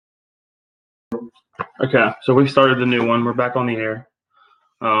Okay, so we started the new one. We're back on the air.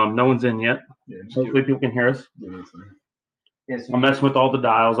 No one's in yet. Hopefully people can hear us. Yes, I'm messing with all the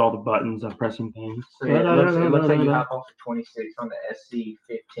dials, all the buttons. I'm pressing things. So it looks like you hop off the 26 on the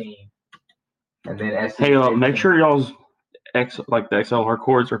SC15, and then SC15. Hey, make sure y'all's the XLR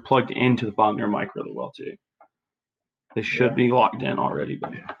cords are plugged into the bottom of your mic really well too. They should be locked in already,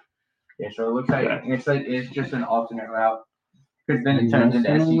 but yeah. So it looks like it's just an alternate route, because then it turns into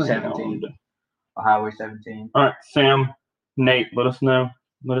SC17, or Highway 17. All right, Sam, Nate, let us know.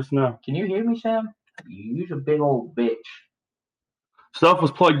 Can you hear me, Sam? You're a big old bitch. Stuff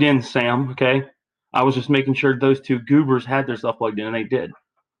was plugged in, Sam. Okay, I was just making sure those two goobers had their stuff plugged in, and they did.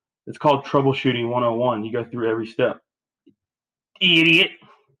 It's called troubleshooting 101. You go through every step. Idiot.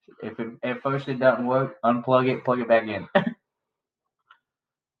 If at first it doesn't work, unplug it, plug it back in.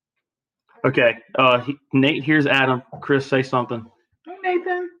 Okay. Nate, here's Adam. Chris, say something. Hey,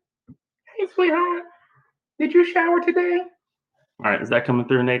 Nathan. Hey, sweetheart. Did you shower today? All right. Is that coming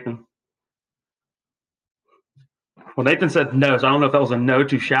through, Nathan? Well, Nathan said no, so I don't know if that was a no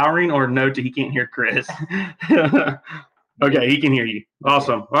to showering or a no to he can't hear Chris. Okay, he can hear you.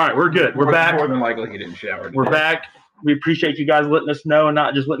 Awesome. All right, we're good. We're back. More than likely he didn't shower today. We're back. We appreciate you guys letting us know and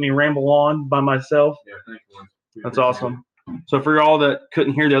not just letting me ramble on by myself. Yeah, thank you. That's awesome. So for y'all that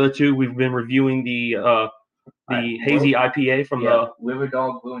couldn't hear the other two, we've been reviewing the hazy IPA from the River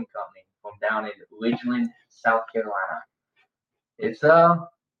Dog Brewing Company from down in Ridgeland, South Carolina. It's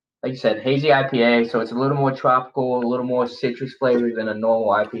like you said, hazy IPA, so it's a little more tropical, a little more citrus flavor than a normal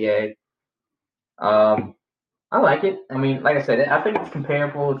IPA. I like it. I mean, like I said, I think it's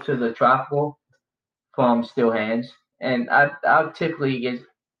comparable to the tropical from Still Hands, and I'll typically get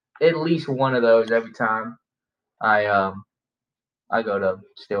at least one of those every time I go to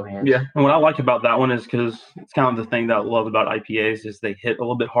Still Hands. Yeah, and what I like about that one is because it's kind of the thing that I love about IPAs is they hit a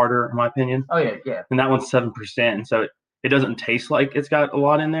little bit harder, in my opinion. Oh yeah. And that one's 7%, and so it doesn't taste like it's got a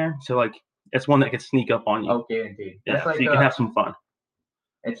lot in there. So like it's one that could sneak up on you. Oh, guaranteed. Yeah, so you can have some fun.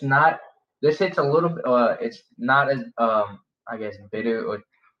 It's not. This hits a little bit. It's not as I guess bitter or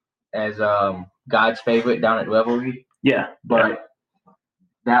as God's Favorite down at Revelry. Yeah, but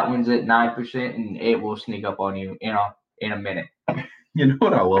that one's at 9%, and it will sneak up on you, in a minute. You know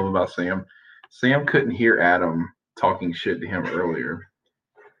what I love about Sam? Sam couldn't hear Adam talking shit to him earlier.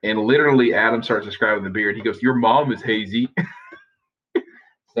 And literally Adam starts describing the beer and he goes, "Your mom is hazy."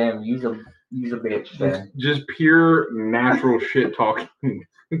 Sam, use a bitch, Sam. Just pure natural shit talking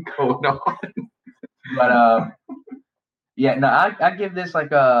going on. But yeah, no, I give this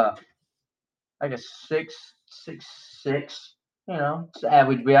like a 6.6. You know, it's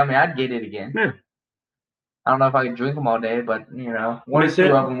average beer. I mean, I'd get it again. Yeah. I don't know if I could drink them all day, but one or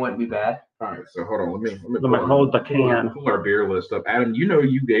two of them wouldn't be bad. All right, so hold on. Let me hold the can. Pull our beer list up. Adam,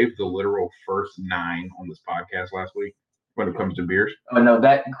 you gave the literal first 9 on this podcast last week when it comes to beers. Oh no,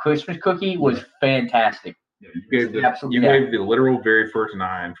 that Christmas cookie was fantastic. Yeah, you gave the literal very first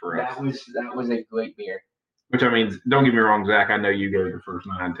 9 for us. That was a great beer. Which, I mean, don't get me wrong, Zach. I know you gave the first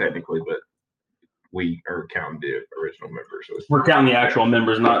 9 technically, but we are counting the original members. So we're counting the actual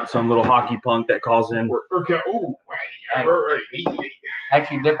members, not some little hockey punk that calls in.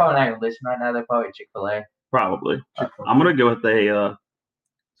 Actually, they're probably not going to listen right now. They're probably Chick-fil-A. Probably. I'm going to go with a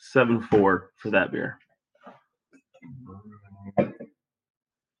 7.4 for that beer.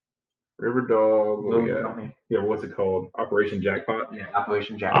 River Dog. Yeah, what's it called? Operation Jackpot? Yeah,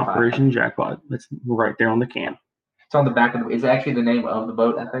 Operation Jackpot. Operation Jackpot. It's right there on the can. It's on the back of it's actually the name of the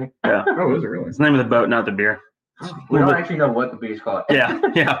boat, I think. Yeah. Oh, is it really? It's the name of the boat, not the beer. We don't actually know what the beer's called. Yeah.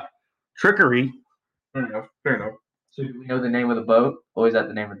 Trickery. Fair enough. So do we know the name of the boat, or is that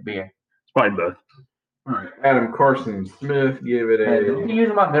the name of the beer? It's probably both. All right. Adam Carson Smith gave it a... Don't be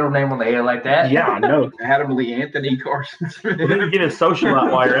using my middle name on the air like that. Yeah, I know. Adam Lee Anthony Carson Smith. We're going to get his social out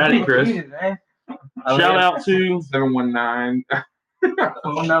while you're at it, Chris. Jesus, Shout out to... 719.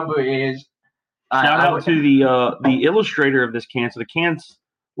 Phone number is... Shout out to the illustrator of this can. So the can's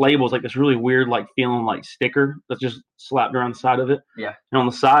label is like this really weird, like feeling like sticker that's just slapped around the side of it. Yeah. And on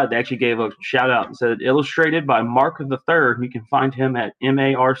the side, they actually gave a shout out and said, illustrated by Mark the Third. You can find him at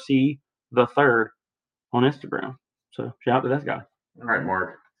MARC the Third on Instagram. So shout out to that guy. All right,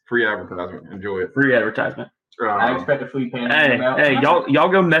 Mark. Free advertisement. Enjoy it. Free advertisement. I expect a free pen. Hey, y'all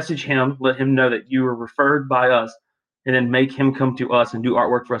go message him. Let him know that you were referred by us. And then make him come to us and do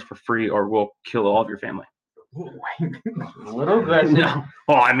artwork for us for free, or we'll kill all of your family. A little aggressive. No.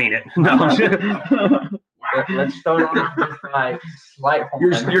 Oh, I mean it. No. Let's start on this by slight.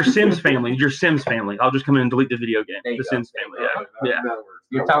 Your Sims family. Your Sims family. I'll just come in and delete the video game. The Sims family. Yeah.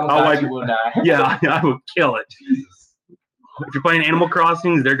 Your Tamagotchi will die. Yeah, I would kill it. If you're playing Animal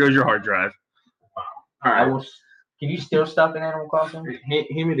Crossing, there goes your hard drive. All I right. will. Can you still stuff in Animal Crossing? Hand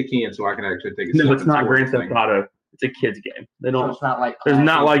me the can so I can actually take a No, sip it's and not swirl Grand this Theft thing. Auto. It's a kid's game. They So don't. it's not like. There's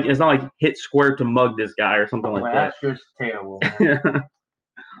not classic- like it's not like hit square to mug this guy or something like Well, that. that's just terrible. Man.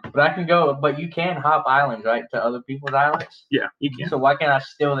 But I can go. But you can hop islands, right, to other people's islands. Yeah, you can So why can't I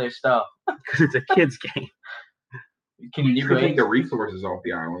steal their stuff? because it's a kid's game. Can you You can take trade? the resources off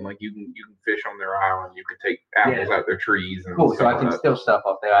the island. Like you can fish on their island. You can take apples out their trees and Cool. So stuff I like can that. steal stuff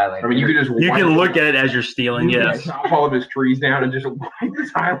off their island. I mean, you could just You wipe can look at it as you're stealing. you can Yes. chop all of his trees down and just wipe this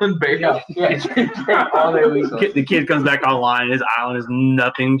island bare. Yeah. Take all their resources. The kid comes back online. His island is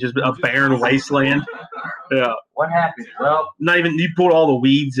nothing, just a barren wasteland. Yeah, What happened? Well, not even you pulled all the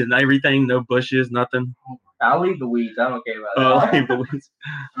weeds and everything. No bushes, nothing. I'll leave the weeds. I don't care about that. Leave the weeds.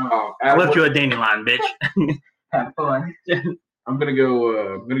 I Adam, left you a dandelion, bitch. Have fun. I'm gonna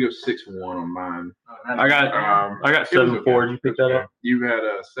go 6-1 on mine. I got It was 7-4. okay. Did you pick that up? You had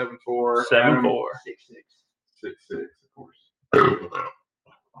a 7-4. 7-4. 6-6. 6-6, of course.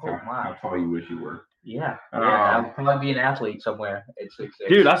 Oh my. How tall you wish you were. Yeah. I'll probably be an athlete somewhere at 6'6".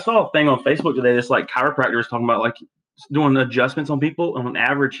 Dude, I saw a thing on Facebook today. This like chiropractor was talking about like doing adjustments on people, and on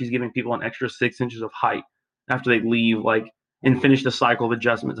average, he's giving people an extra 6 inches of height after they leave, like, and finish the cycle of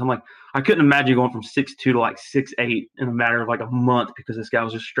adjustments. I'm like, I couldn't imagine going from 6'2" to like 6'8" in a matter of like a month because this guy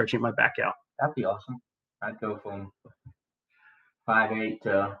was just stretching my back out. That'd be awesome. I'd go from 5'8"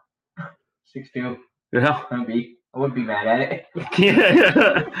 to 6'2". Yeah, I wouldn't be mad at it.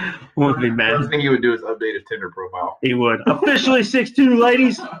 yeah. Won't be mad. First thing he would do is update his Tinder profile. He would officially 6'2",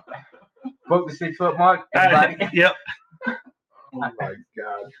 ladies. Broke the 6 foot mark. Everybody. Yep. Oh my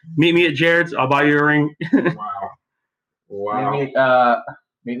god! Meet me at Jared's. I'll buy you a ring. Wow.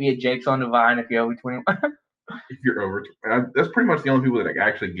 Maybe at Jake's on the Vine if you're over 21. If you're over, that's pretty much the only people that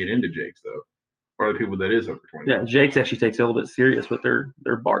actually get into Jake's though, are the people that is over 20. Yeah, Jake's actually takes it a little bit serious with their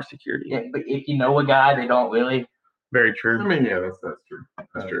bar security. Yeah, but if you know a guy, they don't really. Very I true. mean, yeah, that's true.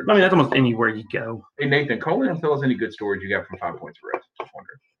 That's true. I mean, that's almost anywhere you go. Hey Nathan, call in and tell us any good stories you got from 5 Points Arrest. Just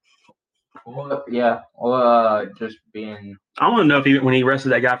wondering. Or just being. I want to know if when he arrested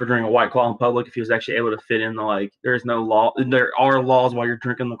that guy for drinking a White Claw in public, if he was actually able to fit in the like. There is no law. There are laws while you're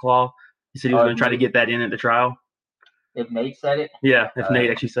drinking the claw. He said he was going to try to get that in at the trial. If Nate said it. Yeah, if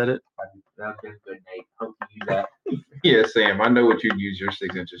Nate actually said it. That'd been good, Nate. Hope you use that. Yeah, Sam, I know what you'd use your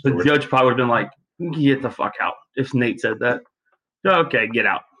 6 inches The for. judge probably would have been like, "Get the fuck out." If Nate said that, okay, get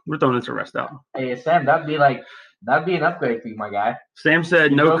out. We're throwing this arrest out. Hey, Sam, that'd be an upgrade for you, my guy. Sam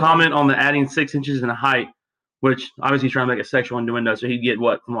said You no broke comment on the adding 6 inches in height, which obviously he's trying to make a sexual innuendo. So he'd get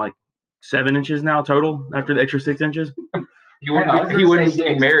what from like 7 inches now total after the extra 6 inches. He wouldn't be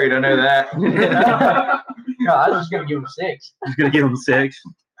getting married. I know that. No, I was just gonna give him 6. He's gonna give him 6.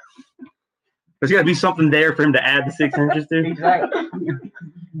 There's got to be something there for him to add the 6 inches to. Exactly.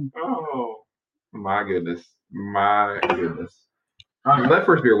 Oh my goodness, That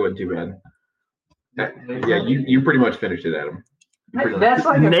first beer wasn't too bad. Yeah, you pretty much finished it, Adam. That's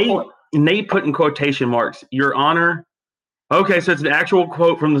like Nate put in quotation marks, "Your Honor." Okay, so it's an actual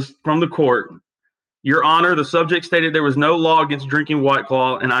quote from the court. "Your Honor, the subject stated there was no law against drinking White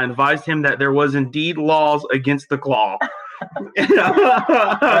Claw, and I advised him that there was indeed laws against the claw."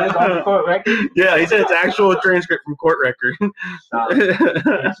 That is on the court record. Yeah, he said it's actual transcript from court record. Solid. Good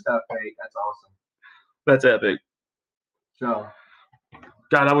stuff, Nate. That's awesome. That's epic. So,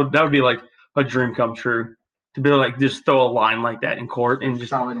 God, that would be like a dream come true to be able to like just throw a line like that in court and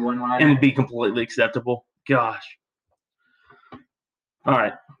just solid one line. and be completely acceptable. Gosh. All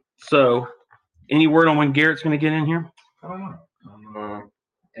right. So, any word on when Garrett's going to get in here? I don't know.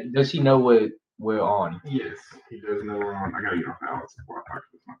 Does he know we're on? Yes, he does know we're on. I gotta get off Alex before I talk to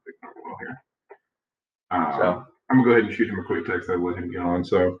this not picking up well here. So I'm gonna go ahead and shoot him a quick text. I'll let him get on.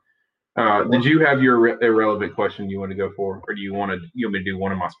 So, did you have your irrelevant question you want to go for, or do you want me to do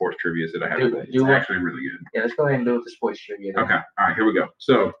one of my sports trivias that I have today? It's actually really good. Yeah, let's go ahead and do it with the sports trivia. Okay, all right, here we go.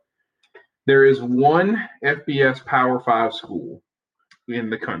 So, there is one FBS Power 5 school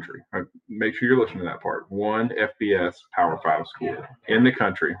in the country. Make sure you're listening to that part. One FBS Power 5 school in the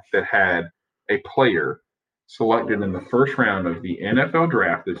country that had a player selected in the first round of the NFL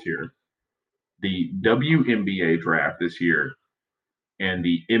draft this year, the WNBA draft this year, and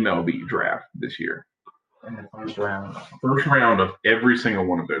the MLB draft this year. In the first round. First round of every single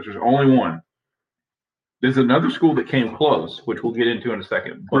one of those. There's only one. There's another school that came close, which we'll get into in a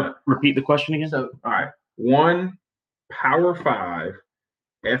second. But Repeat the question again. So, all right, one Power 5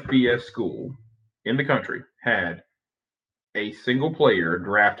 FBS school in the country had a single player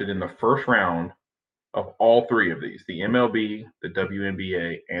drafted in the first round of all three of these: the MLB, the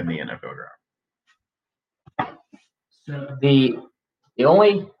WNBA, and the NFL draft. the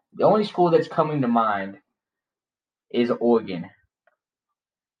only The only school that's coming to mind is Oregon.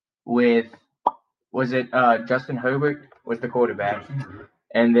 Was it Justin Herbert was the quarterback,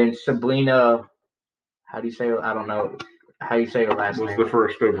 and then Sabrina. How do you say? I don't know how you say her last Was name. the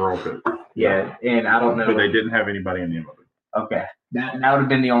first overall pick. Yeah, and I don't know. But they didn't have anybody in the MLB. Okay, that would have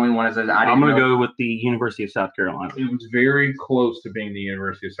been the only one. I'm going to go with the University of South Carolina. It was very close to being the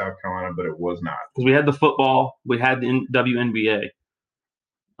University of South Carolina, but it was not. Because we had the football, we had the WNBA.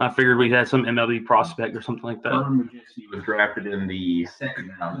 I figured we had some MLB prospect or something like that. He was drafted in the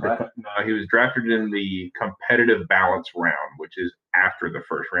second round, right? No, he was drafted in the competitive balance round, which is after the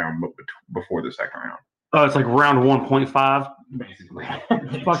first round, but before the second round. Oh, it's like round 1.5. Basically,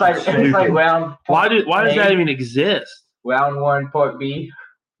 it's like round. Why does that even exist? Round 1, part B.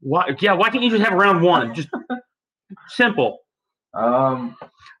 Why? Yeah, why can't you just have round 1? Just simple.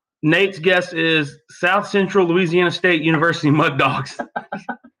 Nate's guess is South Central Louisiana State University Mud Dogs.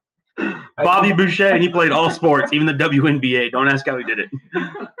 Bobby Boucher, and he played all sports, even the WNBA. Don't ask how he did it.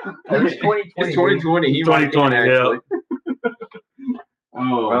 It was 2020. It's 2020. He 2020, yeah.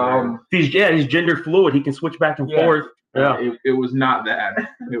 Oh, he's gender fluid. He can switch back and forth. Yeah. It was not that.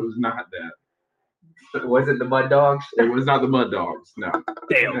 It was not that. Was it the Mud Dogs? It was not the Mud Dogs. No.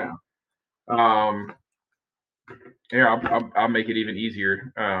 Damn. Yeah. Here, I'll make it even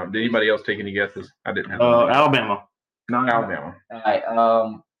easier. Did anybody else take any guesses? I didn't have. Alabama. Not Alabama. All right.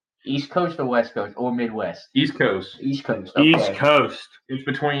 East Coast or West Coast or Midwest? East Coast. East Coast. Okay. East Coast. It's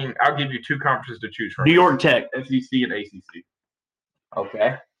between. I'll give you two conferences to choose from. New York Tech. SEC and ACC.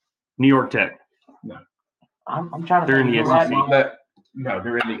 Okay. New York Tech. No. I'm trying to. They're in the SEC. No,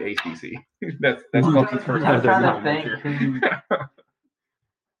 they're in the ACC. that's Clemson's first. I'm trying to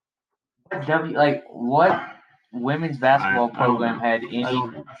think what women's basketball program had any.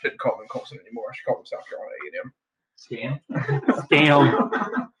 I shouldn't call them Clemson anymore. I should call them South Carolina A&M. Scam.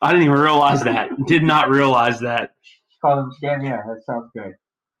 I didn't even realize that. Did not realize that. Call them scam. Yeah, that sounds good.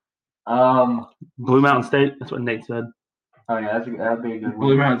 Blue Mountain State. That's what Nate said. Oh yeah, that'd be a good one.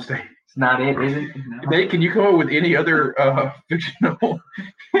 Blue Mountain State. It's not it, is it? No. Nate, can you come up with any other fictional?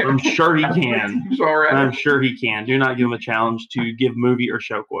 I'm sure he can. Sorry. I'm sure he can. Do not give him a challenge to give movie or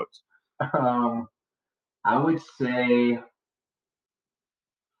show quotes. I would say,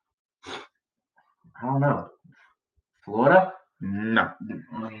 I don't know, Florida. No.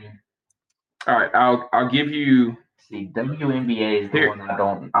 All right, I'll give you. See, WNBA is the one I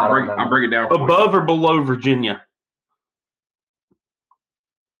don't. I'll break it down. Above or below Virginia?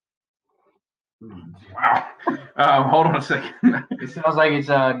 Wow. Hold on a second. It sounds like it's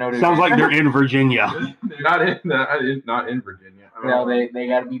Notre Dame. Sounds like they're in Virginia. They're not in Virginia. No, they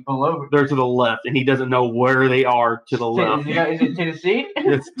got to be below. They're to the left, and he doesn't know where they are to the left. Is it Tennessee?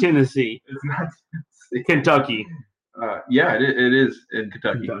 It's Tennessee. It's not Tennessee. Kentucky. Yeah, it is in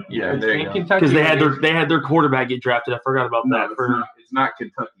Kentucky. Yeah, it's there in you go. Kentucky. Because they had their quarterback get drafted. I forgot about that. It's not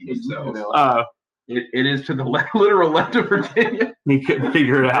Kentucky. It's themselves. It is to the literal left of Virginia. He couldn't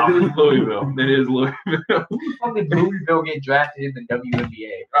figure it out. It is Louisville. It is Louisville. How did Louisville get drafted in the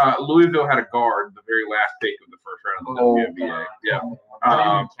WNBA? Louisville had a guard the very last pick of the first round of the WNBA. Yeah.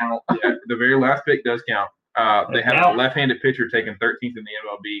 The very last pick does count. They had a left-handed pitcher taken 13th in the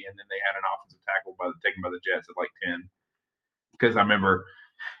MLB, and then they had an offensive tackle taken by the Jets at like 10. Because I remember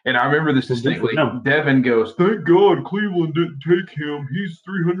this distinctly. Devin goes, "Thank God Cleveland didn't take him. He's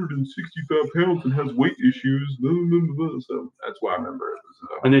 365 pounds and has weight issues." So that's why I remember it.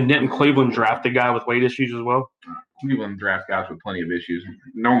 And then didn't Cleveland draft a guy with weight issues as well? Cleveland draft guys with plenty of issues.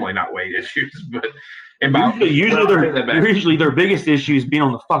 Normally not weight issues, but usually their biggest issue is being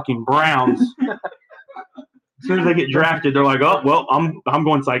on the fucking Browns. As soon as they get drafted, they're like, "Oh, well, I'm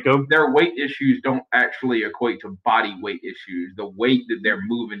going psycho." Their weight issues don't actually equate to body weight issues. The weight that they're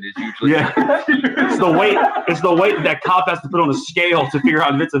moving is usually it's the weight. It's the weight that cop has to put on a scale to figure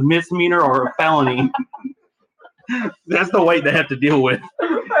out if it's a misdemeanor or a felony. That's the weight they have to deal with.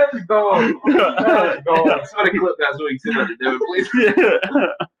 Let's go. Somebody clip that so we can send that to Devin, please.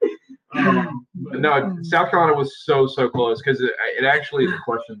 No, South Carolina was so close because it actually is a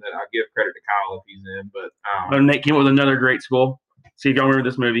question that I give credit to Kyle if he's in. But Nate came up with another great school. See if y'all remember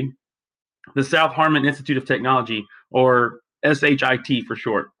this movie, the South Harmon Institute of Technology, or SHIT for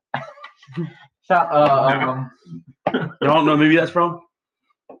short. Y'all don't know movie that's from?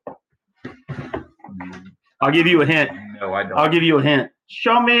 I'll give you a hint. No, I don't. I'll give you a hint.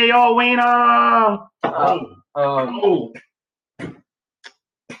 Show me your wiener.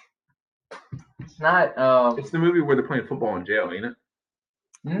 It's not. It's the movie where they're playing football in jail, ain't it?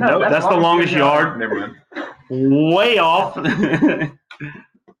 No, that's The Longest Yard. Never mind. Way off.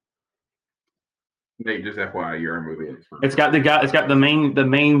 Nate, just FYI, you're a movie expert. It's got the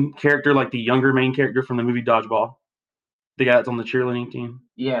main character, like the younger main character from the movie Dodgeball. The guy that's on the cheerleading team.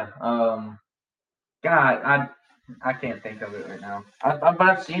 Yeah. God, I can't think of it right now.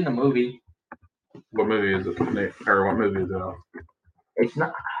 I've seen the movie. What movie is it, Nate? Or what movie is it? It's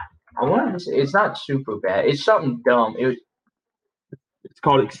not. I want to say it's not super bad. It's something dumb. It's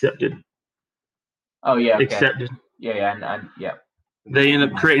called Accepted. Oh yeah. Okay. Accepted. Yeah. They end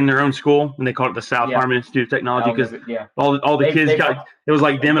up creating their own school, and they call it the South Harmon Institute of Technology because all the kids got it was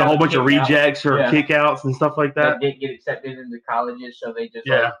like them and a whole bunch of rejects or kickouts and stuff like that. They didn't get accepted into colleges, so they just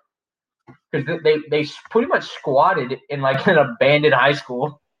because they pretty much squatted in like an abandoned high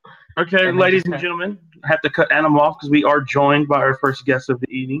school. Okay, ladies and gentlemen, I have to cut Adam off because we are joined by our first guest of the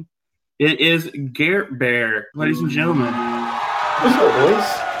evening. It is Garrett Bear, ladies and gentlemen. What's up, boys?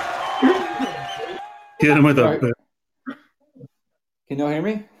 Hit him with a. Can y'all hear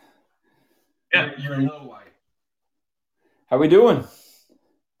me? Yeah, you're in low light. How we doing?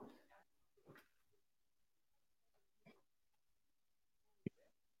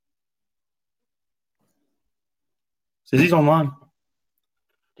 Says he's online.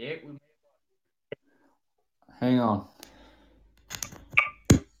 Hang on.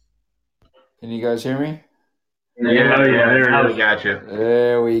 Can you guys hear me? Yeah, we got you.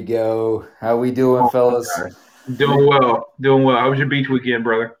 There we go. How we doing, fellas? Doing well. How was your beach weekend,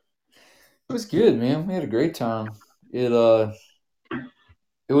 brother? It was good, man. We had a great time. It was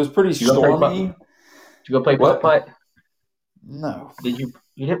pretty stormy. Did you go play putt-putt? No. Did you?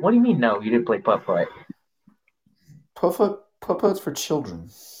 You didn't? What do you mean no? You didn't play putt-putt? Putt-putt's for children.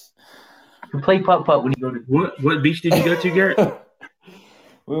 You play putt-putt when you go to what beach did you go to, Garrett?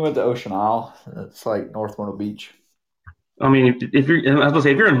 We went to Ocean Isle. It's like North Myrtle Beach. I mean, if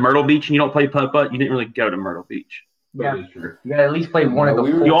you're in Myrtle Beach and you don't play putt-putt, you didn't really go to Myrtle Beach. Yeah, you gotta at least play one of the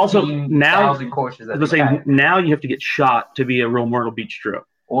 14,000 courses. Now you have to get shot to be a real Myrtle Beach trip,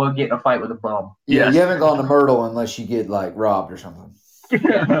 or get in a fight with a bum. Yeah, you haven't gone to Myrtle unless you get like robbed or something.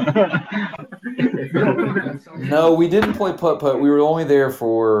 No, we didn't play putt-putt. We were only there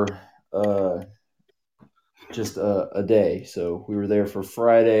for just a day. So we were there for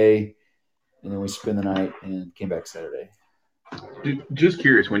Friday, and then we spent the night and came back Saturday. Just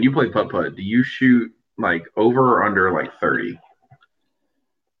curious, when you play putt-putt, do you shoot like over or under like 30?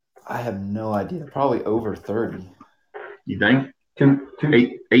 I have no idea. Probably over 30. You think?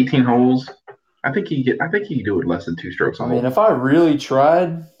 18 holes? I think you do it less than 2 strokes a hole. I mean, if I really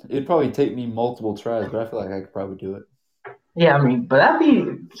tried, it'd probably take me multiple tries, but I feel like I could probably do it. Yeah, I mean, but that'd be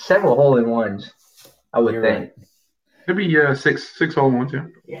several hole-in-ones, I would think. Right. It'd be six hole ones, yeah.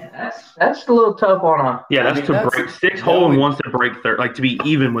 Yeah, that's a little tough on a. Yeah, break 6 hole-in-ones to break 30, like to be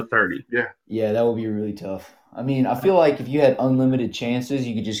even with 30. Yeah, that would be really tough. I mean, I feel like if you had unlimited chances,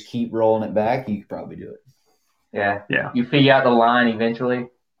 you could just keep rolling it back. You could probably do it. Yeah. You figure out the line eventually.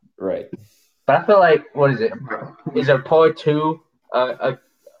 Right. But I feel like, what is it? Is a par 2 a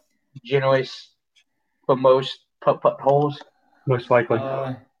generous for most putt-putt holes? Most likely.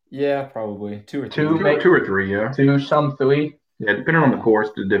 Yeah, probably 2 or 3. 2 or 3, yeah. 2, some 3. Yeah, depending on the course,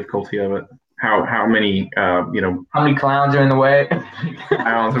 the difficulty of it, how many how many clowns are in the way,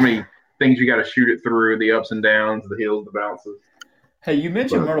 how many things you got to shoot it through, the ups and downs, the hills, the bounces. Hey, you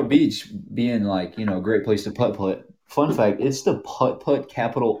mentioned Myrtle Beach being like a great place to putt-putt. Fun fact: it's the putt-putt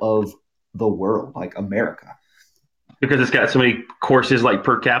capital of the world, like America, because it's got so many courses like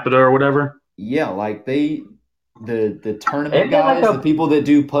per capita or whatever. Yeah, like the tournament guys, the people that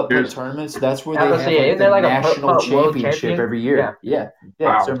do putt-putt tournaments, that's where they have the national championship every year. Yeah.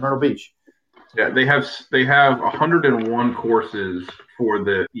 Wow. It's in Myrtle Beach. Yeah, they have 101 courses for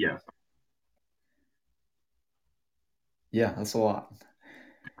the Yeah, that's a lot.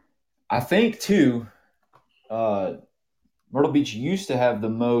 I think too, Myrtle Beach used to have the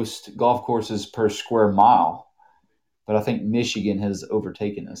most golf courses per square mile, but I think Michigan has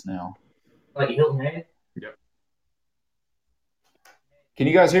overtaken us now. Like Hilton Head? Yep. Can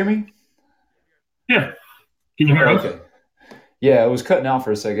you guys hear me? Yeah. Can you hear us? Okay. Yeah, it was cutting out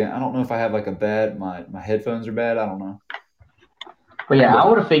for a second. I don't know if I have like a bad, my headphones are bad. I don't know. But yeah, I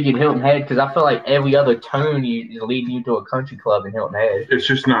would have figured Hilton Head because I feel like every other tone is leading you to a country club in Hilton Head. It's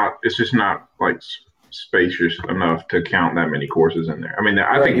just not like spacious enough to count that many courses in there. I mean,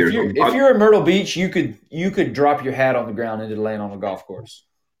 I think if you're at Myrtle Beach, you could drop your hat on the ground and land on a golf course.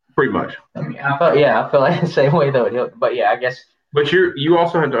 Pretty much. I mean, I feel like the same way though at Hilton. But yeah, I guess. But you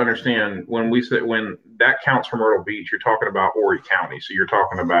also have to understand when that counts for Myrtle Beach, you're talking about Horry County. So you're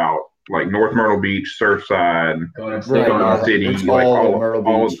talking about like North Myrtle Beach, Surfside, Golden City, like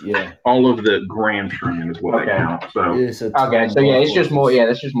all of the Grand Strand is what they count. So so yeah, it's just more. Yeah,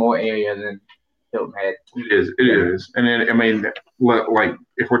 that's just more area than. Hilton Head. It is. And then, I mean, like,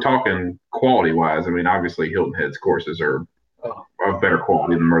 if we're talking quality-wise, I mean, obviously Hilton Head's courses are of better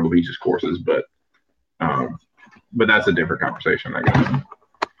quality than Myrtle Beach's courses, but that's a different conversation, I guess.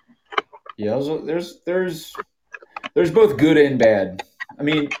 Yeah, there's both good and bad. I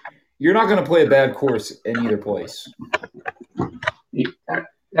mean, you're not going to play a bad course in either place.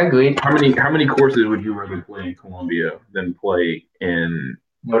 I agree. How many courses would you rather play in Columbia than play in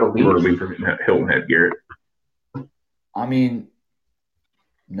Myrtle Beach from Hilton Head, Garrett? I mean,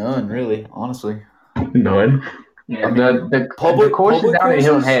 none really, honestly. None. Yeah, I mean, the public courses down in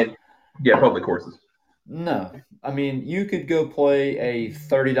Hilton Head. Yeah, public courses. No, I mean, you could go play a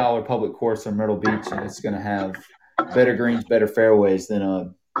 $30 public course in Myrtle Beach, and it's going to have better greens, better fairways than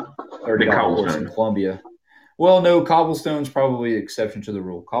a $30 course in Columbia. Well, no, Cobblestone's probably the exception to the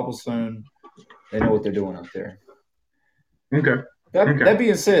rule. Cobblestone, they know what they're doing out there. Okay. That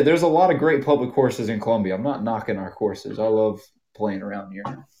being said, there's a lot of great public courses in Columbia. I'm not knocking our courses. I love playing around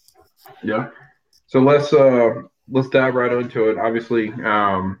here. Yeah. So let's dive right into it. Obviously,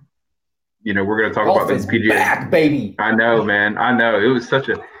 we're going to talk about the PGA. Back, baby. I know, man. I know. It was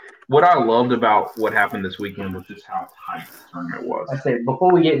what I loved about what happened this weekend was just how tight the tournament was. I say,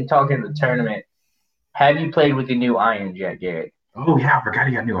 before we get into talking the tournament, have you played with the new irons yet, Garrett? Oh, yeah. I forgot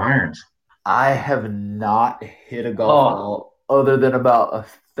you got new irons. I have not hit a golf ball other than about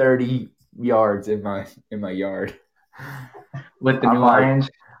 30 yards in my yard. With the new irons?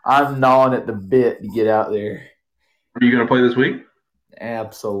 I'm gnawing at the bit to get out there. Are you going to play this week?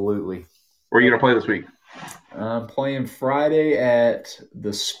 Absolutely. Where are you going to play this week? I'm playing Friday at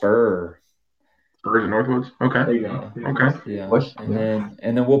the Spur. Spurs at Northwoods? Okay. There you go. Okay. Yeah.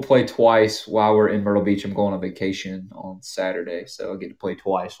 And then we'll play twice while we're in Myrtle Beach. I'm going on vacation on Saturday, so I'll get to play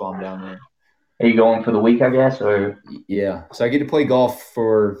twice while I'm down there. Are you going for the week, I guess? Or yeah. So I get to play golf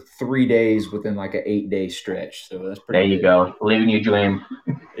for 3 days within like an 8-day stretch. So that's pretty There you go. Living your dream.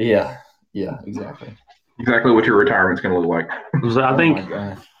 Yeah. Yeah, exactly. Exactly what your retirement's going to look like. So I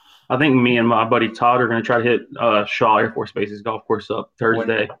think me and my buddy Todd are going to try to hit Shaw Air Force Base's golf course up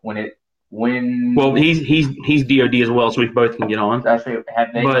Thursday. Well, he's DOD as well, so we both can get on. Have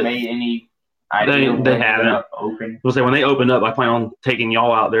they made any idea? They haven't. Open. We'll say when they open up, I plan on taking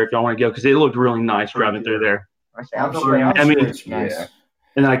y'all out there if y'all want to go because it looked really nice driving through there. I'm sure it's nice. Yeah.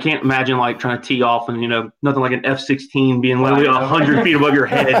 And I can't imagine like trying to tee off and nothing like an F-16 being literally 100 feet above your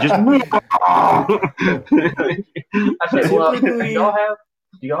head. Just.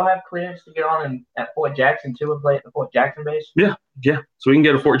 Do y'all have clearance to get on at Fort Jackson too and play at the Fort Jackson base? Yeah. So we can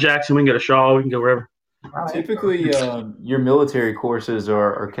go to Fort Jackson, we can go to Shaw, we can go wherever. Typically, your military courses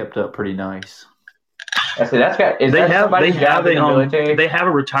are kept up pretty nice. They have a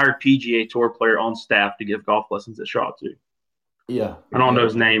retired PGA Tour player on staff to give golf lessons at Shaw too. Yeah, I don't know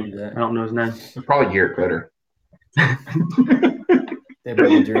his name. It's probably Garrett Glitter. They have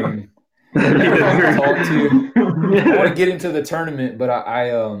a dream. I want to get into the tournament, but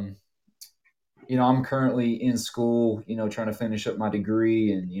I'm currently in school, trying to finish up my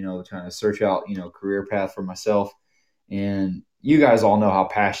degree and, trying to search out, career path for myself. And you guys all know how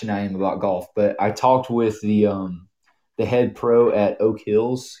passionate I am about golf, but I talked with the head pro at Oak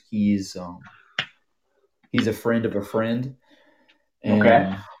Hills. He's a friend of a friend.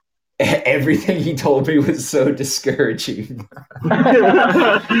 And everything he told me was so discouraging.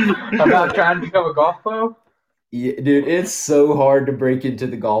 About trying to become a golf pro? Yeah, dude, it's so hard to break into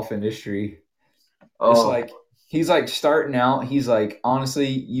the golf industry. It's like he's like starting out. He's like, honestly,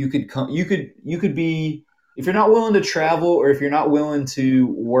 you could be, if you're not willing to travel or if you're not willing to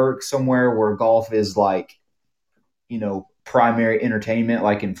work somewhere where golf is like, primary entertainment,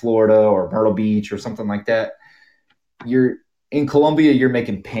 like in Florida or Myrtle Beach or something like that, in Columbia, you're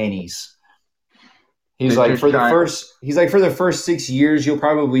making pennies. He's like, for the first 6 years, you'll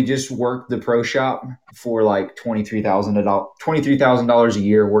probably just work the pro shop for like $23,000 a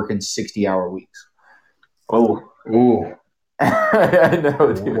year, working 60-hour weeks. Oh, I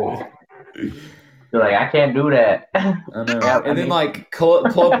know, dude. You're like, I can't do that. I know. And then like club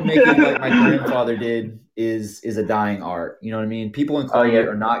making, like my grandfather did, is a dying art. You know what I mean? People in Columbia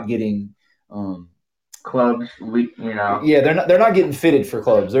are not getting. Clubs, Yeah, they're not getting fitted for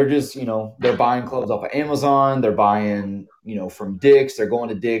clubs. They're just, they're buying clubs off of Amazon. They're buying, from Dick's. They're going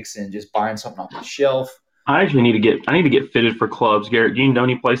to Dick's and just buying something off the shelf. I actually need to get fitted for clubs. Garrett, do you know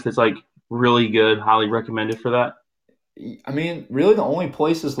any place that's like really good, highly recommended for that? I mean, really the only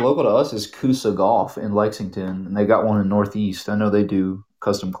place that's local to us is Coosa Golf in Lexington, and they got one in Northeast. I know they do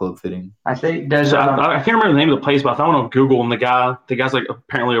custom club fitting. I think I can't remember the name of the place, but I found one on Google, and the guy's like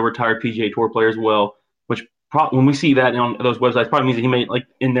apparently a retired PGA Tour player as well. Which when we see that on those websites, probably means that he made like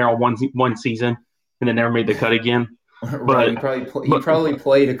in there on one season and then never made the cut again. Right, he probably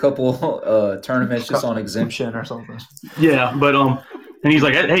played a couple tournaments just on exemption or something. Yeah, but and he's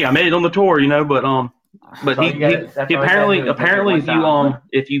like, hey, I made it on the tour, but So he apparently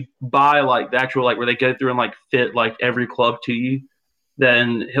if you buy like the actual like where they go through and like fit like every club to you,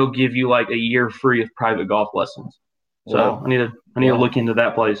 then he'll give you like a year free of private golf lessons. So Wow. I need to look into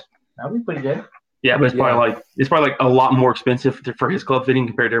that place. That'd be pretty good. Yeah, but it's probably like a lot more expensive for his club fitting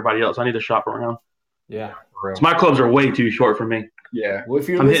compared to everybody else. I need to shop around. Yeah. For So my clubs are way too short for me. Yeah. Well, if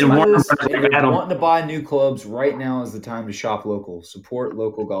you're I'm listening hitting to this one and you're Adam. wanting to buy new clubs, right now is the time to shop local. Support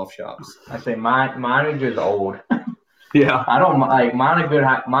local golf shops. I say mine are just old. Yeah. I don't like mine are good.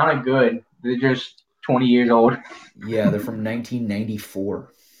 Mine are good. They're just 20 years old. Yeah, they're from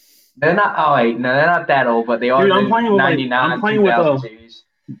 1994. They're not. Oh wait, no, they're not that old, but they are. Dude, I'm the playing with 99, I'm playing with 2000 series.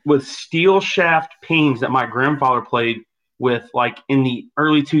 with steel shaft pings that my grandfather played with like in the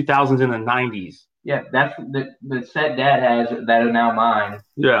early 2000s and the 90s. Yeah, that's the set Dad has that are now mine.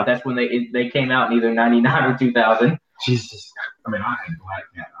 Yeah. That's when they came out in either 99 or 2000. Jesus. I mean, I had Black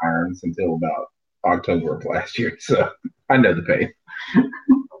Cat irons until about October of last year, so I know the pain.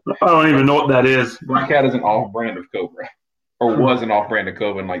 I don't even know what that is. Black Cat is an off-brand of Cobra, or was an off-brand of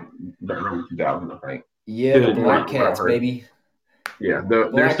Cobra in like the early 2000s, I think. Yeah, the Good. Black What I've Cats, heard. baby. Yeah, they're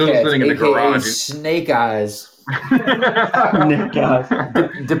Black still Cats, sitting in the aka garage. Snake Eyes. Nick, guys.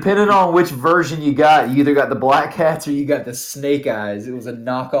 Depending on which version you got, you either got the Black Cats or you got the Snake Eyes. It was a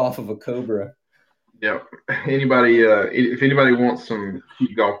knockoff of a Cobra. Yep. Anybody, if anybody wants some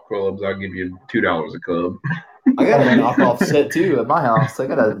cheap golf clubs, I'll give you $2 a club. I got a knockoff set too at my house. I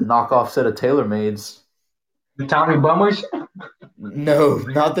got a knockoff set of TaylorMades. The Tommy Bummers. No,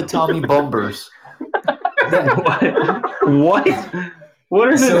 not the Tommy Bumbers. What? What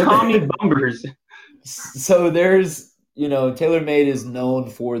are the So- Tommy Bumbers? So there's, TaylorMade is known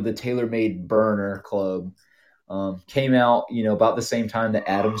for the TaylorMade Burner Club. Came out, about the same time the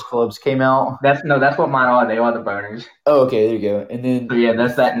Adams clubs came out. That's what mine are. They are the burners. Oh, okay, there you go. And then So yeah,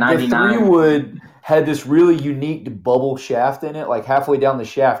 that's that the 99. 3-wood had this really unique bubble shaft in it. Like halfway down the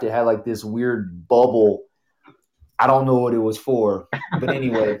shaft, it had like this weird bubble. I don't know what it was for, but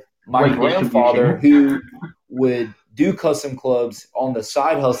anyway, my Weight grandfather, who would do custom clubs on the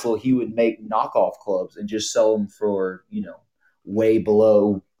side hustle, he would make knockoff clubs and just sell them for way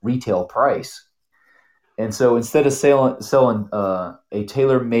below retail price. And so instead of selling a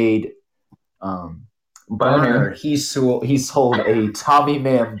TaylorMade burner, he sold a Tommy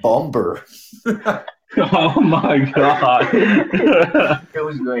Man Bumber, Oh my god! It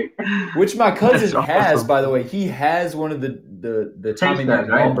was great. which my cousin That's has, awesome. by the way. He has one of the Tommy Man that,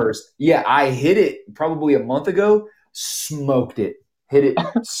 right? Bumbers. Yeah, I hit it probably a month ago. Smoked it. Hit it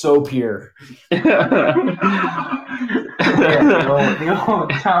so pure. The old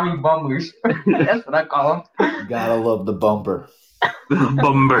Tommy Bummers. That's what I call them. Gotta love the bumper.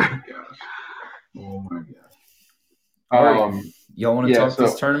 Bumber. Oh my god. All right. Y'all want to yeah, talk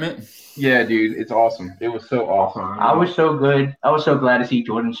this tournament? Yeah, dude, it's awesome. It was so awesome. I was so good. I was so glad to see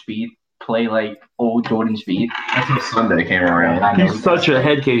Jordan Speed play like old Jordan Speed. until Sunday came around. He's such a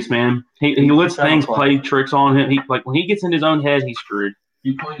head case, man. He lets things play tricks on him. When he gets in his own head, he's screwed.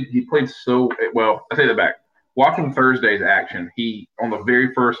 He played so well. I take that back. Watching Thursday's action, he on the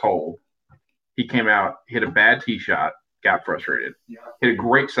very first hole, he came out, hit a bad tee shot, got frustrated. Yeah. Hit a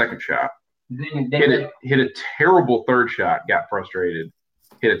great second shot. Then Hit a terrible third shot, got frustrated.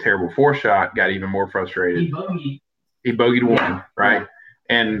 Hit a terrible fourth shot, got even more frustrated. He bogeyed one, right?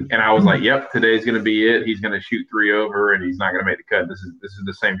 And I was like, yep, today's going to be it. He's going to shoot 3 over, and he's not going to make the cut. This is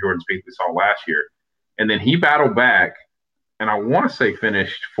the same Jordan Spieth we saw last year. And then he battled back, and I want to say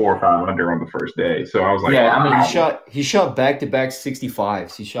finished 4 or 5 under on the first day. So I was like, Yeah, I mean, wow. He shot back-to-back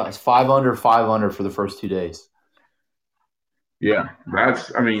 65s. He shot 5 under for the first 2 days. Yeah,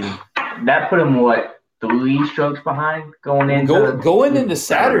 that put him 3 strokes behind going into Going into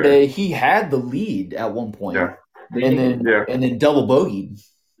Saturday, he had the lead at one point, Yeah. and then double bogeyed.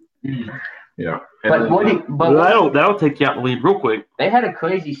 yeah. But That'll take you out the lead real quick. they had a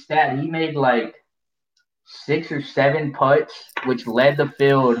crazy stat. He made 6 or 7 putts, which led the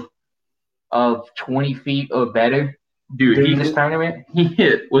field of 20 feet or better Dude, during this tournament. he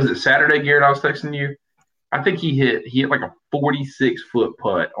hit, was it Saturday, Garrett, I was texting you? I think he hit like a 46-foot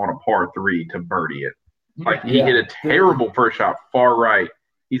putt on a par 3 to birdie it. Like he hit a terrible first shot, far right.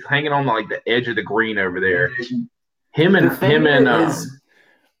 He's hanging on the edge of the green over there.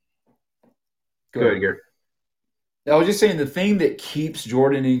 Go ahead, Garrett. I was just saying the thing that keeps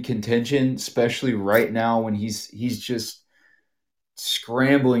Jordan in contention, especially right now when he's just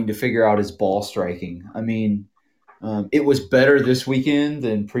scrambling to figure out his ball striking. I mean, it was better this weekend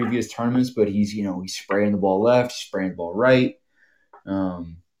than previous tournaments, but he's spraying the ball left, spraying the ball right.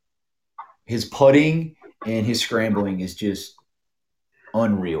 His putting and his scrambling is just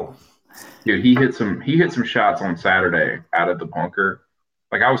unreal. Dude, he hit some shots on Saturday out of the bunker.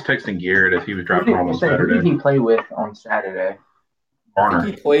 Like, I was texting Garrett as he was driving home on Who Saturday. did he play with on Saturday? I Varner.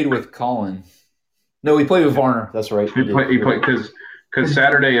 think he played with Colin. No, he played with Varner. That's right. He played because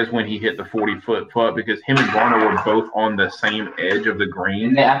Saturday is when he hit the 40-foot putt, because him and Varner were both on the same edge of the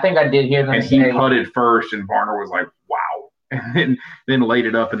green. And I think I did hear them And say. he putted first, and Varner was like, "Wow," and then laid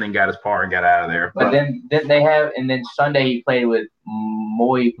it up, and then got his par and got out of there. But then they have, and then Sunday he played with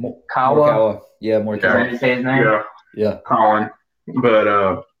Morikawa. Yeah, Is that Morikawa. how you say his name? Yeah, Colin. But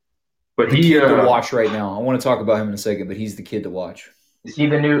The kid to watch right now. I want to talk about him in a second, but he's the kid to watch. Is he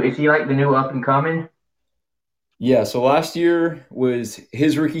like the new up and coming? Yeah, so last year was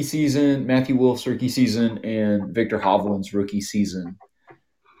his rookie season, Matthew Wolf's rookie season, and Victor Hovland's rookie season.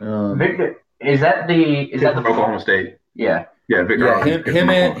 Victor, is that the Oklahoma State? Yeah. Yeah, Victor. Yeah,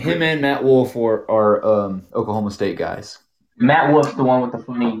 Hovland. him and Matt Wolf are Oklahoma State guys. Matt Wolf's the one with the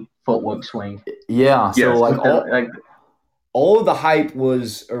funny footwork swing. Yeah, so Yes. all of the hype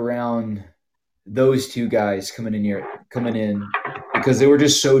was around those two guys coming in because they were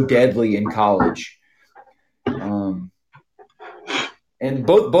just so deadly in college. And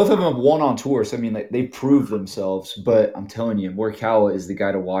both of them have won on tour, so I mean, they proved themselves. But I'm telling you, Morikawa is the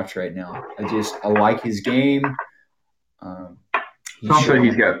guy to watch right now. I like his game. Some say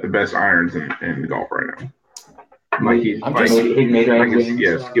he's got the best irons in golf right now.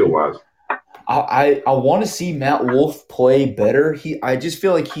 Skill wise. I want to see Matt Wolf play better. I just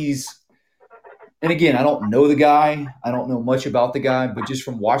feel like and again, I don't know the guy. I don't know much about the guy, but just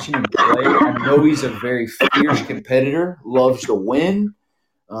from watching him play, I know he's a very fierce competitor, loves to win.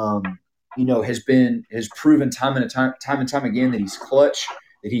 Has proven time and time again that he's clutch,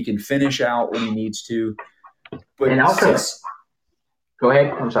 that he can finish out when he needs to. But And also, go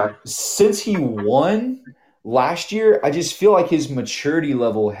ahead. I'm sorry. Since he won last year, I just feel like his maturity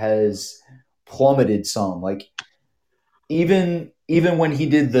level has plummeted some. Like even when he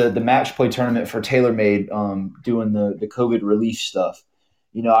did the match play tournament for TaylorMade, doing the COVID relief stuff,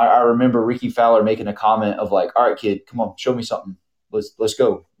 I remember Ricky Fowler making a comment of like, "All right, kid, come on, show me something. Let's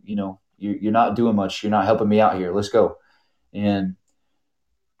go. You're not doing much. You're not helping me out here. Let's go." And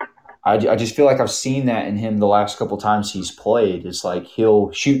I just feel like I've seen that in him the last couple times he's played. It's like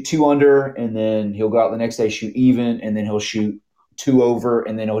he'll shoot 2 under, and then he'll go out the next day, shoot even, and then he'll shoot 2 over,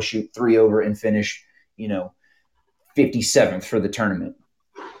 and then he'll shoot 3 over and finish, 57th for the tournament.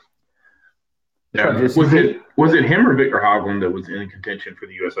 Yeah. Was it him or Victor Hovland that was in contention for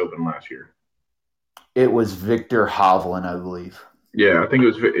the U.S. Open last year? It was Victor Hovland, I believe. Yeah, I think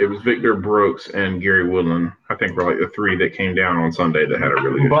it was Victor, Brooks, and Gary Woodland. I think were like the 3 that came down on Sunday that had a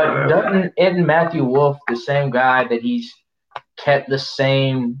really good shot. But isn't Matthew Wolf the same guy that he's kept the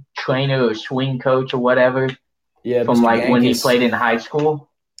same trainer or swing coach or whatever? Yeah, from Mr. like when he Gankis. played in high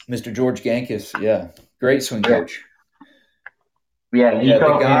school. Mr. George Gankis, yeah, great swing coach. Yeah,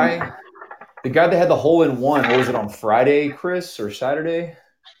 the guy that had the hole in one. What was it on Friday, Chris, or Saturday?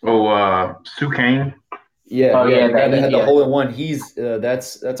 Sue Kane. Yeah, yeah, the guy that had the yeah. hole in one. He's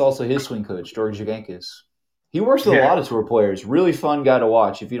that's also his swing coach, George Gankis. He works with a lot of tour players. Really fun guy to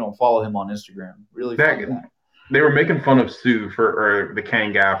watch if you don't follow him on Instagram. Really fun guy. They were making fun of Sue or the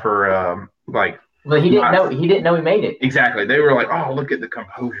Kane guy for But he didn't know. He didn't know he made it. Exactly. They were like, "Oh, look at the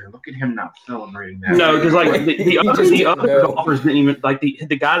composure. Look at him not celebrating that." No, because like the other know. golfers didn't even like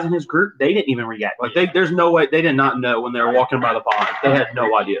the guys in his group. They didn't even react. Like there's no way they did not know when they were walking by the pond. They had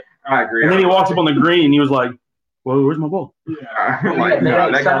no idea. I agree. And then he walks up on the green and he was like, "Well, where's my ball?" Yeah.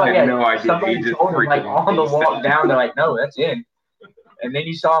 That guy had no idea. Somebody He just told him like freaking on the walk down. They're like, "No, that's in." And then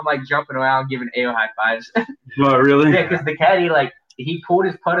you saw him like jumping around, giving AO high fives. Well, really? Yeah, because the caddy he pulled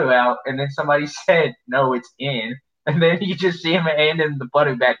his putter out, and then somebody said, "No, it's in." And then you just see him handing the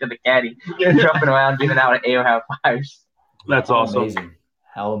putter back to the caddy, jumping around, giving out AO high fives. That's awesome. Amazing.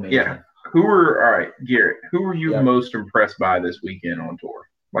 How amazing. Yeah. All right, Garrett, who were you most impressed by this weekend on tour?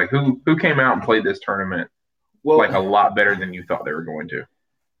 Like who came out and played this tournament a lot better than you thought they were going to?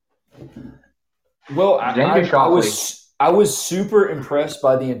 Well, I was super impressed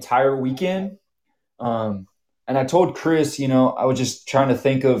by the entire weekend. And I told Chris, I was just trying to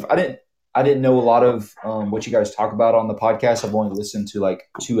think of I didn't know a lot of what you guys talk about on the podcast. I've only listened to like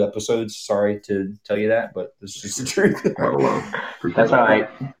 2 episodes. Sorry to tell you that, but this is just the truth. That's all right.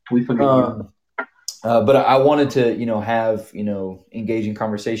 We forgive you. But I wanted to, have, engaging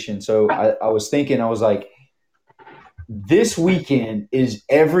conversation. So I was thinking, I was like, this weekend is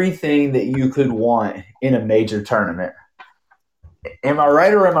everything that you could want in a major tournament. Am I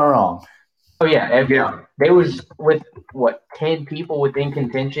right or am I wrong? Oh yeah, Yeah. They was with 10 people within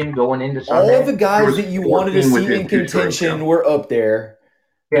contention going into Sunday. All the guys that you wanted to 14 see within in 2 strokes, contention yeah. were up there.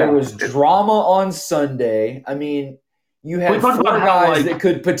 Yeah. There was drama on Sunday. I mean, you We had talked 4 about how, guys like- that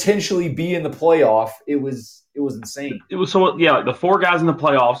could potentially be in the playoff. It was insane. It was so like the 4 guys in the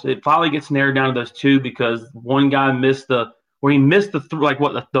playoffs. It finally gets narrowed down to those 2 because one guy missed the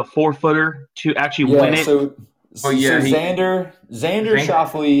 4-footer to actually win it. So yeah, Xander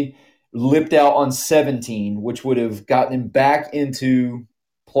Schauffele lipped out on 17, which would have gotten him back into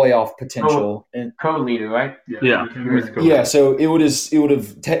playoff potential. And Co-leader, right? Yeah. yeah, so it would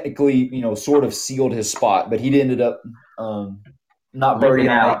have technically, sort of sealed his spot, but he ended up not Lipping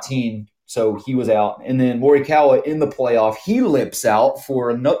birdied on out. 18, so he was out. And then Morikawa in the playoff, he lips out for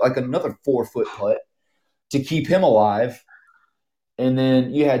another 4-foot putt to keep him alive. And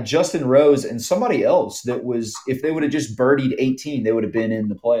then you had Justin Rose and somebody else that was, if they would have just birdied 18, they would have been in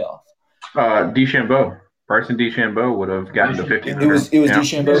the playoff. DeChambeau. Bryson DeChambeau would have gotten to 15. It was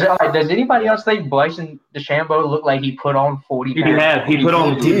DeChambeau. Does anybody else think Bryson DeChambeau looked like he put on 40 He pounds? He put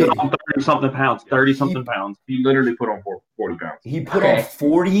on did. 30-something pounds. 30-something pounds. He literally put on 40 pounds. He put on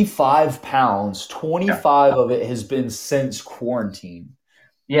 45 pounds. 25 of it has been since quarantine.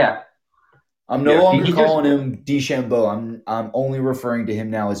 Yeah. I'm no Yeah, longer he calling him DeChambeau. I'm only referring to him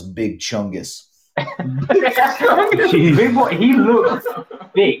now as Big Chungus. Big boy, he looked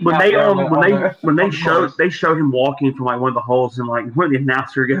big. When they showed him walking from like one of the holes, and like when the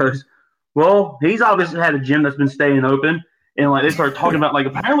announcer goes, "Well, he's obviously had a gym that's been staying open," and like they started talking about like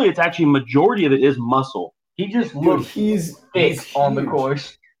apparently it's actually majority of it is muscle. He just Dude, looked he's thick on the huge.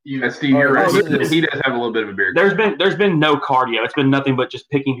 course. Yeah, Steve, you're right. this is- He does have a little bit of a beard. There's been no cardio. It's been nothing but just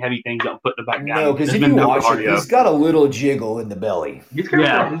picking heavy things up and putting it back down. No, because There's if been you no watch it, cardio. he's got a little jiggle in the belly. He's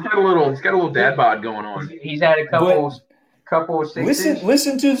got a little dad bod going on. He's had a couple of sixes.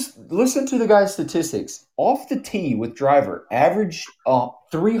 Listen to the guy's statistics. Off the tee with driver, averaged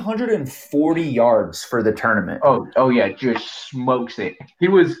 340 yards for the tournament. Oh yeah, just smokes it.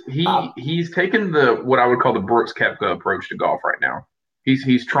 He's taken what I would call the Brooks Koepka approach to golf right now.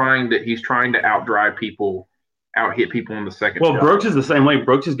 He's trying to outdrive people, out hit people in the second Well, shot. Brooks is the same way.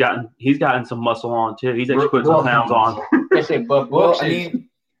 Brooks has gotten some muscle on too. He's actually put some pounds on. I say, but Brooks is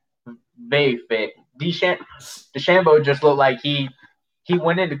very fit. DeChambeau just looked like he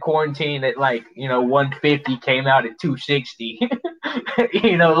went into quarantine at 150, came out at 260. Looked like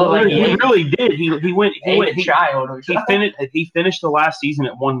He really did. He finished the last season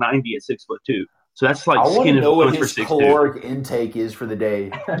at 190 at 6'2". So that's like I want skin to and know what bones for his 6'2". caloric intake is for the day.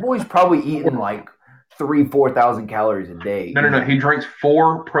 That boy's probably eating like 3,000-4,000 calories a day. No. He drinks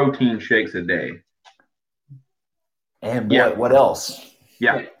 4 protein shakes a day. And Yeah. what else?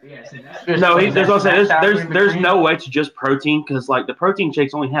 Yeah. No, there's no way to just protein because like the protein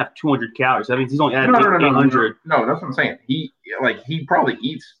shakes only have 200 calories. That means he's only adding 800. No, that's what I'm saying. He probably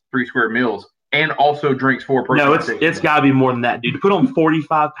eats 3 square meals and also drinks 4 protein No, shakes. it's got to be more than that, dude. To put on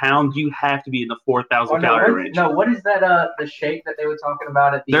 45 pounds, you have to be in the 4,000 calorie range. No, what is that? The shake that they were talking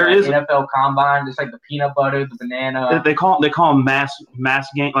about at the NFL Combine? Just like the peanut butter, the banana. They call them mass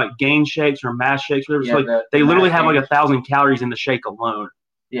gain, like gain shakes or mass shakes, whatever. Yeah, So like, they literally have like 1,000 calories in the shake alone.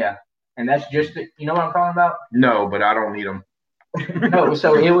 Yeah, and that's just you know what I'm talking about. No, but I don't need them. No,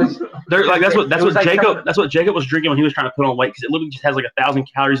 so it was. That's what like Jacob was drinking when he was trying to put on weight because it literally just has like 1,000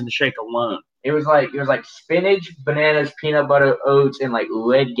 calories in the shake alone. It was like spinach, bananas, peanut butter, oats, and like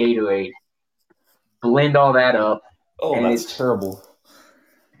red Gatorade. Blend all that up. Oh, and that's terrible.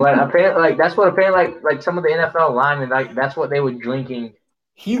 But apparently, that's what like some of the NFL linemen that's what they were drinking.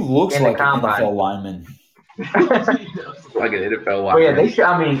 He looks In the like an combine. NFL lineman. Like an NFL Well, yeah,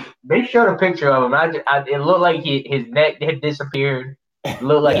 lineman. they showed a picture of him. It looked like his neck had disappeared. It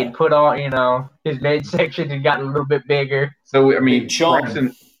looked like it put on, his midsection had gotten a little bit bigger. So I mean, Big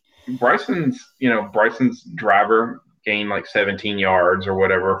chunk. Bryson's driver gained like 17 yards or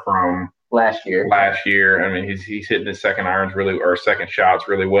whatever from Last year. I mean, he's hitting his second shots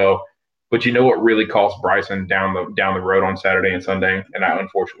really well. But you know what really cost Bryson down the road on Saturday and Sunday, and I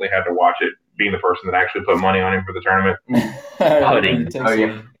unfortunately had to watch it, being the person that actually put money on him for the tournament. Putting. Oh,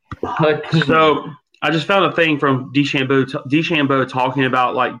 yeah. So I just found a thing from DeChambeau talking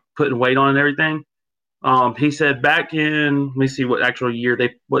about like putting weight on and everything. He said back in, let me see what actual year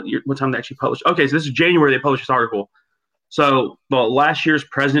what time they actually published. Okay, so this is January they published this article. So last year's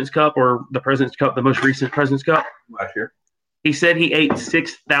President's Cup or the President's Cup, the most recent President's Cup Last year. He said he ate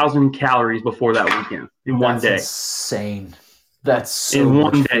 6,000 calories before that weekend in one day. Insane. That's so in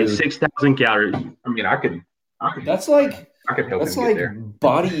one much day, food. 6,000 calories. I mean, I could That's like I could help that's him get like there.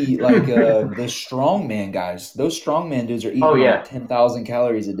 body like the strongman guys. Those strongman dudes are eating Oh, yeah. like 10,000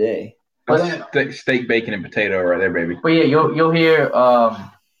 calories a day. That's steak, bacon, and potato right there, baby. But yeah, you'll hear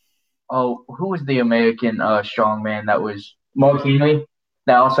who was the American strongman that was Mark Henry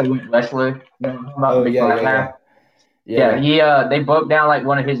that also went wrestler? You know, about Oh the big yeah, black yeah, guy? yeah. Yeah, they broke down like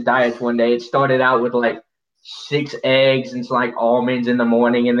one of his diets one day. It started out with like 6 eggs and some like almonds in the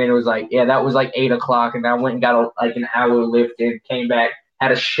morning, and then it was like, yeah, that was like 8 o'clock, and I went and got like an hour lift in, came back,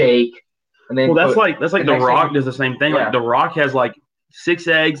 had a shake, and then Well, that's like the The next Rock thing- does the same thing. Yeah. Like The Rock has like 6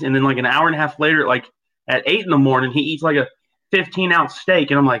 eggs, and then like an hour and a half later, like at 8 in the morning, he eats like a 15-ounce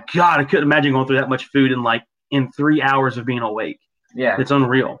steak, and I'm like, God, I couldn't imagine going through that much food in 3 hours of being awake. yeah. It's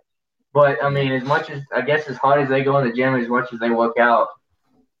unreal. But I mean, as much as I guess as hard as they go in the gym, as much as they work out,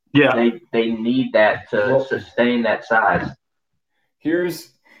 Yeah. they need that to Well- sustain that size.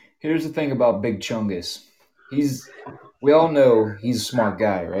 Here's the thing about Big Chungus. We all know he's a smart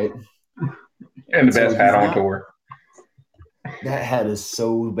guy, right? And the So best hat he's on not- tour. That hat is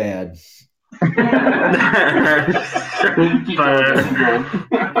so bad.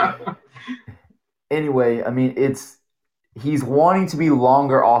 Anyway, I mean, he's wanting to be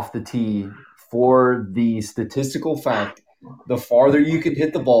longer off the tee for the statistical fact the farther you can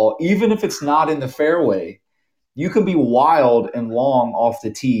hit the ball, even if it's not in the fairway, you can be wild and long off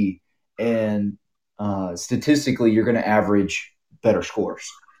the tee, and statistically, you're going to average better scores.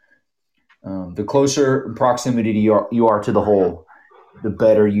 The closer in proximity you are to the hole, the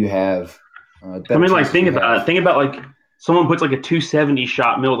better you have. I mean, like think about it. Think about like someone puts like a 270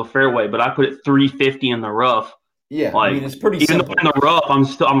 shot middle of the fairway, but I put it 350 in the rough. Yeah, Like, I mean, it's pretty Even simple. though in the rough,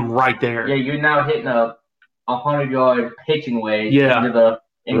 I'm right there. Yeah, you're now hitting a 100-yard pitching wedge Yeah. into the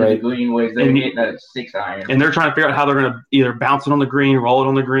Right. green wedge. They're And- hitting a 6-iron. And they're trying to figure out how they're going to either bounce it on the green, roll it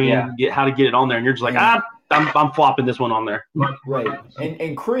on the green, Yeah. get how to get it on there. And you're just like, I'm flopping this one on there. Right.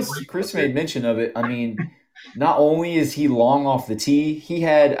 And Chris made mention of it. I mean, not only is he long off the tee, he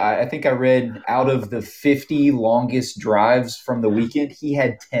had, I think I read, out of the 50 longest drives from the weekend, he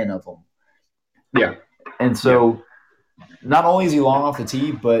had 10 of them. Yeah. And so not only is he long off the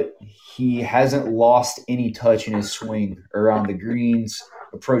tee, but he hasn't lost any touch in his swing around the greens,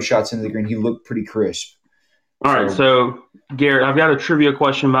 approach shots into the green. He looked pretty crisp. All right, so Garrett, I've got a trivia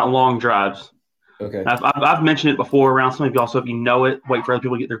question about long drives. Okay. I've mentioned it before around some of y'all, so if you know it, wait for other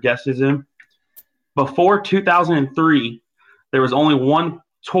people to get their guesses in. Before 2003, there was only one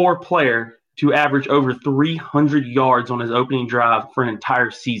tour player to average over 300 yards on his opening drive for an entire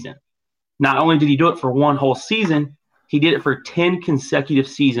season. Not only did he do it for one whole season, he did it for 10 consecutive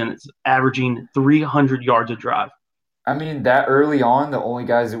seasons, averaging 300 yards a drive. I mean, that early on, the only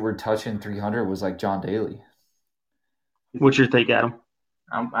guys that were touching 300 was like John Daly. What's your take, Adam?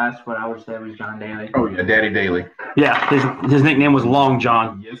 That's what I would say was John Daly. Oh yeah, Daddy Daly. Yeah, his nickname was Long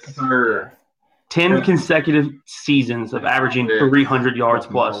John. Yes, sir. 10 consecutive seasons of averaging 300 yards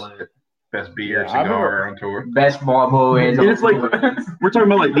plus. Best beer, Yeah, I remember- cigar on tour. Best Marlboro is. And it's like we're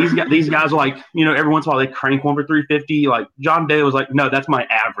talking about like these guys are like, every once in a while they crank one for 350. Like John Daly was like, no, that's my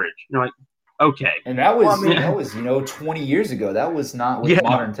average. You're like, okay. And that was, Well, I mean- that was 20 years ago. That was not with Yeah.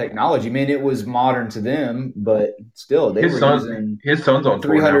 modern technology. I mean, it was modern to them, but still, they His were son's using his son's on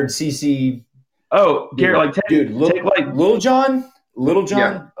tour now. 300 cc. Oh, Garrett, like Dude, take like Little John,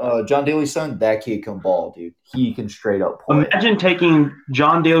 John Daly's son, that kid can ball, dude. He can straight up play. imagine taking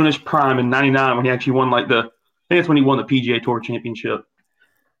John Daly in his prime in '99 when he actually won I think that's when he won the PGA Tour championship.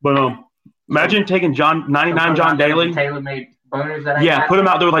 But imagine taking 99 John Daly. Tailor-made boners that I Yeah, got. put him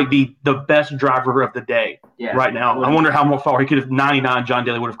out there like the best driver of the day Yeah. right now. I wonder how far he could have 99 John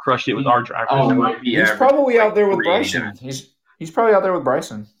Daly would have crushed it with our drivers. Oh, Might be He's average, probably like, out there with 389. Bryson. He's probably out there with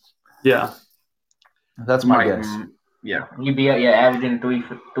Bryson. Yeah. That's my guess. Yeah. You'd be averaging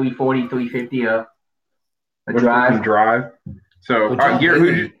 340, 350 a Drive. drive. So, But all right, John Garrett, who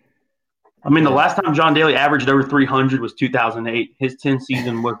Daly- did you, I mean, the last time John Daly averaged over 300 was 2008. His 10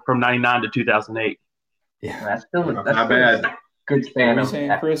 season was from 99 to 2008. Yeah. That's still not bad. good What span were you of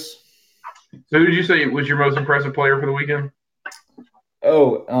saying, Chris? So, who did you say was your most impressive player for the weekend?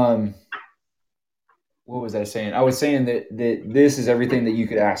 Oh, what was I saying? I was saying that this is everything that you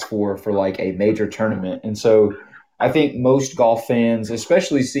could ask for like a major tournament. And so I think most golf fans,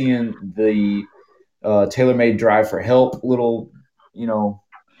 especially seeing the TaylorMade Drive for Help little,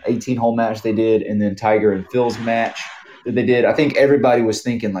 18-hole match they did, and then Tiger and Phil's match that they did, I think everybody was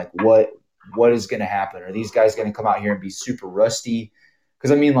thinking like, what is going to happen? Are these guys going to come out here and be super rusty?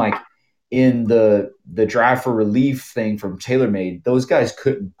 Because I mean, like, in the Drive for Relief thing from TaylorMade, those guys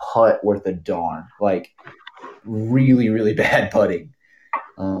couldn't putt worth a darn. Like, really, really bad putting.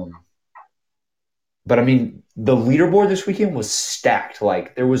 But I mean, the leaderboard this weekend was stacked.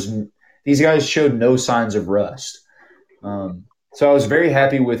 Like these guys showed no signs of rust. So I was very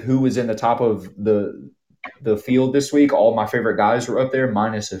happy with who was in the top of the field this week. All my favorite guys were up there,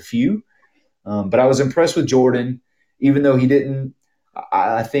 minus a few. But I was impressed with Jordan, even though he didn't.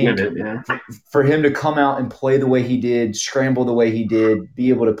 I think Yeah. for him to come out and play the way he did, scramble the way he did, be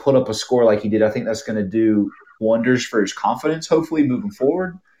able to put up a score like he did, I think that's going to do wonders for his confidence, hopefully, moving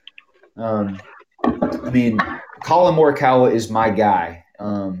forward. I mean, Colin Morikawa is my guy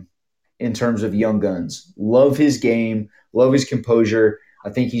in terms of young guns. Love his game, love his composure. I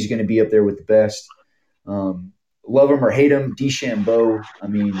think he's going to be up there with the best. Love him or hate him, DeChambeau. I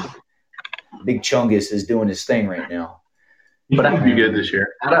mean, Big Chungus is doing his thing right now. But I think be good this year.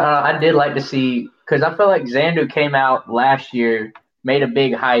 I did like to see because I feel like Xander came out last year, made a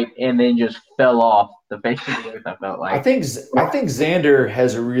big hype, and then just fell off the face of the earth. I felt like I think Xander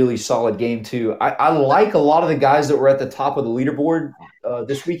has a really solid game too. I like a lot of the guys that were at the top of the leaderboard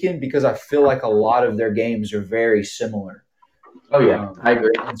this weekend because I feel like a lot of their games are very similar. Oh yeah, I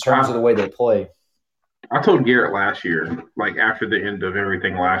agree in terms of the way they play. I told Garrett last year, like after the end of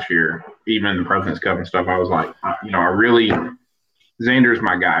everything last year, even the President's Cup and stuff, I was like, Xander's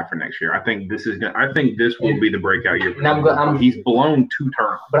my guy for next year. I think this will be the breakout year. He's blown 2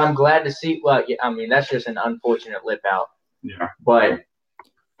 tournaments. But I'm glad to see. Well, yeah, I mean that's just an unfortunate lip out. Yeah. But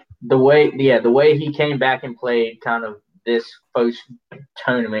the way he came back and played kind of this post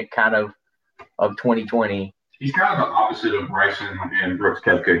tournament kind of 2020. He's kind of the opposite of Bryson and Brooks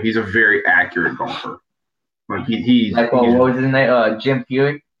Koepka. He's a very accurate golfer. Like he's what was his name? Jim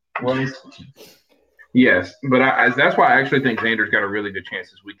Furyk was. Yes, but that's why I actually think Xander's got a really good chance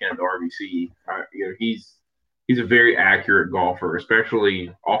this weekend at the RBC. He's a very accurate golfer,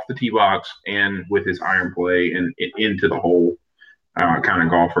 especially off the tee box and with his iron play and into the hole kind of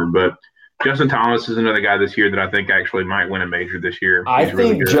golfer. But Justin Thomas is another guy this year that I think actually might win a major this year. I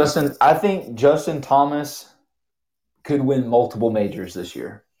think Justin Thomas could win multiple majors this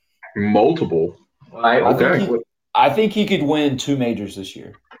year. Multiple. Right. Okay. I think he could win 2 majors this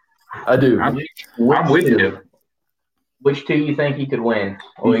year. I do. I'm with you. Which 2 you think he could win?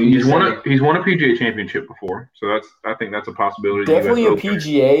 He's won a PGA championship before, so I think that's a possibility. Definitely a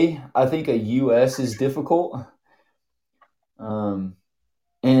PGA. I think a US is difficult. And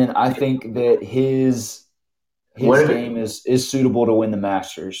I think that his game is suitable to win the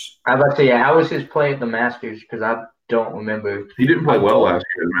Masters. I was about to say, how was his play at the Masters? Because I don't remember. He didn't play well last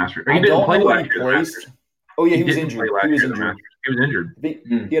year at the Masters. He didn't play last year at the Masters. Oh yeah, he was injured. He was injured.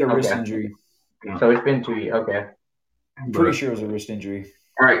 He had a wrist injury. So it's been 2 years. Okay. I'm pretty sure it was a wrist injury.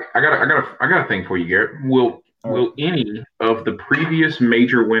 All right, I got a thing for you, Garrett. Will any of the previous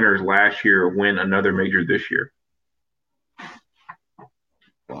major winners last year win another major this year?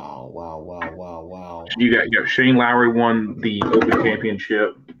 Wow. You got Shane Lowry won the Open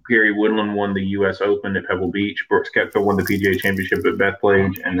Championship. Gary Woodland won the U.S. Open at Pebble Beach. Brooks Koepka won the PGA Championship at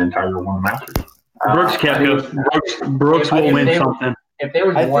Bethpage, and then Tiger won the Masters. Brooks Koepka. Brooks will win something. If there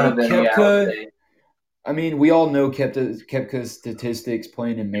was one of them, Koepka, I mean, we all know Koepka's statistics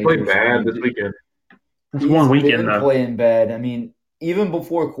playing in majors. Played bad this weekend. It's one weekend though. Playing bad. I mean, even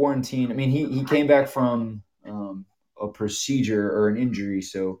before quarantine. I mean, he came back from a procedure or an injury,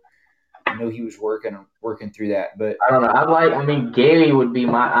 so I know he was working through that. But I don't know. Gary would be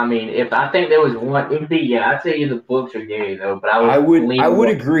my. I mean, if I think there was one, it'd be I'd say either Brooks or Gary though. But I would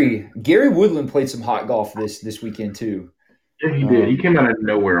agree. Gary Woodland played some hot golf this weekend too. Yeah, he did. He came out of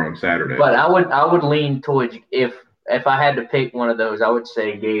nowhere on Saturday. But I would lean towards if I had to pick one of those, I would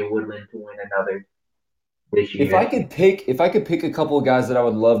say Gary Woodland to win another this year. If I could pick a couple of guys that I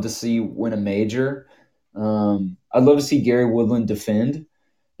would love to see win a major, I'd love to see Gary Woodland defend.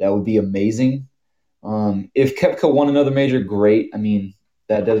 That would be amazing. If Koepka won another major, great. I mean,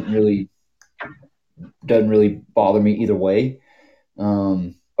 that doesn't really bother me either way.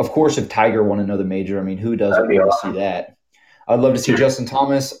 Of course, if Tiger won another major, I mean, who doesn't want to see that? I'd love to see Justin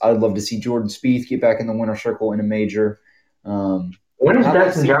Thomas. I'd love to see Jordan Spieth get back in the winner's circle in a major. When is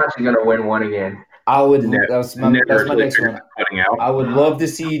Dustin Johnson going to win one again? That's my next one. I would love to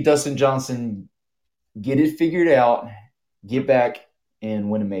see Dustin Johnson get it figured out, get back, and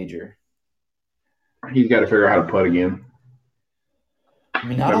win a major. He's got to figure out how to putt again. I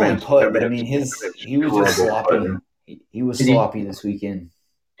mean, not only putt, but I mean, he was just sloppy. He was sloppy this weekend.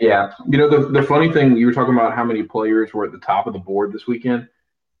 Yeah. You know, the funny thing, you were talking about how many players were at the top of the board this weekend.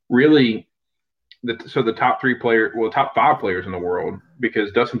 Really, the top 5 players in the world,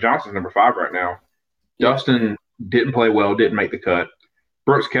 because Dustin Johnson's number 5 right now. Yeah. Dustin didn't play well, didn't make the cut.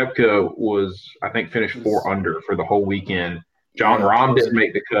 Brooks Koepka was, I think, finished 4 under for the whole weekend. Jon Rahm didn't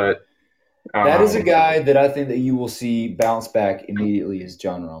make the cut. That is a guy that I think that you will see bounce back immediately is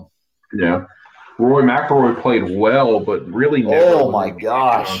John Rahm. Yeah. Roy McIlroy played well, but really never. Oh, my on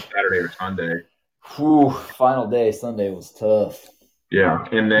gosh. Saturday or Sunday. Whew, final day, Sunday was tough. Yeah,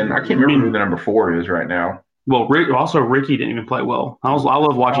 and then I can't remember who the number 4 is right now. Well, Ricky didn't even play well. I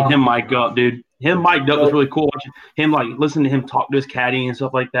love watching him mic up, dude. Him mic'd up was really cool. Watching him, like, listening to him talk to his caddy and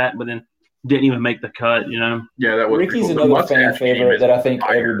stuff like that, but then didn't even make the cut, you know? Yeah, that was Ricky's cool. another fan favorite that I think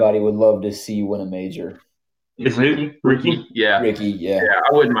everybody would love to see win a major. Is it Ricky? Yeah. Ricky, yeah. Yeah,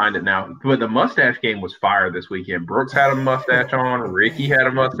 I wouldn't mind it now. But the mustache game was fire this weekend. Brooks had a mustache on. Ricky had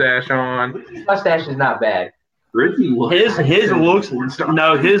a mustache on. Mustache is not bad. Ricky his looks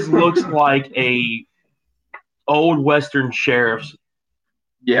like a old Western sheriff's.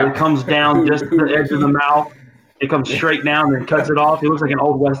 Yeah. It comes down just to the edge of the mouth. It comes straight down and cuts it off. It looks like an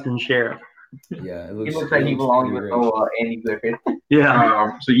old Western sheriff. Yeah, He looks like he belongs with Andy Griffith.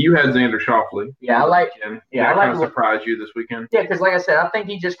 Yeah. So you had Xander Schauffele. Yeah, I like. Yeah, I like. Surprised you this weekend. Yeah, because like I said, I think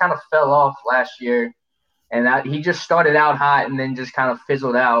he just kind of fell off last year, and he just started out hot and then just kind of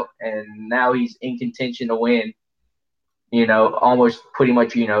fizzled out, and now he's in contention to win. You know, almost pretty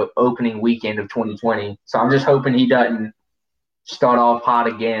much, opening weekend of 2020. So I'm just hoping he doesn't start off hot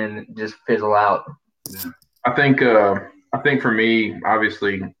again and just fizzle out. Yeah. I think for me,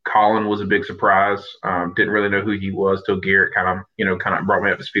 obviously, Colin was a big surprise. Didn't really know who he was till Garrett kind of brought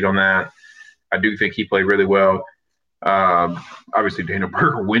me up to speed on that. I do think he played really well. Obviously, Daniel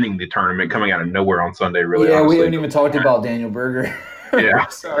Berger winning the tournament, coming out of nowhere on Sunday. Really, yeah, honestly. We haven't even talked about Daniel Berger. Yeah,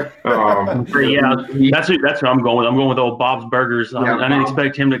 sorry. That's who I'm going with. I'm going with old Bob's Burgers. I didn't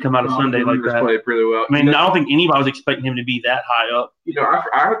expect him to come out of Sunday like that. Played really well. I mean, I don't think anybody was expecting him to be that high up.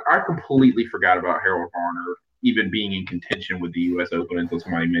 I completely forgot about Harold Varner even being in contention with the U.S. Open until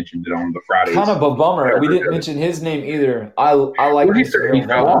somebody mentioned it on the Friday. Kind of a bummer. We didn't mention his name either. I like. He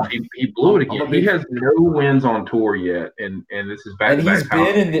fell off. He blew it again. He has no wins on tour yet, and this is back.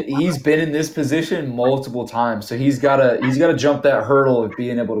 And he's been in this position multiple times, so he's got to jump that hurdle of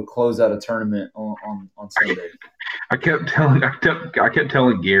being able to close out a tournament on Sunday. I kept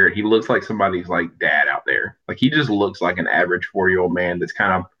telling Garrett he looks like somebody's like dad out there. Like he just looks like an average 4-year-old man that's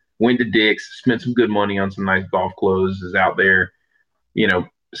kind of went to Dick's, spent some good money on some nice golf clothes, is out there,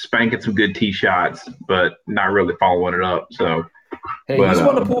 spanking some good tee shots, but not really following it up. So, he's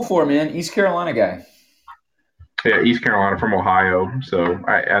one to pull for, man. East Carolina guy. Yeah, East Carolina from Ohio. So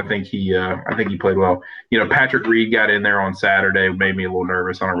I think he played well. Patrick Reed got in there on Saturday, made me a little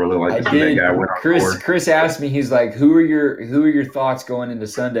nervous. I don't really like to see that guy win on tour. Chris asked me, he's like, "Who are your thoughts going into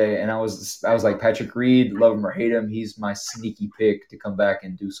Sunday?" And I was like, Patrick Reed, love him or hate him, he's my sneaky pick to come back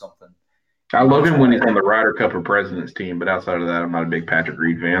and do something. I love him when he's on the Ryder Cup or President's team, but outside of that, I'm not a big Patrick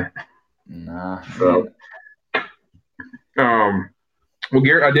Reed fan. Nah. So, well,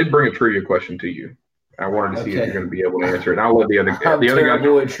 Garrett, I did bring a trivia question to you. I wanted to see if you're going to be able to answer it. And I'll let the other guy.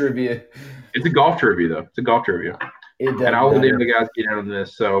 At trivia. It's a golf trivia, though. It's a golf trivia. And I'll let the other guys get into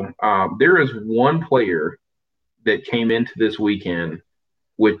this. So there is one player that came into this weekend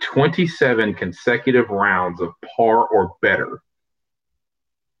with 27 consecutive rounds of par or better.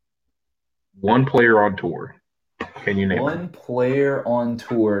 One player on tour. Can you name one player on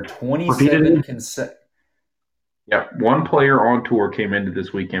tour? 27 consecutive. Yeah, one player on tour came into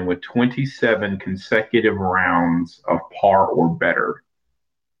this weekend with 27 consecutive rounds of par or better.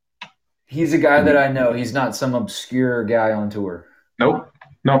 He's a guy that I know. He's not some obscure guy on tour. Nope.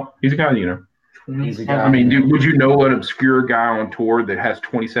 He's a guy you know. He's a guy. I mean, dude, would you know an obscure guy on tour that has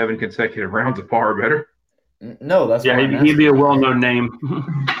 27 consecutive rounds of par or better? No, that's he'd be a well-known name.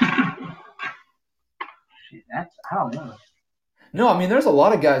 I don't know. No, I mean, there's a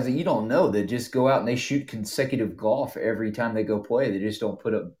lot of guys that you don't know that just go out and they shoot consecutive golf every time they go play. They just don't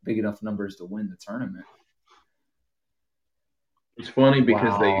put up big enough numbers to win the tournament. It's funny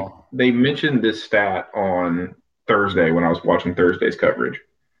because they mentioned this stat on Thursday when I was watching Thursday's coverage.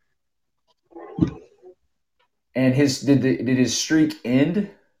 And did his streak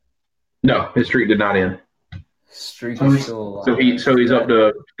end? No, his streak did not end. Streak is still alive. So he's up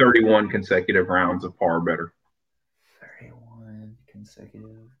to 31 consecutive rounds of par or better. 31 consecutive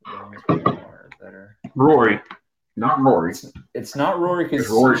rounds of par or better. Rory. Not Rory. It's not Rory because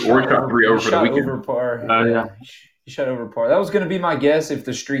Rory shot 3 over for the weekend. Over par. Yeah. He shot over par. That was going to be my guess if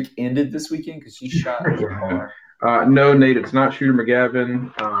the streak ended this weekend because he shot over par. No, Nate, it's not Shooter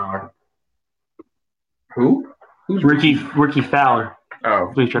McGavin. Who? Who's Ricky Fowler?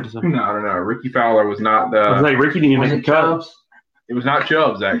 Oh, please try to say. No. Ricky Fowler was not the. I was like, Ricky didn't even make the cut. It was not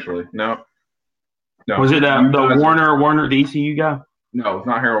Chubbs, actually. No. Was it the Warner, the ECU guy? No, it's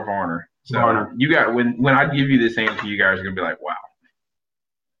not Harold Varner. So Varner. You got when I give you this answer, you guys are gonna be like, wow.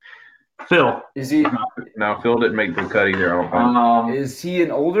 Phil. Is he No, Phil didn't make the cut either. I don't think. is he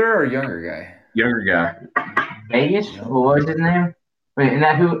an older or younger guy? Younger guy. Vegas? What was his name? Wait, isn't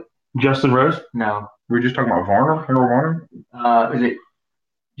that who? Justin Rose. No. We were just talking about Varner, Harold Varner. Is it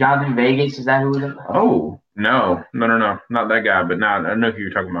Jonathan Vegas? Is that who was it? Oh no, not that guy. But now I know who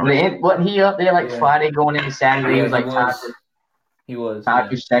you're talking about. Wasn't he up there like Yeah. Friday going into Saturday? He was like He was. tied Yeah,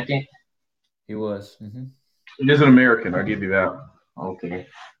 for second. he was. Mm-hmm. He is an American. I'll give you that. Okay.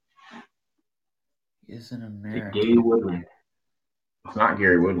 He is an American. Gary Woodland. It's not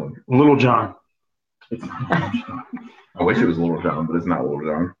Gary Woodland. Little John. I wish it was Little John, but it's not Little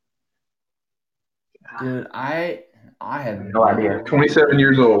John. Dude, I have No idea. 27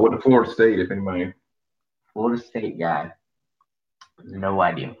 years old. Went to Florida State, if anybody. Florida State guy. No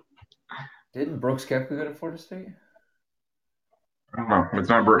idea. Didn't Brooks Koepka go to Florida State? I don't know. It's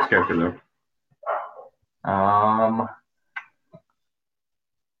not Brooks Koepka though.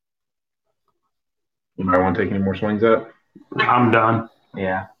 Anybody want to take any more swings at it? I'm done.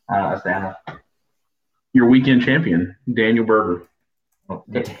 Yeah. I don't understand. Your weekend champion, Daniel Berger.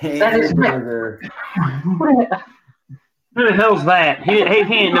 Daniel Berger. Who the hell's that? He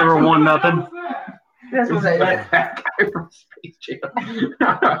ain't never won nothing. That's what I That guy from Space Jam.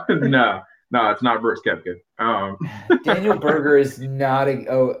 No, it's not Brooks Koepka. Daniel Berger is not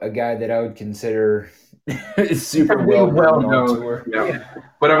a guy that I would consider super Well well known on known. tour. Yeah.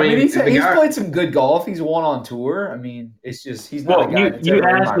 But I I mean, mean, he's the guy, played some good golf. He's won on tour. I mean, it's just he's not Well, a guy that's you ever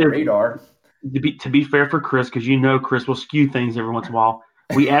on asked my if- radar. To be fair for Chris, because you know Chris will skew things every once in a while.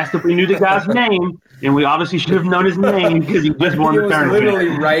 We asked if we knew the guy's name, and we obviously should have known his name because he just won It the was tournament. literally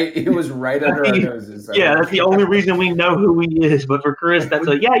right. It was right under our noses. Yeah, that's the only reason we know who he is. But for Chris, that's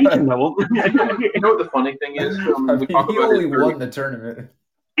a you can know him. you know what the funny thing is? I We mean, talk he about only his won the tournament.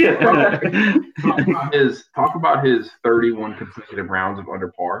 Yeah. talk about his 31 consecutive rounds of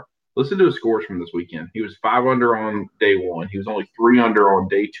under par. Listen to his scores from this weekend. He was 5 under on day 1. He was only 3 under on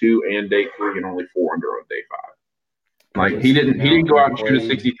day 2 and day 3, and only 4 under on day 5. Like he didn't go out and shoot a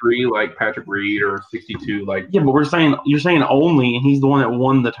 63 like Patrick Reed or 62 like. Yeah, but you're saying only, and he's the one that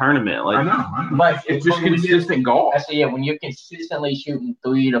won the tournament. Like, I know. But It's just consistent golf. I see. Yeah, when you're consistently shooting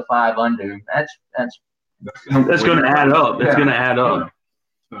 3 to 5 under, that's that's going to add up. It's Yeah. going to add up.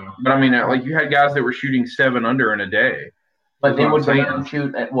 But I mean, like you had guys that were shooting 7 under in a day. But they That's would what I'm saying.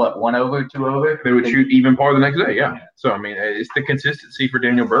 shoot at what, 1 over, 2 over? They would shoot even par the next day. Yeah. So I mean, it's the consistency for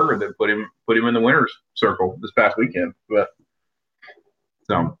Daniel Berger that put him in the winners circle this past weekend. But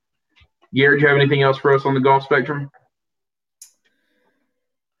so, Garrett, do you have anything else for us on the golf spectrum?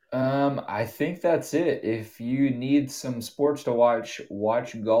 I think that's it. If you need some sports to watch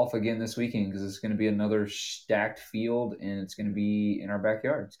golf again this weekend because it's going to be another stacked field and it's going to be in our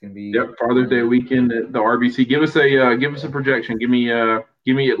backyard. It's going to be Father's Day weekend at the RBC. Give us a projection. Give me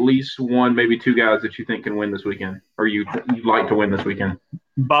at least 1, maybe 2 guys that you think can win this weekend, or you'd like to win this weekend.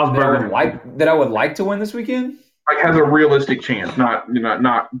 Bob that Berger. I would like to win this weekend. Like has a realistic chance, not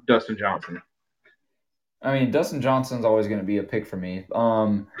Dustin Johnson. I mean, Dustin Johnson's always going to be a pick for me.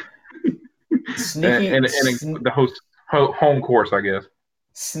 Sneaky and the home course, I guess.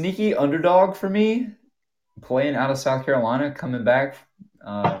 Sneaky underdog for me, playing out of South Carolina, coming back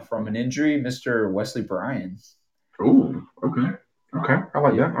from an injury, Mr. Wesley Bryan. Ooh, okay, I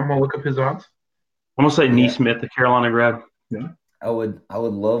like that. I'm gonna look up his odds. I'm gonna say Neesmith, the Carolina grad. I would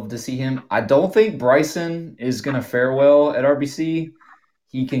love to see him. I don't think Bryson is going to fare well at RBC.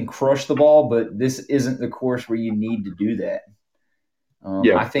 He can crush the ball, but this isn't the course where you need to do that.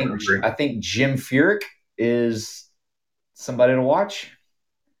 I think Jim Furyk is somebody to watch.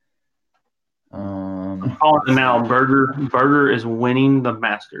 I'm calling it now. Berger is winning the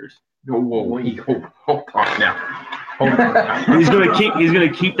Masters. Hold on now. He's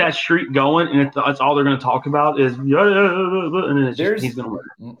gonna keep that streak going, and that's all they're gonna talk about is and then he's gonna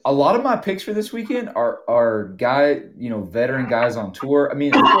win. A lot of my picks for this weekend are veteran guys on tour. I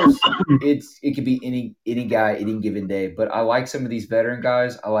mean, of course, it could be any guy any given day, but I like some of these veteran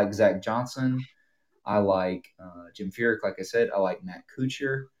guys. I like Zach Johnson. I like Jim Furyk. Like I said, I like Matt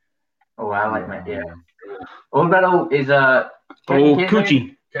Kuchar. Oh, I like Matt. Yeah. What about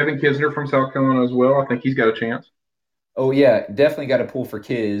Coochie? Kevin Kisner from South Carolina as well. I think he's got a chance. Oh, yeah, definitely got to pull for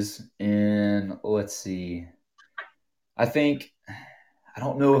Kiz. And let's see. I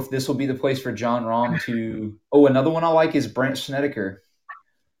don't know if this will be the place for John Rahm to – another one I like is Brandt Snedeker.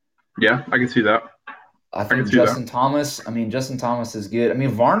 Yeah, I can see that. I think Justin Thomas is good. I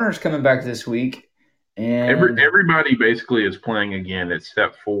mean, Varner's coming back this week. And everybody basically is playing again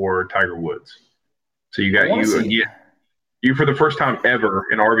except for Tiger Woods. So you got you for the first time ever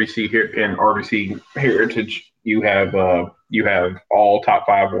in RBC Heritage. You have you have all top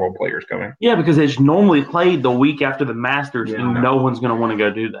 5 world players coming. Yeah, because it's normally played the week after the Masters, Yeah, and I no one's going to want to go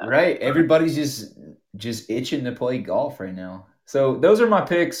do that. Right. Everybody's just itching to play golf right now. So those are my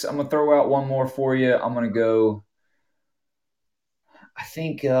picks. I'm gonna throw out one more for you. I'm gonna go. I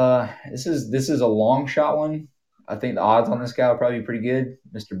think this is a long shot one. I think the odds on this guy will probably be pretty good,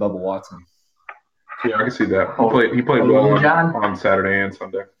 Mr. Bubba Watson. Yeah, I can see that. He played well on Saturday and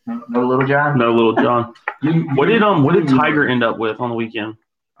Sunday. No Little John. No Little John. What did Tiger end up with on the weekend?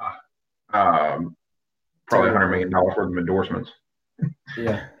 Probably $100 million worth of endorsements.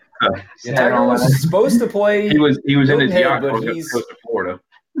 Yeah. Yeah, Tiger was supposed to play. He was in his Head, yacht but going to Florida.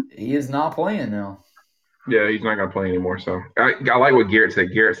 He is not playing now. Yeah, he's not going to play anymore. So I like what Garrett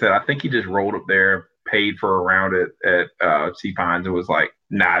said. Garrett said, I think he just rolled up there, paid for a round at Sea Pines, and was like,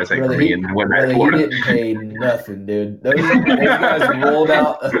 nah, this ain't for me. And went back to He Florida. didn't pay nothing, dude. Those guys rolled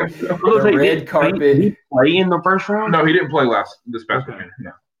out the red carpet. Did he play in the first round? No, he didn't play this past weekend.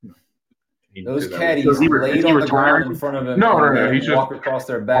 No. Those caddies laid on the ground in front of him. No. He's just walked across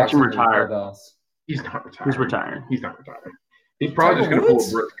their backs. Retired. He's not retired. He's retiring. He's not retiring. He's probably just going to pull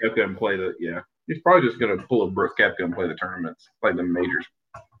a Brooks Koepka and play the He's probably just going to pull a Brooks Koepka and play the tournaments, play the majors,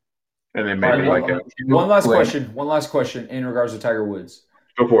 and then maybe one last question in regards to Tiger Woods.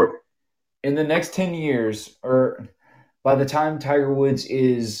 Go for it. In the next 10 years, or by the time Tiger Woods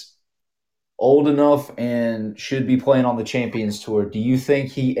is old enough and should be playing on the Champions Tour, do you think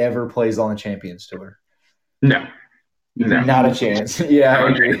he ever plays on the Champions Tour? No. Not a chance. Yeah, I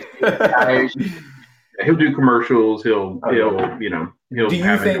agree. He'll do commercials. He'll Do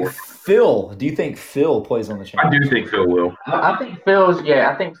you think Phil plays on the Champions? I do think Phil will. I think Phil's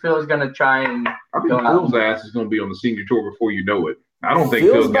gonna try and. I think Phil's ass is going to be on the senior tour before you know it. I don't think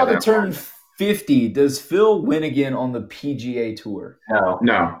Phil's about to turn 50. Does Phil win again on the PGA Tour?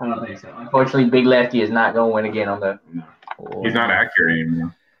 No. I don't think so. Unfortunately, Big Lefty is not going to win again on the. No. He's not accurate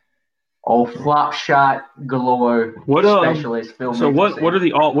anymore. Old flop shot galore specialist Phil. So what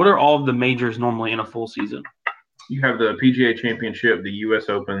are all of the majors normally in a full season? You have the PGA Championship, the U.S.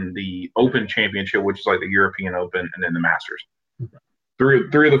 Open, the Open Championship, which is like the European Open, and then the Masters.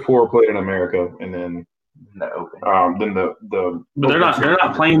 Three of the 4 are played in America, and then the Open. Then the. But they're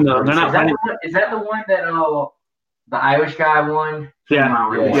not playing the. They're not playing. Is that the one that the Irish guy won?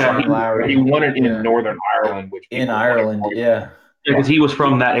 Yeah. He won it in Northern Ireland, Yeah. Yeah, because he was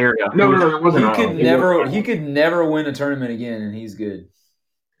from that area. No, it wasn't. He could never win a tournament again, and he's good.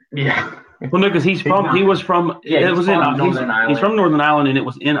 Yeah. Well, no, because he's from Northern Ireland, and it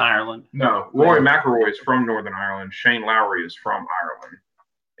was in Ireland. No, Rory McIlroy is from Northern Ireland. Shane Lowry is from Ireland,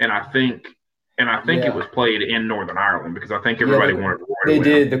 and I think it was played in Northern Ireland because I think everybody wanted Rory. They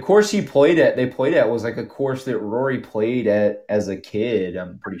did. The course they played at was like a course that Rory played at as a kid.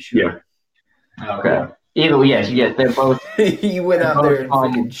 I'm pretty sure. Yeah. Okay. Either way, yes, they're both. He went out there and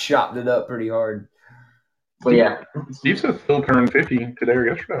freaking chopped it up pretty hard. But yeah, Steve says Phil turned 50 today or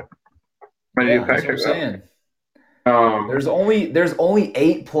yesterday. That's what I'm saying. There's only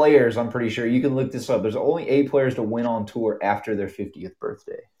 8 players. I'm pretty sure you can look this up. There's only 8 players to win on tour after their 50th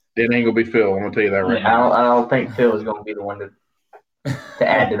birthday. It ain't gonna be Phil. I'm gonna tell you that right now. I don't think Phil is gonna be the one to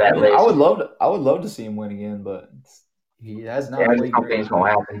add to that list. I would love to see him win again, but he has not. I don't think it's gonna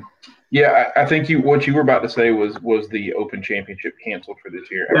happen. Yeah, I think what you were about to say was the Open Championship canceled for this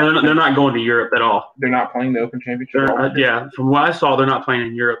year. They're not going to Europe at all. They're not playing the Open Championship. From what I saw, they're not playing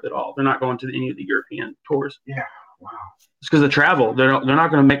in Europe at all. They're not going to any of the European tours. Yeah, wow. It's because of travel. They're not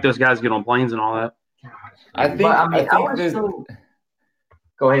going to make those guys get on planes and all that. I think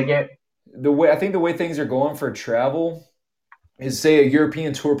Go ahead, Garrett. I think the way things are going for travel is, say a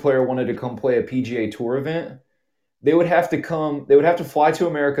European tour player wanted to come play a PGA Tour event. They would have to fly to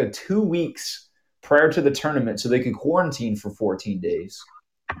America 2 weeks prior to the tournament so they could quarantine for 14 days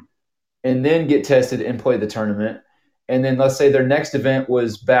and then get tested and play the tournament. And then let's say their next event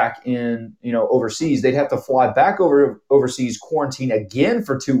was back in, overseas. They'd have to fly back overseas, quarantine again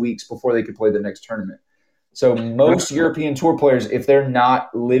for 2 weeks before they could play the next tournament. So most European tour players, if they're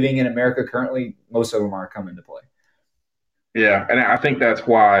not living in America currently, most of them are coming to play. Yeah, and I think that's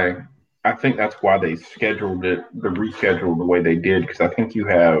why they scheduled it, the rescheduled the way they did, because I think you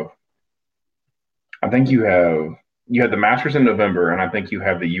had the Masters in November, and I think you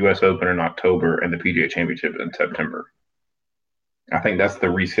have the U.S. Open in October and the PGA Championship in September. I think that's the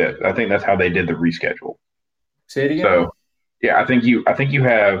reset. I think that's how they did the reschedule. Say it again. So, yeah, I think you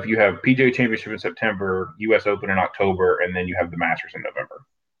have PGA Championship in September, U.S. Open in October, and then you have the Masters in November.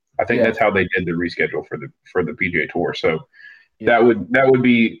 I think that's how they did the reschedule for the PGA Tour. So. Yeah.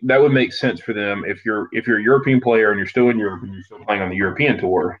 That would make sense for them if you're a European player and you're still in Europe and you're still playing on the European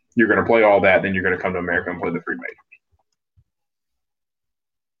tour, you're going to play all that, then you're going to come to America and play the 3 majors.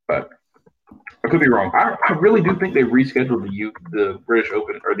 could be wrong. I really do think they rescheduled the British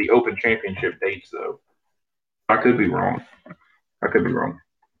Open or the Open Championship dates though. I could be wrong.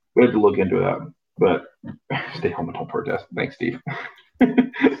 We have to look into that. But stay home and don't protest. Thanks, Steve.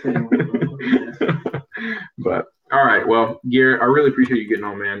 But all right, well, Garrett, I really appreciate you getting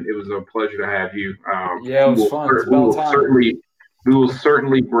on, man. It was a pleasure to have you. Yeah, it was fun. It's about time. We will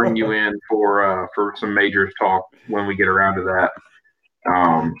certainly bring you in for some majors talk when we get around to that.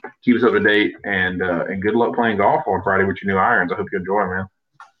 Keep us up to date and good luck playing golf on Friday with your new irons. I hope you enjoy, man.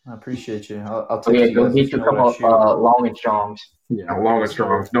 I appreciate you. I'll take you go guys get if you you a know what I couple shoot. long and strongs. Yeah, long and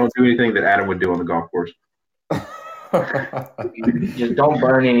strong. Don't do anything that Adam would do on the golf course. Just don't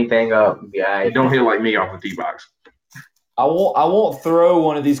burn anything up, guys. And don't hit like me off the tee box. I won't throw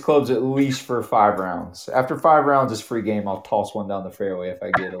one of these clubs at least for 5 rounds. After 5 rounds is free game. I'll toss one down the fairway if I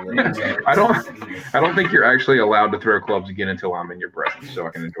get a little. I don't think you're actually allowed to throw clubs again until I'm in your presence, so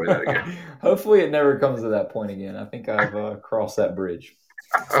I can enjoy that again. Hopefully, it never comes to that point again. I think I've crossed that bridge.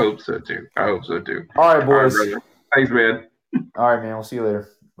 I hope so too. All right, boys. All right, brother. Thanks, man. All right, man. We'll see you later.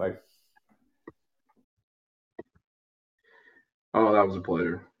 Bye. Oh, that was a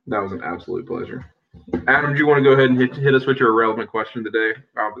pleasure. That was an absolute pleasure. Adam, do you want to go ahead and hit us with your irrelevant question today?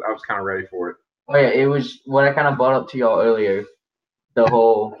 I was kind of ready for it. Oh yeah, it was what I kind of brought up to y'all earlier. The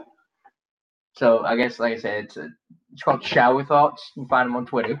whole. So I guess, like I said, it's called Shower Thoughts. You can find them on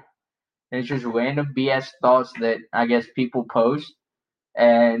Twitter, and it's just random BS thoughts that I guess people post.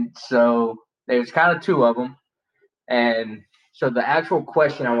 And so there's kind of 2 of them. And so the actual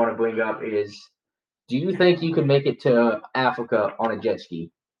question I want to bring up is, do you think you can make it to Africa on a jet ski?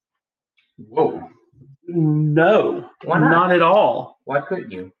 Whoa. No. Why not? Not at all. Why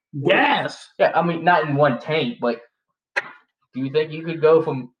couldn't you? Gas. Yeah, I mean, not in one tank, but do you think you could go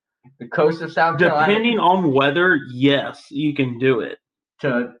from the coast of South Carolina Depending on weather, yes, you can do it.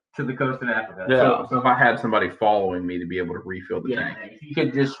 to the coast of Africa? Yeah. So if I had somebody following me to be able to refill the tank. If you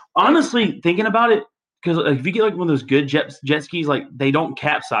could just Honestly, thinking about it, because if you get like one of those good jet skis, like they don't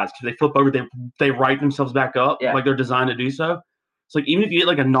capsize because they flip over, they right themselves back up, like they're designed to do so. It's like even if you get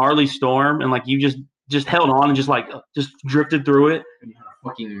like a gnarly storm and like you just held on and just drifted through it.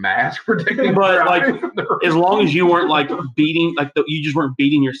 Fucking mask protecting. But like as long as you weren't like beating, you just weren't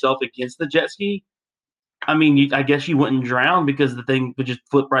beating yourself against the jet ski. I mean, I guess you wouldn't drown because the thing would just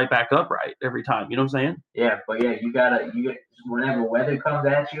flip right back up right every time. You know what I'm saying? Yeah, but yeah, you get whenever weather comes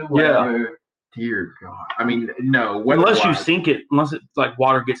at you. Whatever. Dear God. I mean, no. Unless you sink it, unless it like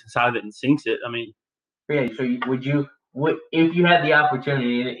water gets inside of it and sinks it. I mean. Yeah. So would if you had the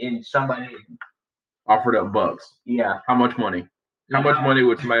opportunity and somebody offered up bucks? Yeah. How much money? How much money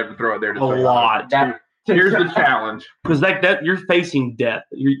would somebody have to throw out there? A lot. Here's the challenge. Because that you're facing death.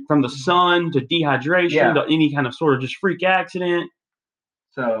 You're from the sun to dehydration to any kind of sort of just freak accident.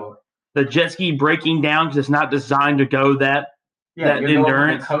 So the jet ski breaking down because it's not designed to go that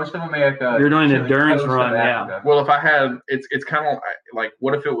endurance. From the coast of America. You're doing an endurance run, yeah. Well, if I had, it's kind of like,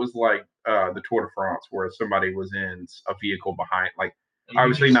 what if it was like the Tour de France, where somebody was in a vehicle behind, like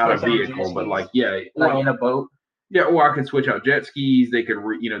obviously not a vehicle, but like in a boat. Yeah, or I could switch out jet skis. They could,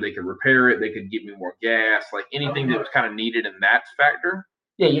 they could repair it. They could get me more gas, like anything that was kind of needed in that factor.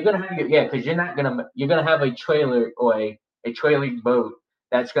 Yeah, you're gonna have because you're gonna have a trailer or a trailing boat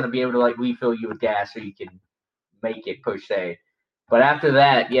that's gonna be able to like refill you with gas so you can make it per se. But after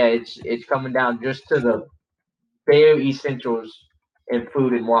that, it's coming down just to the bare essentials and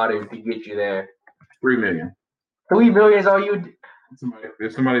food and water to get you there. $3 million. $3 million is all you.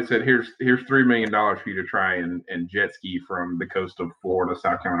 If somebody said, "Here's $3 million for you to try and jet ski from the coast of Florida,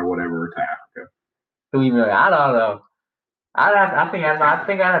 South Carolina, whatever, to Africa." $3 million. I don't know. I think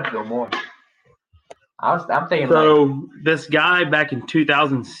I'd have to go more. I'm thinking. So this guy back in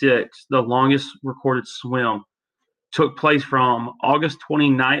 2006, the longest recorded swim took place from August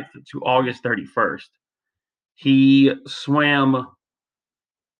 29th to August 31st. He swam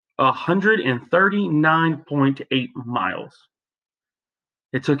 139.8 miles.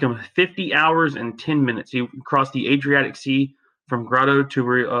 It took him 50 hours and 10 minutes. He crossed the Adriatic Sea from Grotto to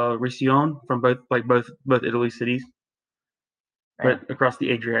Riccione, from both Italy cities, but across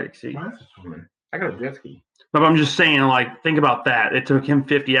the Adriatic Sea. I got a jet ski. But I'm just saying, like, think about that. It took him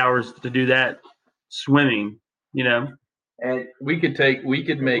 50 hours to do that swimming. And we could make.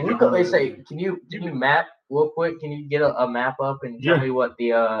 They say, can you map real quick? Can you get a map up and tell me what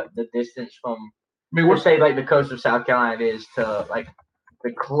the distance from? I mean, we'll say like the coast of South Carolina is to like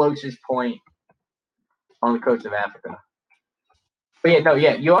the closest point on the coast of Africa.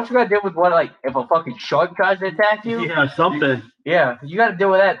 But you also got to deal with what, like, if a fucking shark tries to attack you. Yeah, something. Yeah, you got to deal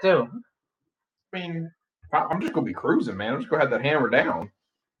with that too. I mean, I'm just gonna be cruising, man. I'm just gonna have that hammer down.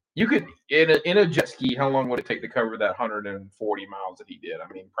 You could in a jet ski. How long would it take to cover that 140 miles that he did? I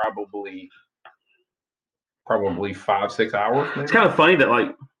mean, probably 5-6 hours. Maybe? It's kind of funny that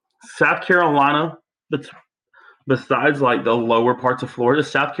like South Carolina, besides like the lower parts of Florida,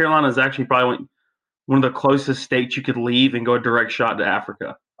 South Carolina is actually probably one of the closest states you could leave and go a direct shot to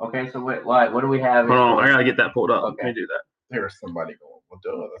Africa. Okay, so what do we have? Hold on, I gotta get that pulled up. Okay. Let me do that. There's somebody going, well,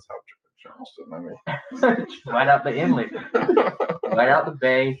 duh, that's how Charleston. I mean, Right out the inlet, right out the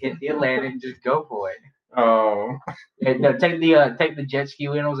bay, hit the Atlantic, and just go for it. oh, And, take the jet ski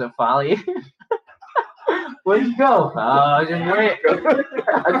rentals and follow you. Where'd you go? I just went.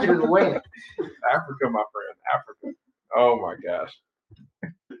 I just went. Africa, my friend, Africa. Oh my gosh.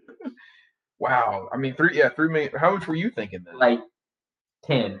 Wow. I mean, 3 million. How much were you thinking then? Like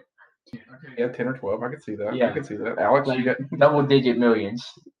 10. Okay, yeah, 10 or 12. I can see that. Yeah. I can see that. Alex, Like, you got. double-digit millions.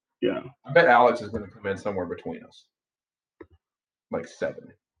 Yeah. I bet Alex is going to come in somewhere between us, like 7.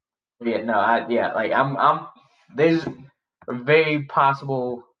 Yeah, no, like I'm. There's a very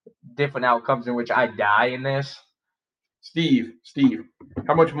possible different outcomes in which I die in this. Steve,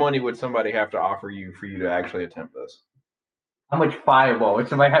 how much money would somebody have to offer you for you to actually attempt this? How much fireball would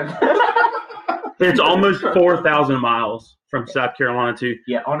somebody have? It's almost 4,000 miles from South Carolina to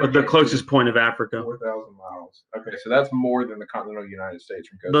On the closest point of Africa. 4,000 miles. Okay, so that's more than the continental United States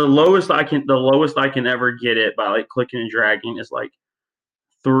from coast. The lowest I can ever get it by like clicking and dragging is like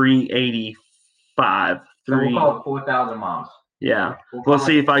 385. So we'll call it 4,000 miles. Yeah. We'll call Let's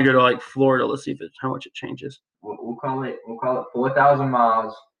see if I go to like Florida. Let's see if how much it changes. We'll call it 4,000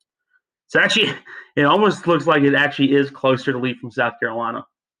 miles. It's actually, it almost looks like it actually is closer to leave from South Carolina.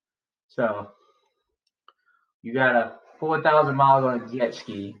 So you got a 4,000 miles on a jet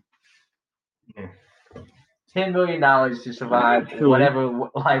ski. $10 million to survive whatever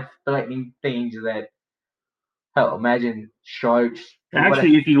life-threatening things that. Hell, imagine sharks.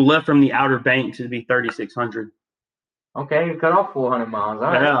 Actually, if you left from the Outer Banks, it'd be 3,600. Okay, you cut off 400 miles.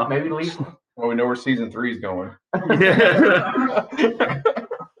 All right, Yeah. maybe leave. Well, we know where season 3 is going.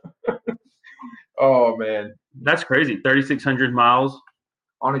 Oh man, That's crazy. 3,600 miles.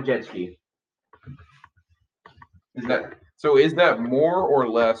 On a jet ski. is that more or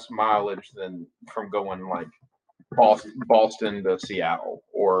less mileage than from going like Boston to Seattle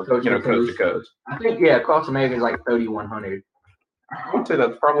or Coast to coast to coast? I think across America is like 3,100. I would say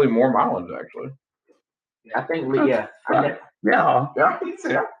that's probably more mileage actually. I think Yeah.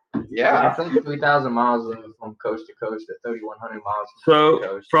 Yeah. I think 3,000 miles from coast to coast to 3,100 miles. From coast to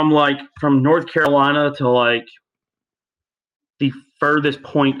So coast. from North Carolina to like the furthest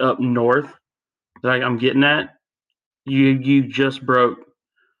point up north that I'm getting at, you just broke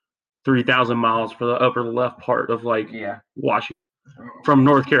 3,000 miles for the upper left part of like Washington from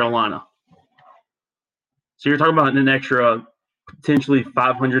North Carolina. So you're talking about an extra potentially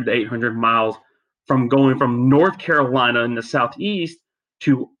 500 to 800 miles from going from North Carolina in the southeast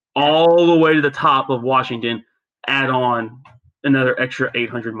to all the way to the top of Washington, add on another extra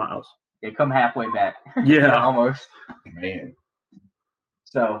 800 miles. They come halfway back. Yeah. Almost. Man.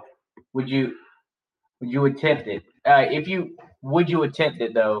 So, would you attempt it? Would you attempt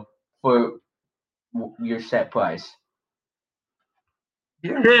it though for your set price?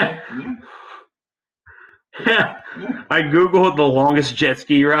 Yeah. I Googled the longest jet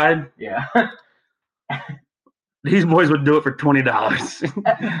ski ride. Yeah. These boys would do it for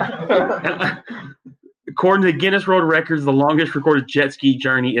 $20. According to Guinness World Records, the longest recorded jet ski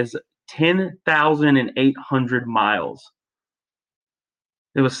journey is 10,800 miles.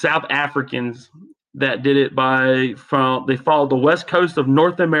 It was South Africans that did it they followed the west coast of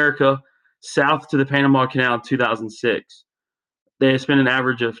North America south to the Panama Canal in 2006. They spent an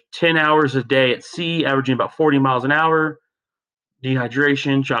average of 10 hours a day at sea, averaging about 40 miles an hour.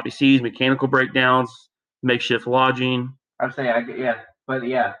 Dehydration, choppy seas, mechanical breakdowns, makeshift lodging. I'd say but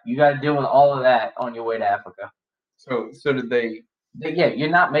you got to deal with all of that on your way to Africa. So did they? You're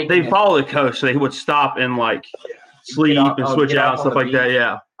not making. They follow the coast, so they would stop and like sleep and switch out, stuff like that.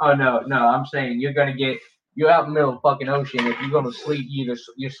 Yeah. Oh no, I'm saying you're out in the middle of the fucking ocean. If you're gonna sleep,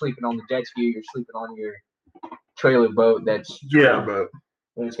 you're sleeping on the jet ski, or you're sleeping on your trailer boat that's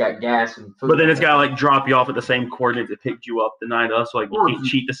it's got gas and food. But then it's got to like drop you off at the same coordinates that picked you up the night of, so like you can't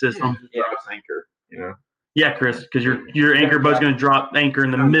cheat the system. Anchor, Yeah, Chris, because your anchor boat's going to drop anchor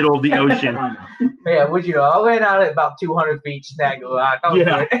in the middle of the ocean. Yeah, I went out at about 200 feet, snag a rock.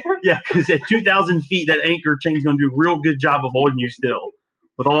 Yeah, because at 2,000 feet, that anchor chain's going to do a real good job of holding you still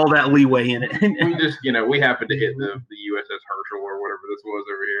with all that leeway in it. We just, we happened to hit the USS Herschel or whatever this was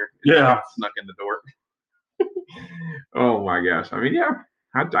over here. Yeah. Snuck in the door. Oh my gosh. I mean, yeah.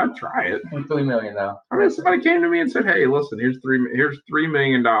 I'd try it. For $3 million though. I mean, if somebody came to me and said, "Hey, listen, here's $3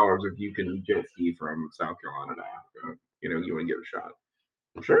 million if you can jet ski from South Carolina to Africa. You want to give it a shot."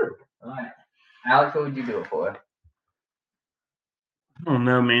 Sure. All right. Alex, what would you do it for? I don't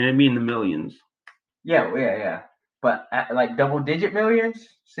know, man. It'd be in the millions. Yeah. But like double-digit millions,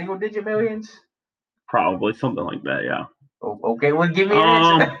 single-digit millions. Probably something like that. Yeah. Oh, okay, well, give me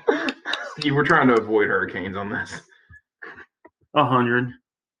an answer. Steve, we're trying to avoid hurricanes on this. 100.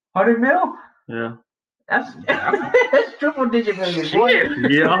 100 mil? Yeah. That's triple-digit millions.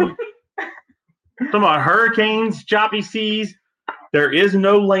 Yeah. Talking about hurricanes, choppy seas. There is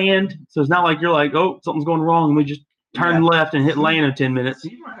no land, so it's not like you're like, oh, something's going wrong, and we just turn left and hit land in 10 minutes.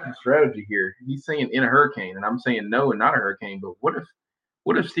 Steve might have a strategy here. He's saying in a hurricane, and I'm saying no and not a hurricane. But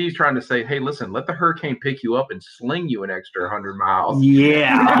what if Steve's trying to say, hey, listen, let the hurricane pick you up and sling you an extra 100 miles?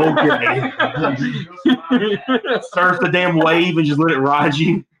 Yeah, okay. Surf the damn wave and just let it ride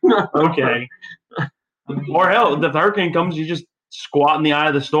you. Okay. Or hell, if the hurricane comes, you just squat in the eye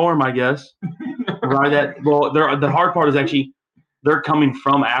of the storm, I guess. Ride that. Well, the hard part is actually they're coming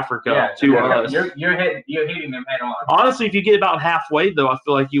from Africa to us. You're hitting them head on. Honestly, if you get about halfway, though, I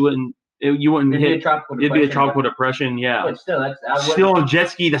feel like you wouldn't It'd hit. be a tropical depression. Yeah. But still, Still on a jet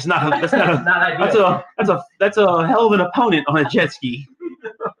ski. That's not ideal. That's a hell of an opponent on a jet ski.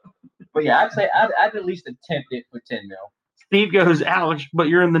 But yeah, I'd say I'd at least attempt it for 10 mil. Steve goes, Alex, but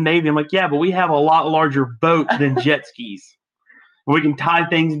you're in the Navy. I'm like, yeah, but we have a lot larger boat than jet skis. We can tie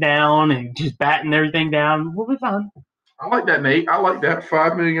things down and just batten everything down. We'll be fine. I like that, Nate. I like that.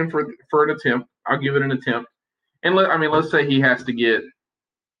 $5 million for an attempt. I'll give it an attempt. And let's say he has to get.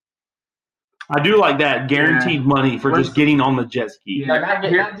 I do like that guaranteed money for just getting on the jet ski. Yeah,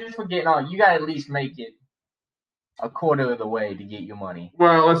 not just for getting on. You got to at least make it a quarter of the way to get your money.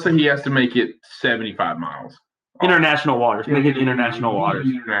 Well, let's say he has to make it 75 miles. International waters. Make it international waters.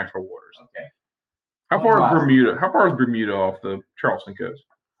 International waters. Okay. How far is Bermuda? How far is Bermuda off the Charleston coast?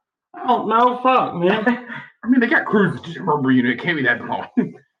 I don't know. Fuck, man. I mean, they got cruises from Bermuda. It can't be that long.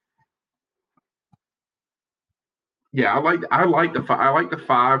 Yeah, I like the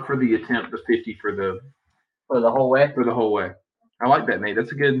 5 for the attempt, the 50 for the whole way. For the whole way. I like that, Nate.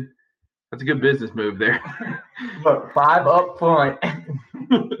 That's a good business move there. Look, 5 up front,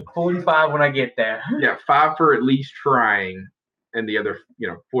 45 when I get there. Yeah, 5 for at least trying, and the other,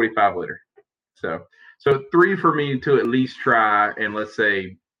 45 later. So 3 for me to at least try, and let's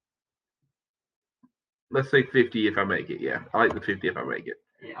say 50 if I make it. Yeah, I like the 50 if I make it.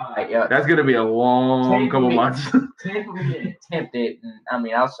 All right, yeah. That's gonna be a long couple months. 10 for me to attempt it, and I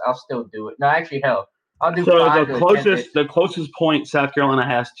mean, I'll still do it. No, actually, hell, I'll do. So 5 the closest point South Carolina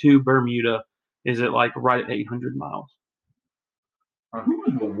has to Bermuda is at like right at 800 miles. Who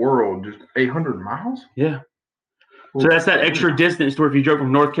in the world just 800 miles? Yeah. So that's that extra distance to where if you drove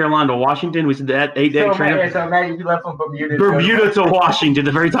from North Carolina to Washington, we said that 8-day train. So imagine you left from Bermuda to Washington,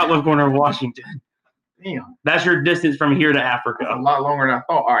 the very top left corner of Washington. Damn. That's your distance from here to Africa. That's a lot longer than I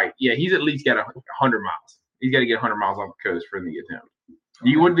thought. All right. Yeah, he's at least got 100 miles. He's got to get 100 miles off the coast for the attempt.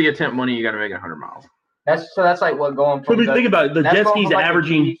 You want the attempt money, you got to make it 100 miles. That's like what going from. So think about it. The jet skis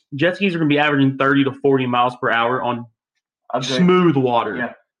averaging jet skis are going to be averaging 30 to 40 miles per hour on smooth water.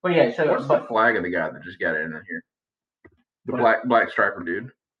 Yeah. But yeah, so what's the flag of the guy that just got it in here? The black striper dude.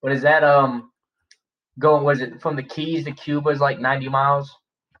 What is that? Going, was it from the Keys to Cuba is like 90 miles,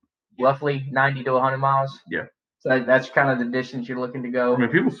 roughly 90 to 100 miles. Yeah. So that's kind of the distance you're looking to go. I mean,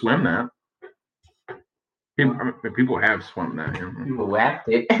 people swim that. People have swum that. People laughed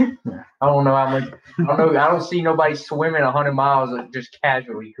it. I don't know how much. I don't know. I don't see nobody swimming 100 miles just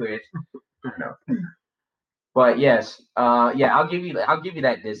casually, Chris. No. But yes, I'll give you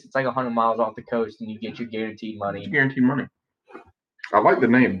that distance, like 100 miles off the coast, and you get your guaranteed money. Guaranteed money. I like the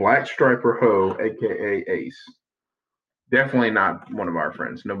name Black Striper Ho, aka Ace. Definitely not one of our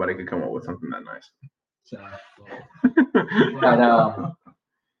friends. Nobody could come up with something that nice. So, but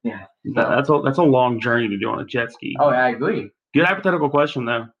yeah, that's a long journey to do on a jet ski. Oh, I agree. Good hypothetical question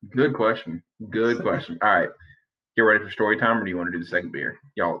though. Good question. All right, get ready for story time, or do you want to do the second beer?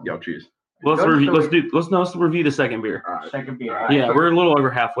 Y'all choose. Let's review the second beer. Second beer. Yeah, we're a little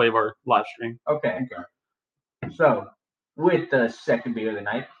over halfway of our live stream. Okay. So with the second beer of the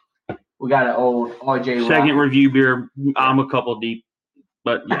night, we got an old RJ. Second review beer. I'm a couple deep,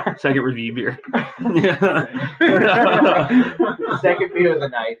 but yeah, second review beer. Second beer of the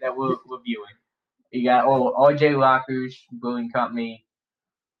night that we're reviewing. You got old RJ Rockers Brewing Company.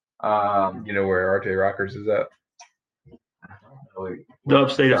 You know where RJ Rockers is at? The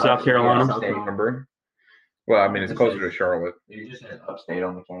upstate of South Carolina. Well, Well, I mean, it's closer to Charlotte. You just said upstate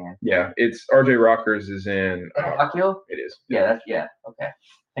on the can. Yeah, it's RJ Rockers is in. Rock Hill? It is. Yeah, okay. I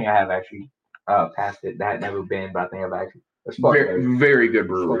think I have actually passed it. That had never been, but I think I've actually. Very, very good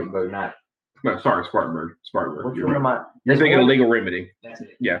brewery. Spartanburg, not. No, sorry, Spartanburg. Which You're one am right. I? You're thinking of Legal Remedy. That's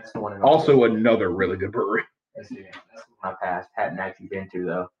it. Yeah. That's the one. Also, another really good brewery. That's the one I passed. Hadn't actually been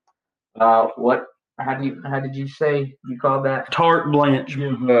to though. What? How did you say you called that? Tart Blanche.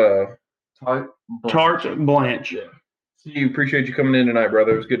 Tart Blanche. Yeah. Steve, appreciate you coming in tonight,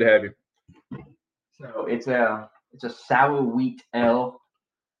 brother. It was good to have you. So it's a sour wheat ale,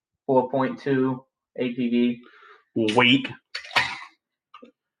 4.2 APV. Weak.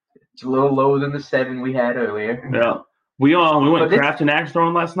 It's a little lower than the 7 we had earlier. Yeah. We went But Craft and Axe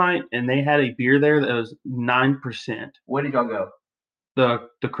throwing last night, and they had a beer there that was 9%. Where did y'all go?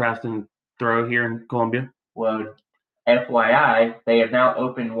 The Craft and Throw here in Columbia. Well, FYI, they have now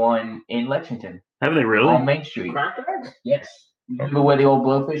opened one in Lexington Have they really? on Main Street. Yes. You remember where the old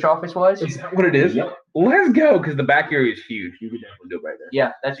Blowfish office was? Is that what it is? Yep. Let's go, because the back area is huge. You could definitely go by there.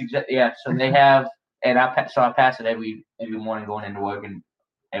 Yeah, that's exactly. Yeah, so they have, and I pass it every morning going into work and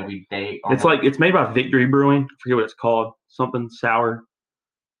every day. It's made by Victory Brewing. I forget what it's called. Something sour.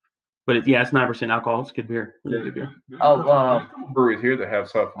 But it's 9% alcohol. It's good beer. Really good beer. Oh, breweries here that have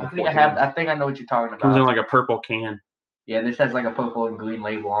stuff. I think I know what you're talking Comes in about. like a purple can. Yeah, this has like a purple and green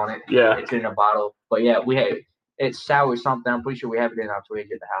label on it. Yeah. It's in a bottle. But yeah, it's sour something. I'm pretty sure we have it in our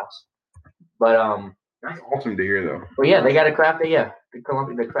fridge at the house. But That's awesome to hear, though. But yeah, they got a craft. Yeah, the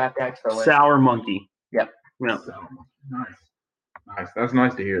Craft Axe. Sour Monkey. Yep. Yeah. Nice. That's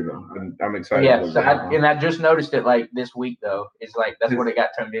nice to hear, though. I'm excited. Yeah, so I just noticed it like this week though. It's like that's what it got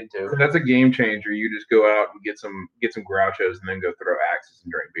turned into. That's a game changer. You just go out and get some Grouchos and then go throw axes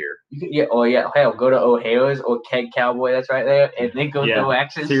and drink beer. Hell, go to O'Hara's or Keg Cowboy. That's right there, and then go throw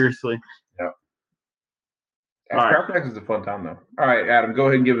axes. Seriously. Yeah. All right. Craft Axe is a fun time, though. All right, Adam, go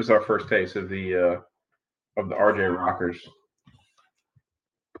ahead and give us our first taste of the RJ Rockers.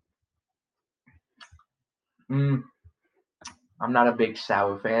 I'm not a big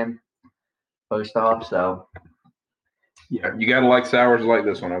sour fan, first off, so. Yeah, you gotta like sours like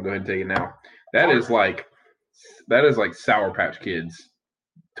this one. I'll go ahead and take it now. That is like Sour Patch Kids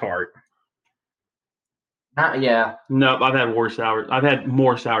tart. Yeah. Nope, I've had worse sour. I've had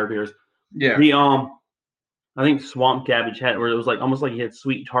more sour beers. Yeah. I think Swamp Cabbage had where it was like almost like you had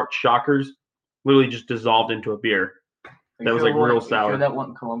sweet tart shockers, literally just dissolved into a beer. That was like real sour. Sure that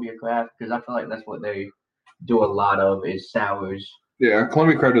wasn't Columbia Craft because I feel like that's what they do a lot of is sours. Yeah,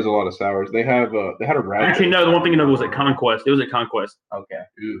 Columbia Craft does a lot of sours. They had a raspberry. Actually, no, the one thing you know was at Conquest. It was at Conquest. Okay.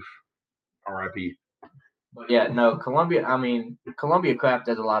 Oof. R.I.P. But yeah, no, Columbia Craft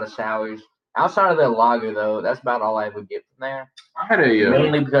does a lot of sours. Outside of their lager, though, that's about all I would get from there. I had a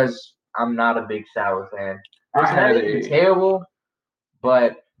mainly because I'm not a big sour fan. I It's had not a even terrible,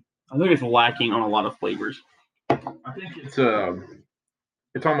 but I think it's lacking on a lot of flavors. I think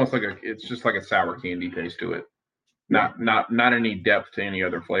it's almost like it's just like a sour candy taste to it. Not any depth to any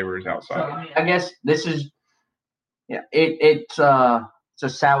other flavors outside. so, I guess this is it's a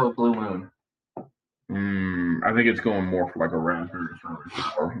sour Blue Moon. I think it's going more for like a raspberry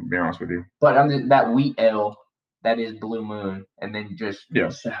sour, to be honest with you. But that wheat ale, that is Blue Moon, and then just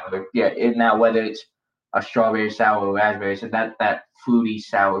sour. Yeah, and now whether it's a strawberry sour or raspberry, so that fruity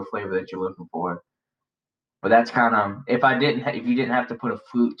sour flavor that you're looking for. But that's kind of if you didn't have to put a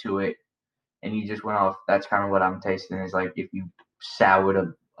fruit to it, and you just went off, that's kind of what I'm tasting is like if you soured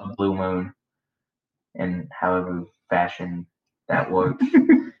a Blue Moon, and however fashion that works.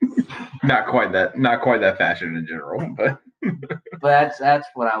 Not quite that fashion in general, but that's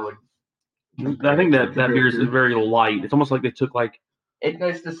what I would. I think that beer is very light. It's almost like they took like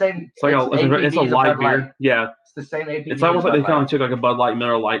It's the same. it's like it's a light beer. Light. Yeah, It's the same APV. it's almost like they Bud kind Light. of took like a Bud Light,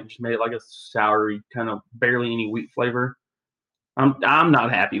 Miller Lite, and just made it like a soury kind of barely any wheat flavor. I'm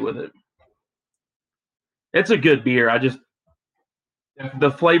not happy with it. It's a good beer.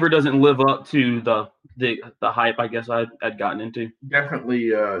 The flavor doesn't live up to the hype I guess I'd gotten into.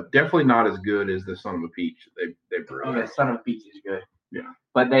 definitely not as good as the Son of a Peach they brew. Oh, yeah, Son of a Peach is good. Yeah.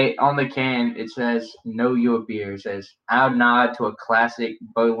 But on the can it says "Know Your Beer." It says "Our nod to a classic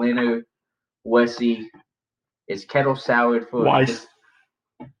Berliner Weisse. It's kettle soured for Weiss.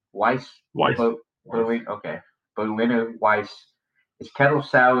 Okay. Berliner Weiss. It's kettle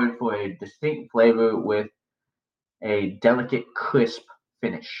soured for a distinct flavor with a delicate, crisp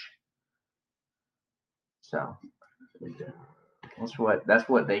finish. So that's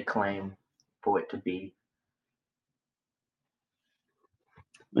what they claim for it to be.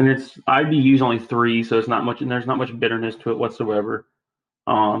 And it's IBU's only 3, so it's not much, and there's not much bitterness to it whatsoever.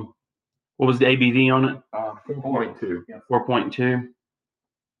 What was the ABV on it? 4.2. 4.2.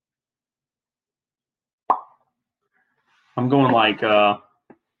 I'm going like You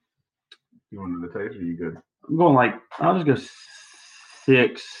want the taste? Or you good? I'm going like I'll just go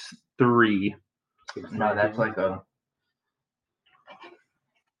 6.3. No, that's like a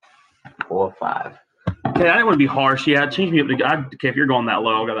 4 or 5. Okay, I didn't want to be harsh. Yeah, change me up to. Okay, if you're going that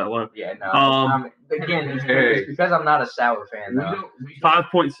low, I'll go that low. Yeah, no. Again, it's because I'm not a sour fan. Though.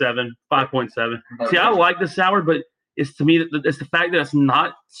 5.7. 5.7. See, I like the sour, but it's to me it's the fact that it's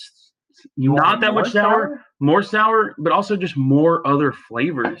not that much sour, more sour, but also just more other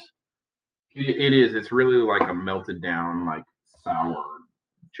flavors. It is. It's really like a melted down, like sour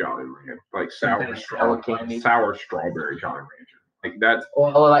Jolly Rancher, like sour strawberry Jolly Rancher. Like that's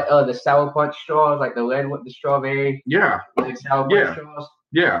or like the sour punch straws, like the red with the strawberry. Yeah. Like sour punch straws.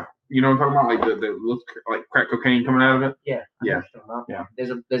 Yeah. You know what I'm talking about? Like the looks like crack cocaine coming out of it. Yeah. Yeah. Yeah.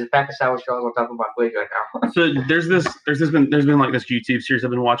 There's a pack of sour straws on top of my fridge right now. So there's been like this YouTube series I've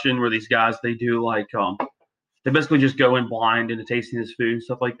been watching where these guys they do like they basically just go in blind into tasting this food and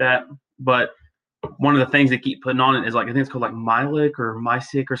stuff like that. But one of the things they keep putting on it is like I think it's called like Mylic or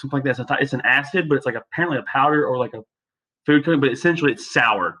Mysic or something like that. It's an acid, but it's like apparently a powder or like a food coloring, but essentially it's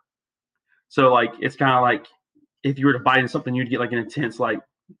sour. So like it's kind of like if you were to bite into something, you'd get like an intense like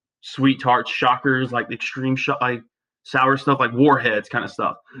sweet tarts, shockers, like extreme like sour stuff, like Warheads kind of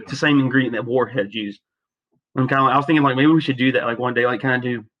stuff. Yeah. It's the same ingredient that Warheads use. I'm kind of like I was thinking like maybe we should do that like one day, like kind of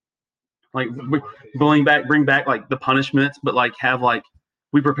do like bring back like the punishments, but like have like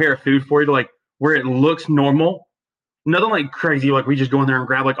we prepare a food for you to like where it looks normal, nothing like crazy, like we just go in there and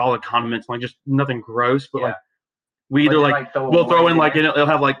grab like all the condiments, like just nothing gross, but like we either we'll throw in like it'll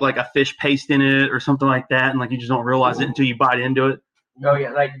have like a fish paste in it or something like that, and like you just don't realize it until you bite into it. Oh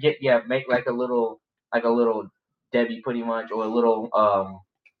yeah, make like a little Debbie pretty much, or a little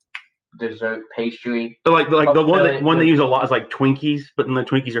dessert pastry. So like the one they use a lot is like Twinkies, but then the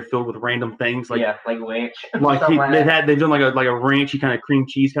Twinkies are filled with random things like like ranch. Like they've done like a ranchy kind of cream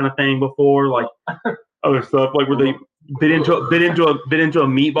cheese kind of thing before, like other stuff like where they bit into a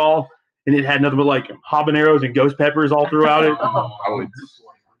meatball and it had nothing but like habaneros and ghost peppers all throughout it.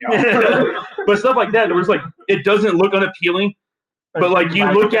 But stuff like that, it was like it doesn't look unappealing, but like you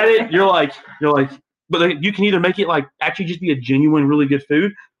look at it, you're like, but like, you can either make it like actually just be a genuine, really good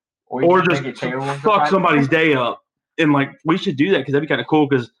food. Or just fuck somebody's day up, and like we should do that because that'd be kind of cool.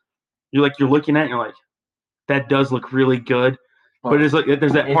 Because you're looking at it and you're like, that does look really good, but it's like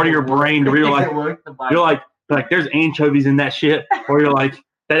there's that part of your brain to realize you're like there's anchovies in that shit, or you're like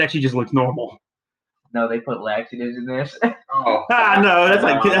that actually just looks normal. No, they put laxatives in this. Oh, no,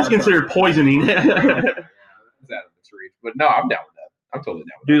 that's considered poisoning. That's out of its reach, but no, I'm down with that. I'm totally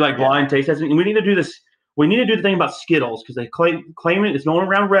down with that. Do like blind taste testing, and we need to do this. We need to do the thing about Skittles because they claim it. It's going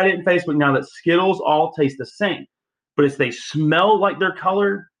around Reddit and Facebook now that Skittles all taste the same, but it's they smell like their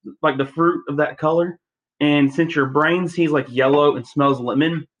color, like the fruit of that color. And since your brain sees like yellow and smells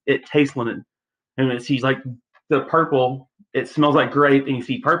lemon, it tastes lemon. And it sees like the purple, it smells like grape, and you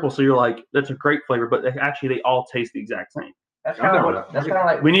see purple, so you're like, that's a grape flavor. But they all taste the exact same. That's kind of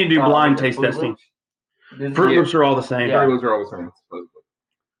like we need to do blind taste testing. Fruit Loops are all the same. Fruit Loops are all the same.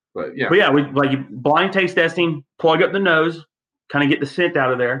 But yeah, we like blind taste testing, plug up the nose, kind of get the scent out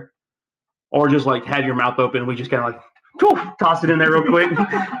of there, or just like have your mouth open. We just kind of like toss it in there real quick,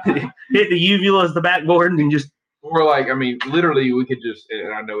 hit the uvula as the backboard, and just. Or like, I mean, literally, we could just.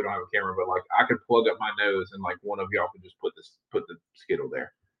 And I know we don't have a camera, but like, I could plug up my nose, and like one of y'all could just put the Skittle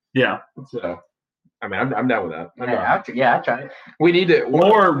there. Yeah. So, I mean, I'm down with that. I tried it. We need to.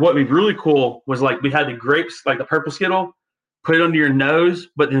 Or what would be really cool was like we had the grapes, like the purple Skittle. Put it under your nose,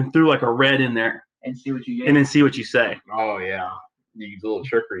 but then threw like a red in there. And see what you get. And then see what you say. Oh, yeah. You use a little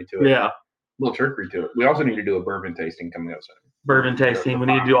trickery to it. Yeah. A little trickery to it. We also need to do a bourbon tasting coming up soon. Bourbon tasting. We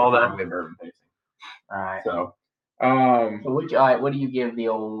need to do all that. Bourbon tasting. All right. So, what do you give the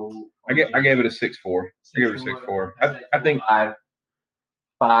old? I gave it a 6.4. I gave it a 6.4. I think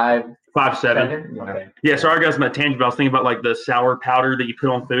 5.7. Okay. Yeah, so I got some tangible. I was thinking about like the sour powder that you put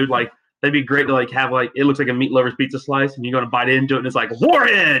on food, like. That'd be great to like have like it looks like a meat lover's pizza slice, and you're gonna bite into it, and it's like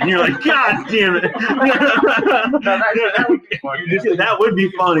Warhead, and you're like, God damn it! That would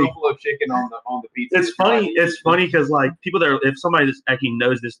be funny. Chicken on the pizza. It's funny. It's funny because like people that if somebody just actually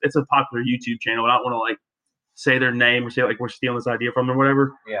knows this, it's a popular YouTube channel. I don't want to like say their name or say like we're stealing this idea from them or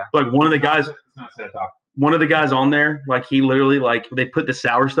whatever. Yeah. But like one of the guys on there, like he literally like they put the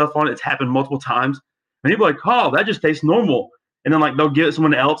sour stuff on it. It's happened multiple times, and people are like, oh, that just tastes normal. And then, like, they'll give it to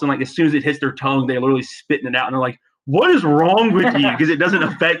someone else, and, like, as soon as it hits their tongue, they're literally spitting it out. And they're like, what is wrong with you? Because it doesn't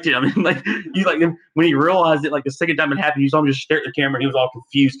affect him. And, like, when he realized it, like, the second time it happened, you saw him just stare at the camera, and he was all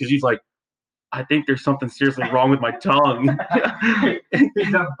confused because he's like, I think there's something seriously wrong with my tongue.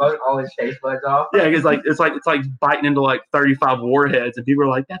 He's done all his taste buds off. Yeah, it's like biting into like 35 warheads, and people are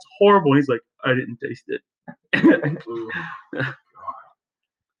like, "That's horrible." And he's like, "I didn't taste it."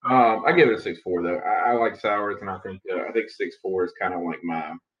 I give it a 6.4 though. I like sours, and I think 6.4 is kind of like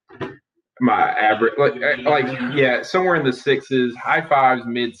my average. Like somewhere in the sixes, high fives,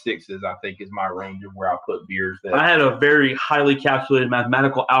 mid sixes. I think is my range of where I put beers. That I had a very highly calculated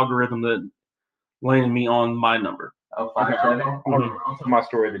mathematical algorithm that landed me on my number. Oh, Okay, 5.7. I'll tell my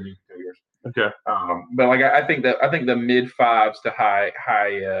story, then you can tell yours. Okay. But like I think the mid fives to high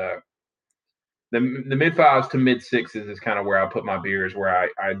the mid fives to mid sixes is kind of where I put my beers. Where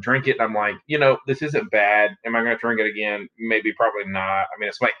I drink it, and I'm like, this isn't bad. Am I going to drink it again? Maybe, probably not. I mean,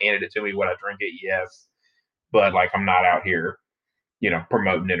 if somebody handed it to me, would I drink it? Yes. But like, I'm not out here,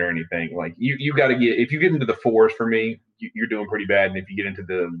 promoting it or anything. Like you got to if you get into the fours for me, you're doing pretty bad. And if you get into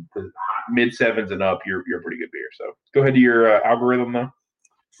the mid sevens and up, you're a pretty good beer. So go ahead to your algorithm though.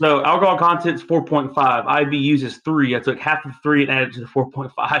 So alcohol content's 4.5. IBUs is 3. I took half of 3 and added it to the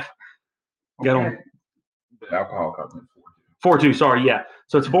 4.5. Got on The alcohol content 4.2. Sorry, yeah.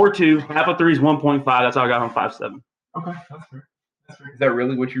 So it's 4.2. Half of 3 is 1.5. That's how I got on 5.7. Okay, that's fair. Is that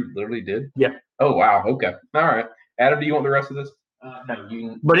really what you literally did? Yeah. Oh wow. Okay. All right. Adam, do you want the rest of this? No,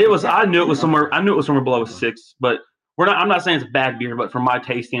 you. But I knew it was somewhere below a 6. But I'm not saying it's a bad beer, but for my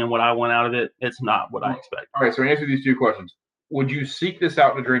tasting and what I want out of it, it's not what I expect. All right. So answer these two questions. Would you seek this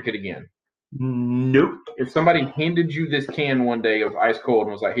out to drink it again? Nope. If somebody handed you this can one day of ice cold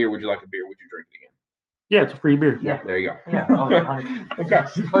and was like, "Here, would you like a beer?" Would you drink it again? Yeah, it's a free beer. Yeah. There you go. Yeah. Okay.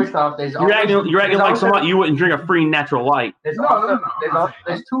 First off, You're acting like somebody you wouldn't drink a free natural light. There's No.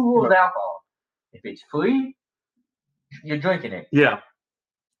 there's two rules of alcohol. If it's free, you're drinking it. Yeah.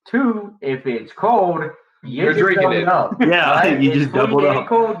 2, if it's cold, You're just drinking double it. up. Yeah, Right? you It's just free double it and up.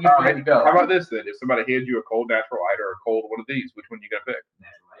 cold, you're All ready right. to go. How about this then? If somebody hands you a cold natural light or a cold one of these, which one you gonna pick?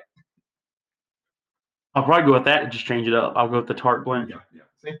 I'll probably go with that and just change it up. I'll go with the tart blend. Yeah.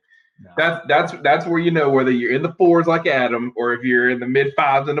 See, that's where whether you're in the fours like Adam or if you're in the mid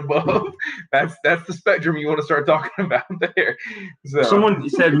fives and above. That's the spectrum you want to start talking about there. So Someone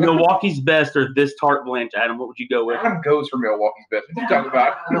said Milwaukee's best or this tart blend. Adam, what would you go with? Adam goes for Milwaukee's best. What you talking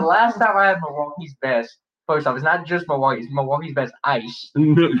about? The last time I had Milwaukee's best, first off, it's not just Milwaukee's best ice.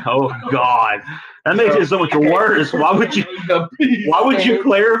 Oh God, that makes it so much worse. Why would you? Why would you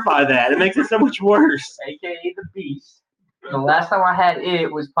clarify that? It makes it so much worse. AKA the Beast. The last time I had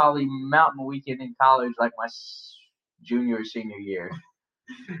it was probably Mountain Weekend in college, like my junior or senior year.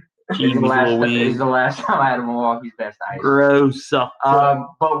 It's the last time I had a Milwaukee's best ice. Gross.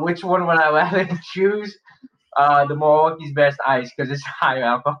 But which one would I rather choose? The Milwaukee's best ice because it's higher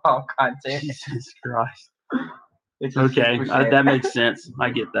alcohol content. Jesus Christ. It's Okay, 6%. that makes sense. I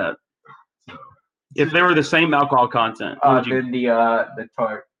get that. If they were the same alcohol content, what would you? Then the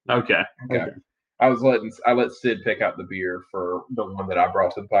tart. Okay. I let Sid pick out the beer for the one that I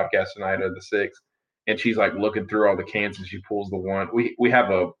brought to the podcast tonight of the 6, and she's like looking through all the cans and she pulls the one. We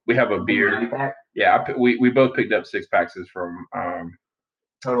have a beer. Yeah, we both picked up 6-packs from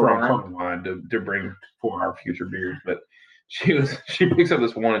Total Wine to bring for our future beers. But she picks up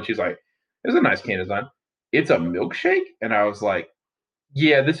this one and she's like, "It's a nice can design. It's a milkshake," and I was like,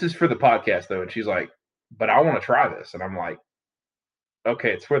 "Yeah, this is for the podcast though." And she's like, "But I want to try this," and I'm like,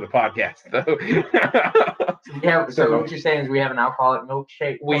 "Okay, it's for the podcast, though." So what you're saying is we have an alcoholic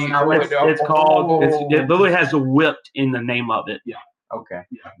milkshake? It's called. It literally has a whipped in the name of it. Yeah. Okay.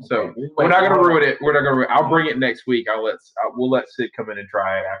 Yeah. So we're not gonna ruin it. We're not gonna. I'll bring it next week. We'll let Sid come in and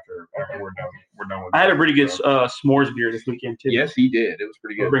try it after we're done. We're done with. I had a pretty good s'mores beer this weekend too. Yes, he did. It was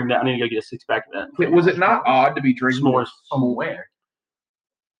pretty good. Bring that. I need to go get a 6-pack of that. Was it not odd to be drinking s'mores? From where?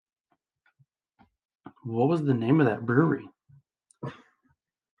 What was the name of that brewery?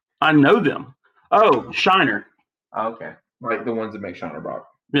 I know them. Oh, Shiner. Okay. Like the ones that make Shiner Bock.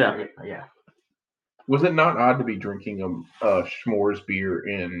 Yeah. Yeah. Was it not odd to be drinking a s'mores beer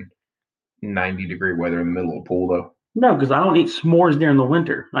in 90-degree weather in the middle of a pool, though? No, because I don't eat s'mores during the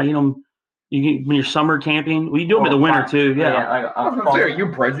winter. I eat them when you're summer camping. We do them in the winter, too. Yeah.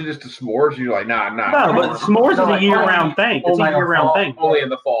 You're prejudiced to s'mores? You're like, nah. No, but s'mores is a year-round thing. It's a year-round thing. Only in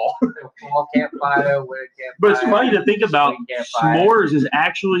the fall. Fall campfire, winter campfire. But it's funny to think about. S'mores is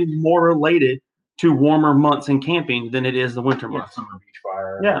actually more related to warmer months in camping than it is the winter months. Summer beach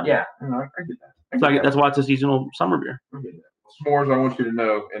fire. Yeah. Yeah. I get that. That's why it's a seasonal summer beer. S'mores, I want you to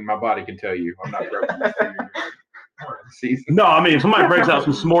know, and my body can tell you, I'm not prejudiced to the season. No, I mean, if somebody breaks out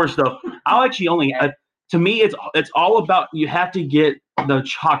some s'more stuff, I'll actually only. To me, it's all about you have to get the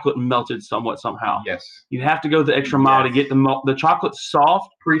chocolate melted somewhat somehow. Yes. You have to go the extra mile to get the chocolate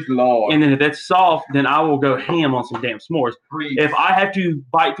soft. Preach Lord. And then if it's soft, then I will go ham on some damn s'mores. Preach. If I have to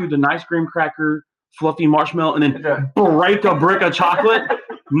bite through the nice graham cracker, fluffy marshmallow, and then break a brick of chocolate,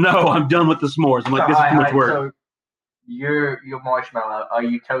 no, I'm done with the s'mores. I'm like, this is too much work. So your marshmallow, are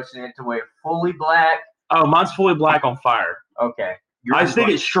you toasting it to where it's fully black? Oh, mine's fully black on fire. Okay. I stick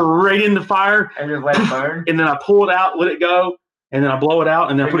it straight in the fire, And just let it burn? and then I pull it out, let it go, and then I blow it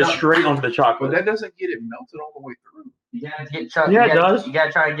out, and then I put it straight onto the But chocolate. that doesn't get it melted all the way through. You gotta get Yeah, it does. You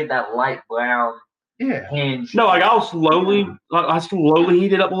gotta try to get that light brown Yeah. hinge. No, like I slowly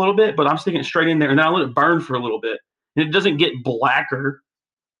heat it up a little bit, but I'm sticking it straight in there, and then I let it burn for a little bit. And it doesn't get blacker.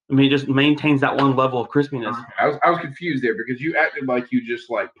 I mean, it just maintains that one level of crispiness. I was confused there because you acted like you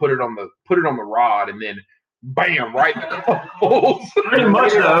just like put it on the rod and then bam right in the coals. Pretty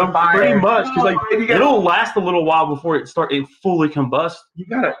much though, pretty much because like You gotta- it'll last a little while before it fully combusts. You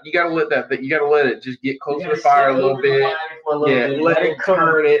gotta let it just get close to the fire a little bit. Yeah, let it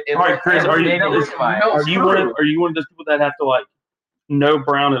turn it. And All right, Chris, are you one of those people that have to like no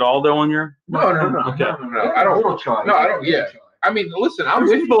brown at all though on your? No. Okay. No. I don't. Yeah. I mean, listen, I'm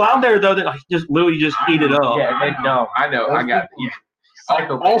There's with people you. out there though that like just literally just heat it up. Yeah, they don't. I know. I got. Yeah.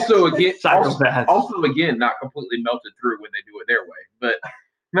 Psychopaths. Also, again, not completely melted through when they do it their way. But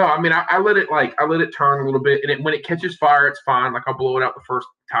no, I mean, I let it turn a little bit, and when it catches fire, it's fine. Like I'll blow it out the first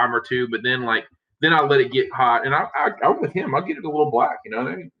time or two, but then I let it get hot, and I'm with him. I'll get it a little black. You know,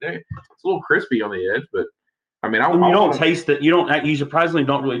 it's a little crispy on the edge, but I mean, And you don't taste it. You surprisingly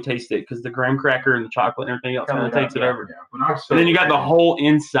don't really taste it because the graham cracker and the chocolate and everything else kind of takes it over. Yeah, but And then you got the whole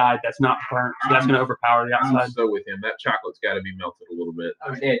inside that's not burnt, so that's going to overpower the outside. I'm so with him. That chocolate's got to be melted a little bit.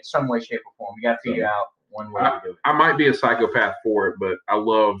 Yeah, some way, shape, or form. You got to figure out one way to do it. I might be a psychopath for it, but I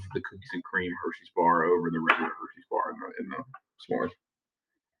love the cookies and cream Hershey's bar over the regular Hershey's bar in the s'mores.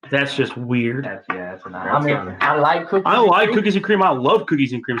 That's just weird. That's enough. I mean, I like cookies. I like cookies and cream. I love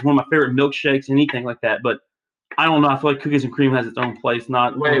cookies and cream. It's one of my favorite milkshakes, anything like that. But I don't know. I feel like cookies and cream has its own place,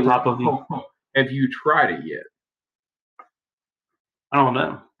 not on top of the. Have you tried it yet? I don't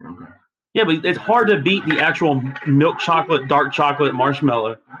know. Okay. Yeah, but it's hard to beat the actual milk chocolate, dark chocolate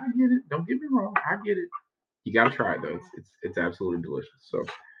marshmallow. I get it. Don't get me wrong. I get it. You got to try it though. It's absolutely delicious. So,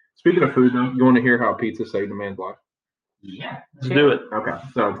 speaking of food, though, you want to hear how pizza saved a man's life? Yeah. Let's do it. Okay.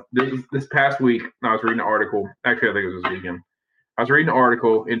 So this past week, I was reading an article. Actually, I think it was this weekend. I was reading an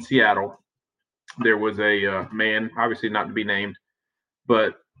article in Seattle. There was a man, obviously not to be named,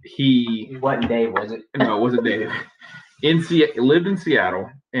 but he. What day was it? No, it wasn't Dave. Lived in Seattle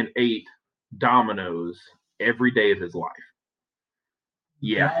and ate Domino's every day of his life.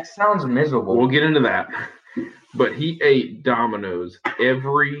 Yeah. That sounds miserable. We'll get into that. But he ate Domino's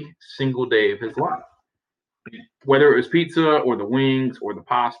every single day of his life. Whether it was pizza or the wings or the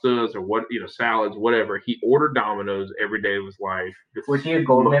pastas or salads, whatever, he ordered Domino's every day of his life. Was he a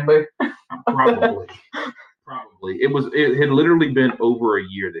gold member? Probably. It had literally been over a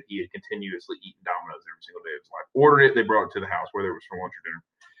year that he had continuously eaten Domino's every single day of his life. Ordered it, they brought it to the house, whether it was for lunch or dinner.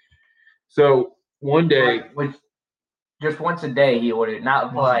 So one day, just once a day he ordered,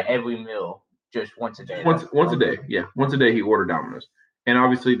 not for like every meal, just once a day. Once a day, yeah, once a day he ordered Domino's. And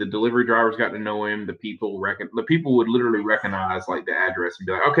obviously the delivery drivers got to know him. The people would literally recognize like the address and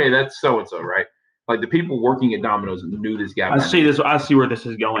be like, okay, that's so and so, right? Like the people working at Domino's knew this guy. I see where this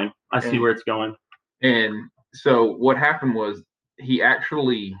is going. I see where it's going. And so what happened was he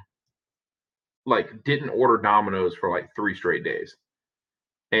actually like didn't order Domino's for like 3 straight days.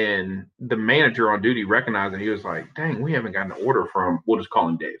 And the manager on duty recognized it. He was like, dang, we haven't gotten an order from, we'll just call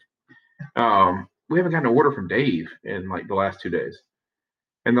him Dave. We haven't gotten an order from Dave in like the last 2 days.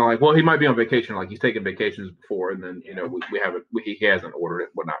 And they're like, well, he might be on vacation. Like he's taken vacations before. And then, he hasn't ordered it,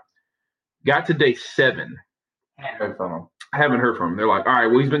 whatnot. Got to day 7. I haven't heard from him. They're like, all right,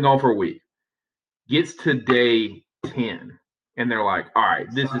 well, he's been gone for a week. Gets to day 10. And they're like, all right,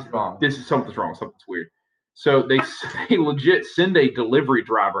 something's wrong. Something's weird. So they legit send a delivery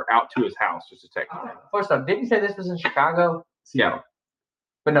driver out to his house just to text him. First off, didn't you say this was in Chicago? Seattle.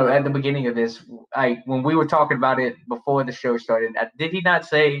 But no, at the beginning of this, when we were talking about it before the show started, did he not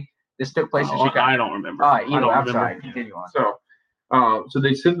say this took place in Chicago? I don't remember. All right, I'm sorry. Continue on. So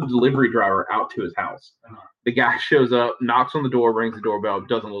they send the delivery driver out to his house. The guy shows up, knocks on the door, rings the doorbell,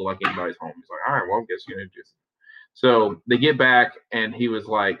 doesn't look like anybody's home. He's like, all right, well, I guess you know just. So they get back, and he was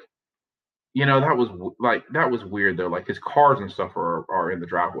like, that was weird though. Like his cars and stuff are in the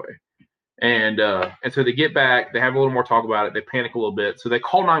driveway. And so they get back, they have a little more talk about it, they panic a little bit, so they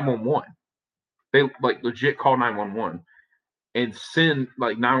call 911. They like legit call 911. and send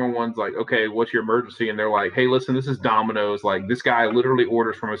like 911's like, okay, what's your emergency? And they're like, hey, listen, this is Domino's. Like this guy literally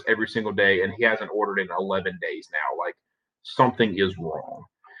orders from us every single day, and he hasn't ordered in 11 days now. Like something is wrong.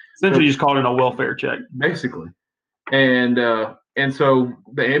 Essentially, just called in a welfare check. Basically. And so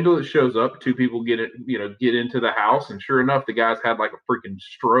the ambulance shows up, two people get into the house, and sure enough, the guy's had like a freaking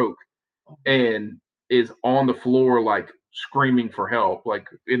stroke and is on the floor like screaming for help, like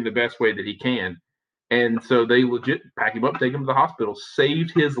in the best way that he can. And so they legit pack him up, take him to the hospital,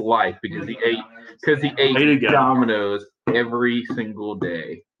 saved his life because he ate Domino's every single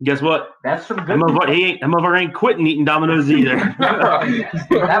day. Guess what? That's some That good motherfucker ain't quitting eating Domino's either.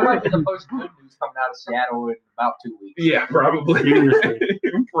 That might be the most good news coming out of Seattle in about 2 weeks. Yeah, probably.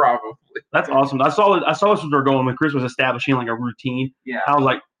 Probably. That's awesome. I saw this was their goal when Chris was establishing like a routine. Yeah. I was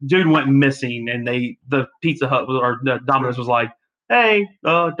like, dude went missing, and the Pizza Hut or the Domino's was like, hey,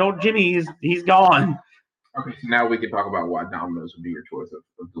 don't Jimmy, he's gone. Okay, so now we can talk about why Domino's would be your choice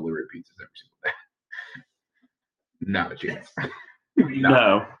of delivery pizzas every single day. Not a chance.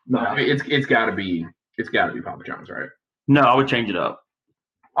 No. I mean, it's got to be Papa John's, right? No, I would change it up.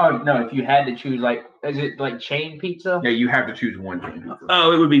 Oh no! If you had to choose, like, is it like chain pizza? Yeah, you have to choose one chain pizza.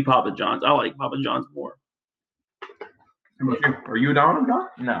 Oh, it would be Papa John's. I like Papa John's more. How about you? Are you a Domino's guy?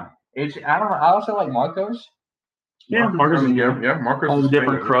 No, I don't know. I also like Marco's. Yeah, Marco's. Yeah, Marco's. All the is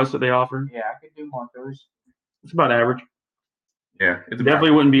different great. crusts that they offer. Yeah, I could do Marco's. It's about average. Yeah, it's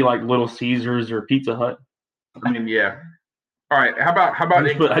Definitely wouldn't be like Little Caesars or Pizza Hut. I mean, yeah. All right. How about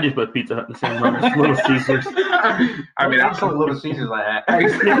I just put Pizza Hut in the same room as Little Caesars. I mean, I'm so Little Caesars like that.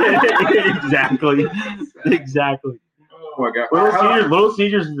 Exactly. Oh my God. Little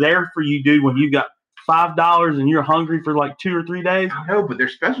Caesars is there for you, dude, when you got $5 and you're hungry for like 2 or 3 days. I know, but their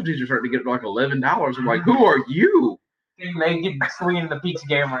specialties are starting to get like $11. I'm like, who are you? They get swinging the pizza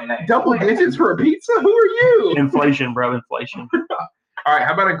game right now. Double digits for a pizza? Who are you? Inflation, bro. Inflation. All right.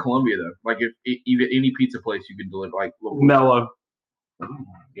 How about in Columbia though? Like, if even any pizza place you can deliver, like Mellow.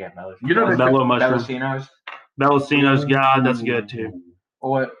 Yeah, Mellow. You know, Mellow mushroom. Bellacino's. Bellacino's, God, that's good too.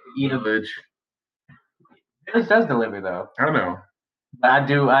 Or Village. Village does deliver though. I don't know. But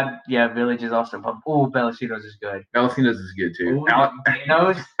Village is also. Bellacino's is good. Bellacino's is good too. Ooh,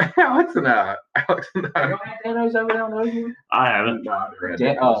 Dano's. Alex and I. You don't have Dano's over there on Ocean? I haven't.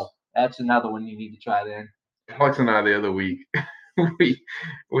 That's another one you need to try then. Alex and I the other week,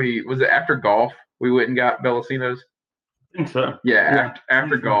 we was it after golf? We went and got Bellacino's. I think so. Yeah,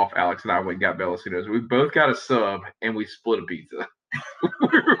 after golf, Alex and I went and got Bellacino's. We both got a sub and we split a pizza.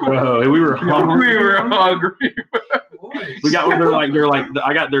 Whoa, we were hungry. We were hungry. We got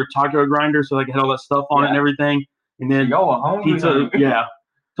I got their taco grinder, so they had all that stuff on it and everything. And then Y'all were hungry. pizza, yeah.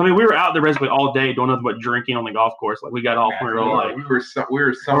 So, I mean, we were out there basically all day doing nothing but drinking on the golf course. Like, we got off and we were like, we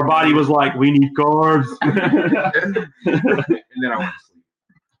were so our body was like, we need carbs. and then I went to sleep.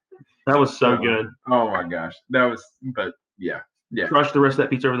 That was so good. Oh my gosh, but yeah. Crush the rest of that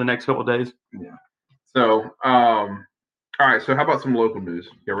pizza over the next couple of days. Yeah. So, all right. So, how about some local news?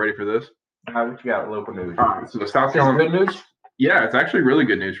 You ready for this? What you got? Local news. All right. So, South Is it Carolina. good news? Yeah, it's actually really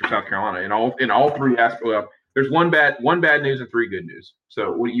good news for South Carolina in all three aspects. Well, there's one bad news and 3 good news.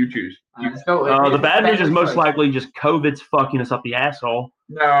 So, what do you choose? Let's go. The bad news is most first. likely just COVID's fucking us up the asshole.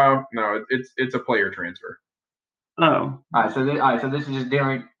 No, it's a player transfer. Oh, All right, so this is just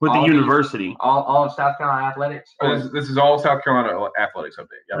dealing with the university. all of South Carolina athletics. This is all South Carolina athletics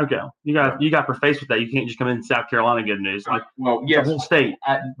update. Yeah. Okay, you got preface with that. You can't just come in South Carolina good news. Like, Well, the yes, whole state.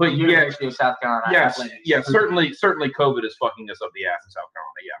 but University of South Carolina. yes, athletics. yeah. Certainly, COVID is fucking us up the ass in South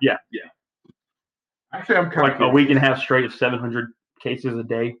Carolina. Yeah. Actually, I'm kind Like a week and a half straight of 700 cases a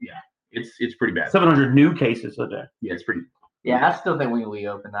day. It's pretty bad. 700 new cases a day. Yeah, it's pretty. Yeah, I still think we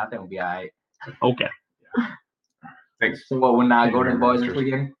open. I think we'll be all right. Okay. Thanks. So what? We're not going to the boys this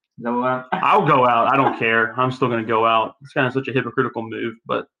weekend. Is that what? I'll go out. I don't care. I'm still going to go out. It's kind of such a hypocritical move,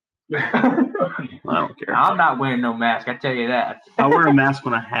 but I don't care. I'm not wearing no mask. I tell you that. I wear a mask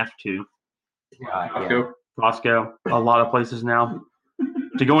when I have to. Let's go. Costco, a lot of places now.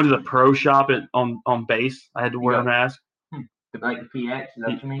 To go into the pro shop on base, I had to wear a mask. Like the PX, is that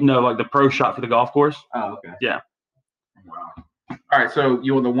what you mean? No, like the pro shop for the golf course. Oh, okay. Yeah. Wow. All right. So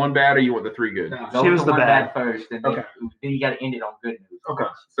you want the 1 bad or you want the 3 good? Go Give with us the one bad. first, and Okay. then you got to end it on good news. Okay.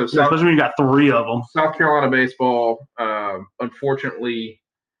 So Especially when you got 3 of them. South Carolina baseball, unfortunately,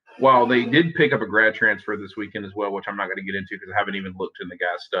 while they did pick up a grad transfer this weekend as well, which I'm not going to get into because I haven't even looked in the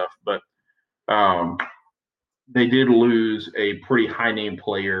guy's stuff, but they did lose a pretty high-name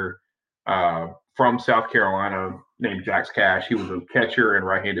player from South Carolina named Jax Cash. He was a catcher and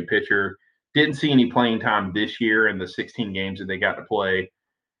right-handed pitcher. Didn't see any playing time this year in the 16 games that they got to play.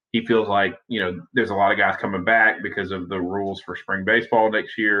 he feels like, there's a lot of guys coming back because of the rules for spring baseball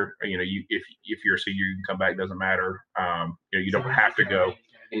next year. If you're a senior, you can come back, doesn't matter. You don't have to go.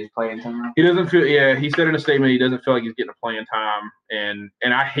 He's playing time. He doesn't feel. Yeah, he said in a statement he doesn't feel like he's getting a playing time, and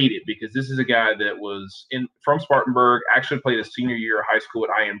I hate it because this is a guy that was from Spartanburg, actually played his senior year of high school at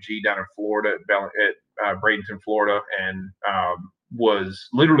IMG down in Florida at Bradenton, Florida, and was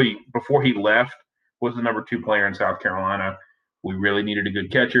literally before he left was the number 2 player in South Carolina. We really needed a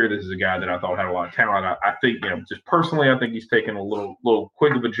good catcher. This is a guy that I thought had a lot of talent. I think, just personally, I think he's taken a little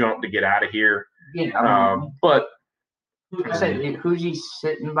quick of a jump to get out of here. Yeah, but who's he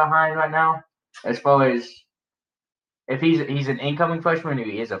sitting behind right now? As far as if he's an incoming freshman, or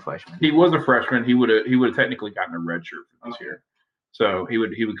he is a freshman. He was a freshman. He would have technically gotten a red shirt for this year. So he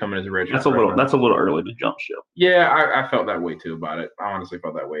would come in as a red shirt. That's a little early to jump ship. Yeah, I felt that way too about it. I honestly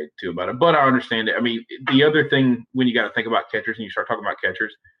felt that way too about it. But I understand it. I mean, the other thing when you got to think about catchers and you start talking about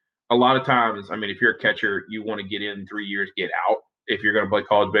catchers, a lot of times, I mean, if you're a catcher, you want to get in 3 years, get out if you're going to play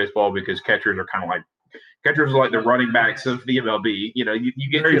college baseball because catchers are like the running backs of the MLB. You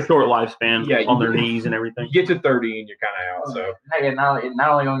get very short lifespan on their knees and everything. You get to 30 and you're kind of out. So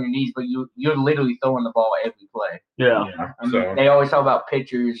not only on your knees, but you're literally throwing the ball every play. Yeah. So they always talk about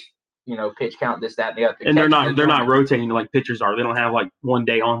pitchers, pitch count, this, that, and the other. And they're not rotating like pitchers are. They don't have like 1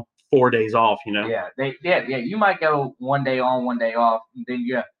 day on, 4 days off. Yeah. You might go 1 day on, 1 day off, and then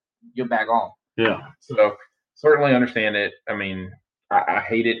you're back on. Yeah. So certainly understand it. I mean, I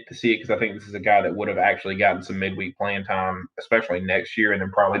hate it to see it because I think this is a guy that would have actually gotten some midweek playing time, especially next year, and then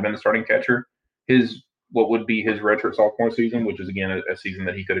probably been the starting catcher. What would be his redshirt sophomore season, which is again a season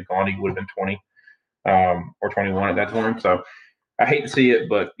that he could have gone, he would have been 20 or 21 at that time. So I hate to see it,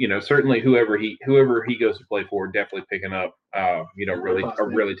 but certainly whoever he goes to play for, definitely picking up really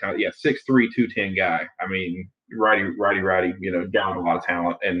talented. Yeah, 6'3", 210 guy. I mean, righty, down a lot of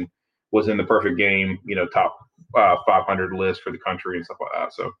talent and was in the perfect game, top 500 list for the country and stuff like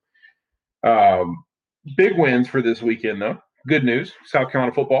that. So big wins for this weekend, though. Good news. South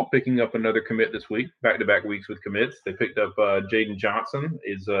Carolina football picking up another commit this week, back-to-back weeks with commits. They picked up Jaden Johnson,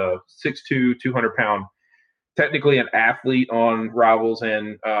 is a 6'2", 200-pound, technically an athlete on Rivals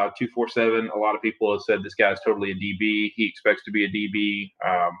and 247. A lot of people have said this guy's totally a DB. He expects to be a DB.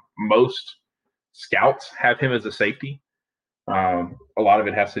 Most scouts have him as a safety. A lot of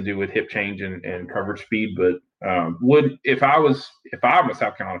it has to do with hip change and coverage speed, but if I'm a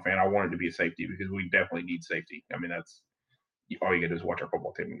South Carolina fan, I want it to be a safety because we definitely need safety. I mean, that's all you get is watch our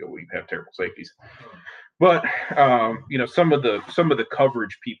football team and go, we have terrible safeties. But some of the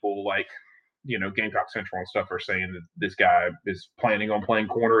coverage people like Gamecock Central and stuff are saying that this guy is planning on playing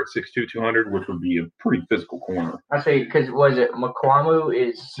corner at 6'2", 200, which would be a pretty physical corner. I say because was it McQuamu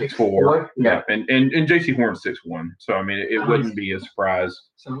is 6'4"? Yeah, and JC Horn's 6'1", so I mean it wouldn't be a surprise.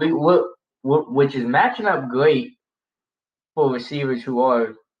 So which is matching up great for receivers who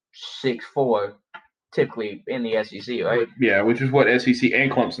are 6'4", typically in the SEC, right? Yeah, which is what SEC and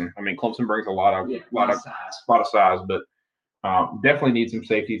Clemson. I mean, Clemson brings a lot of size, but definitely needs some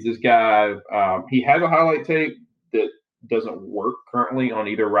safeties. This guy, he has a highlight tape that doesn't work currently on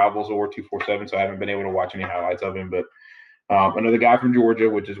either Rivals or 247, so I haven't been able to watch any highlights of him. But another guy from Georgia,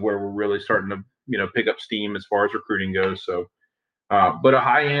 which is where we're really starting to pick up steam as far as recruiting goes. So, but a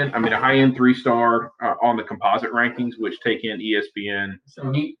high end 3-star on the composite rankings, which take in ESPN.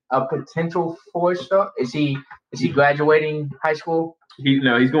 So a potential 4-star. Is he graduating high school?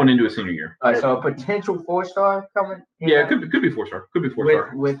 He's going into a senior year. So a potential 4-star coming. Yeah, it could be 4-star. Could be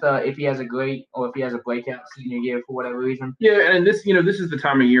 4-star. With if he has a breakout senior year for whatever reason. Yeah, and this is the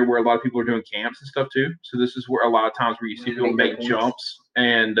time of year where a lot of people are doing camps and stuff too. So this is where a lot of times where you see people make jumps,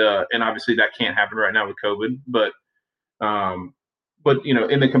 and obviously that can't happen right now with COVID. But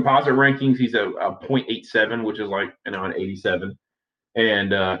in the composite rankings, he's a 0.87, which is like an 87.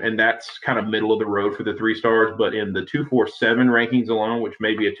 And that's kind of middle of the road for the 3-stars. But in the 247 rankings alone, which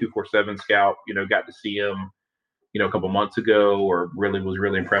maybe a 247 scout, got to see him, a couple months ago, or was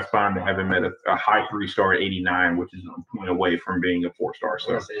really impressed by him to have him at a high 3-star at 89, which is a point away from being a 4-star.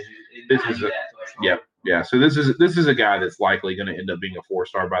 So this is So this is a guy that's likely going to end up being a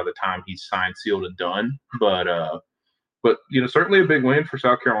 4-star by the time he's signed, sealed, and done. But certainly a big win for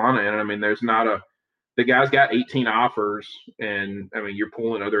South Carolina. And I mean, the guy's got 18 offers, and I mean, you're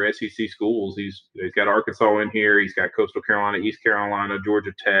pulling other SEC schools. He's got Arkansas in here. He's got Coastal Carolina, East Carolina,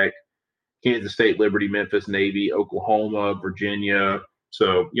 Georgia Tech, Kansas State, Liberty, Memphis, Navy, Oklahoma, Virginia.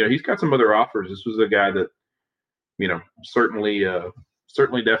 So, he's got some other offers. This was a guy that, certainly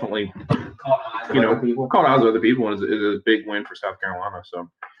definitely, caught eyes of other people and is a big win for South Carolina. So,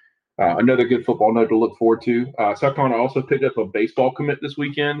 Another good football note to look forward to. South Carolina also picked up a baseball commit this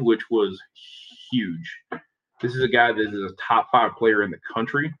weekend, which was huge. This is a guy that is a top 5 player in the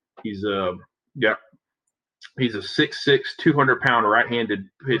country. He's a 6'6", 200-pound right-handed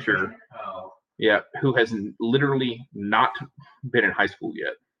pitcher. Yeah, who has literally not been in high school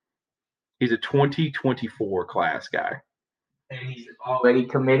yet. He's a 2024 class guy. And he's already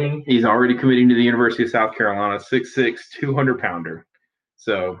committing. He's already committing to the University of South Carolina, 6'6", 200-pounder.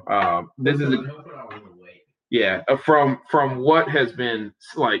 So this is from what has been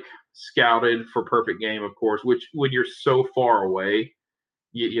like scouted for perfect game, of course. Which when you're so far away,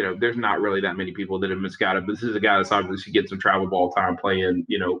 you know, there's not really that many people that have been scouted. But this is a guy that's obviously getting some travel ball time playing,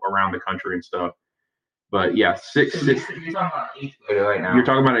 you know, around the country and stuff. But yeah, 6'6". You're talking about an 8th grader right now. You're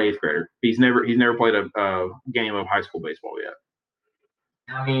talking about an 8th grader. He's never played a game of high school baseball yet.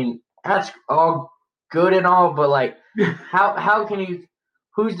 I mean, that's all good and all, but like, how can you?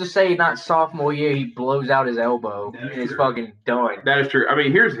 Who's to say not sophomore year he blows out his elbow and is fucking done? That is true. I mean,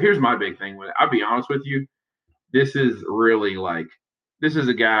 here's my big thing with it. I'll be honest with you. This is really like, this is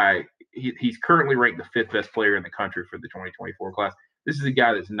a guy. He's currently ranked the 5th best player in the country for the 2024 class. This is a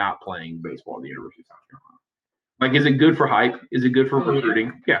guy that's not playing baseball at the University of South Carolina. Like, is it good for hype? Is it good for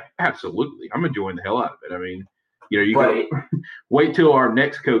recruiting? Yeah, absolutely. I'm enjoying the hell out of it. I mean, you know, you can wait till our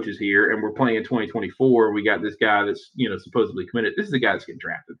next coach is here and we're playing in 2024. We got this guy that's, you know, supposedly committed. This is the guy that's getting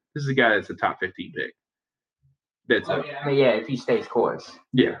drafted. This is the guy that's a top 15 pick. That's it. I mean, yeah, if he stays course.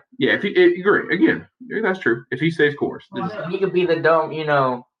 Yeah. If he agree again, that's true. If he stays course, He could be the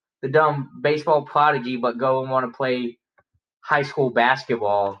dumb baseball prodigy, but go and want to play high school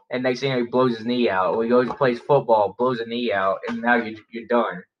basketball, and next thing he blows his knee out, or he goes and plays football, blows a knee out, and now you're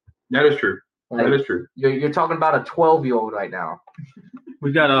done. That is true. Like, that is true. You're talking about a 12-year-old right now.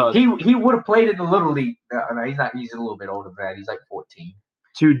 We got he would have played in the little league. No, he's not. He's a little bit older than that. He's like 14.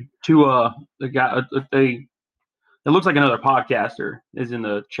 the guy it looks like another podcaster is in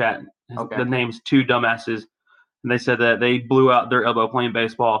the chat. Okay. The name's Two Dumbasses, and they said that they blew out their elbow playing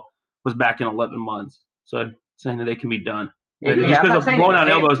baseball was back in 11 months. So saying that they can be done. Yeah, just because of blown out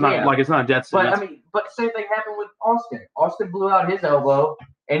elbow is not like it's not a death sentence. But the same thing happened with Austin. Austin blew out his elbow,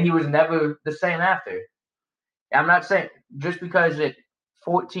 and he was never the same after. I'm not saying just because at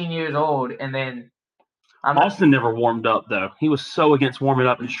 14 years old, and then Austin never warmed up though. He was so against warming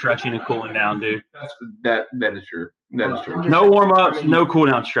up and stretching and cooling down, dude. That is true. That is true. No warm ups, no cool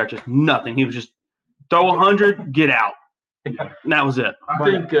down stretches, nothing. He was just throw 100, get out. And that was it. I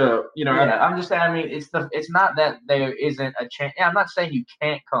think I'm just saying. I mean, it's not that there isn't a chance. I'm not saying you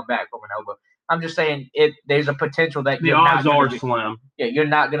can't come back from an elbow. I'm just saying there's a potential that the odds are slim. Yeah, you're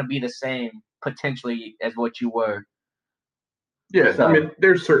not going to be the same potentially as what you were. Yeah, so, I mean,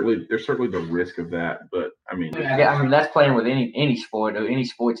 there's certainly the risk of that, but I mean, that's playing with any sport or any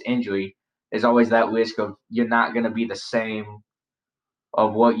sports injury. There's always that risk of you're not going to be the same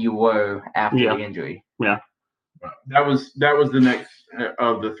of what you were after the injury. Yeah. That was the next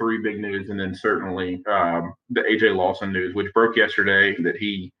of the 3 big news, and then certainly the AJ Lawson news, which broke yesterday. That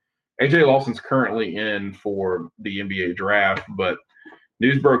AJ Lawson's currently in for the NBA draft, but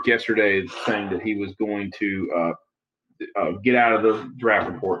news broke yesterday saying that he was going to get out of the draft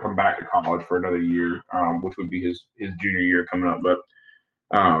report, come back to college for another year, which would be his junior year coming up. But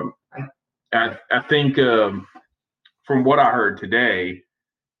I think from what I heard today,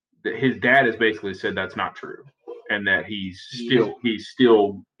 that his dad has basically said that's not true. And that he's still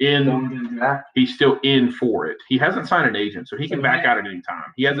in for it. He hasn't signed an agent, so he can back out at any time.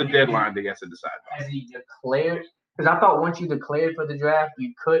 He has a deadline that he has to decide by. Has he declared? Because I thought once you declared for the draft,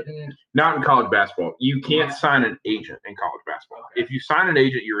 you couldn't. Not in college basketball. You can't sign an agent in college basketball. If you sign an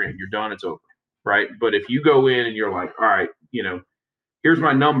agent, you're in. You're done. It's over, right? But if you go in and you're like, all right, here's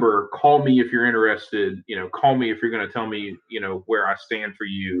my number. Call me if you're interested. Call me if you're going to tell me, where I stand for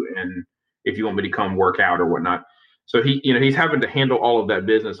you and if you want me to come work out or whatnot. So he's having to handle all of that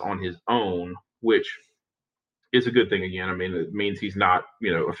business on his own, which is a good thing. Again, I mean, it means he's not,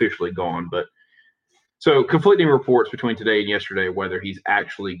 officially gone. But so conflicting reports between today and yesterday, whether he's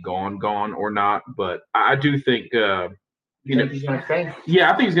actually gone or not. But I do think, he's going to stay.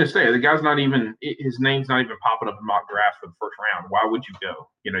 Yeah, I think he's going to stay. The guy's not even, his name's not even popping up in mock drafts for the first round. Why would you go?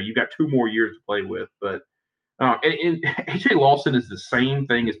 You got 2 more years to play with. But and AJ Lawson is the same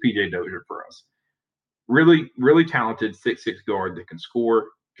thing as PJ Dozier for us. Really, really talented 6'6" guard that can score,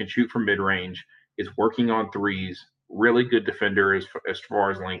 can shoot from mid-range, is working on threes, really good defender as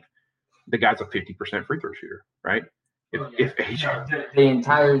far as length. The guy's a 50% free throw shooter, right? If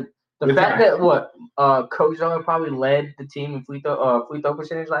AJ, the fact that Kozar probably led the team in free throw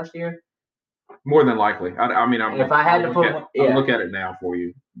percentage last year. More than likely. I mean, If I had to put one- I'll yeah. look at it now for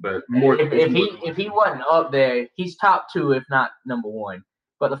you, but more. If he wasn't up there, he's top 2, if not number 1.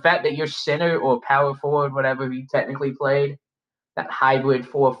 But the fact that you're center or power forward, whatever he technically played, that hybrid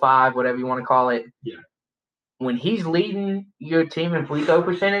 4-5, whatever you want to call it. Yeah. When he's leading your team in free throw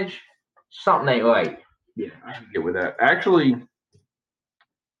percentage, something ain't right. Yeah, I can get with that. Actually,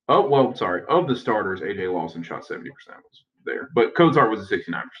 of the starters, AJ Lawson shot 70% was there, but Cozart was a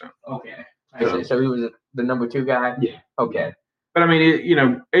 69%. Okay. So he was the number 2 guy. Yeah. Okay. But I mean,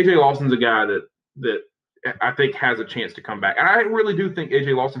 AJ Lawson's a guy that I think has a chance to come back, and I really do think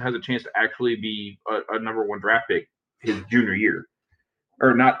AJ Lawson has a chance to actually be a number 1 draft pick his junior year,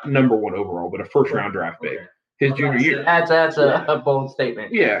 or not number 1 overall, but a first round draft pick his junior year. That's a bold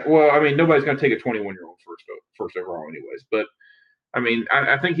statement. Yeah. Well, I mean, nobody's going to take a 21-year-old first overall, anyways. But I mean,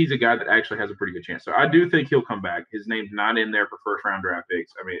 I think he's a guy that actually has a pretty good chance. So I do think he'll come back. His name's not in there for first round draft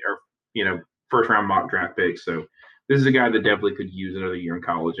picks. I mean, or first round mock draft picks. So this is a guy that definitely could use another year in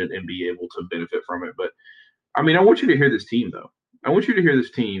college and be able to benefit from it. But I mean, I want you to hear this team, though. I want you to hear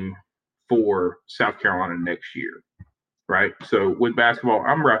this team for South Carolina next year, right? So with basketball,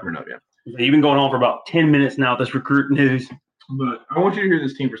 I'm wrapping it up, yeah. You've been going on for about 10 minutes now, this recruit news. But I want you to hear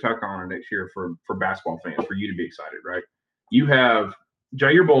this team for South Carolina next year for basketball fans, for you to be excited, right? You have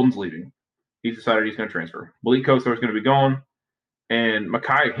Jair Bolden's leaving. He's decided he's going to transfer. Malik Kosar is going to be gone. And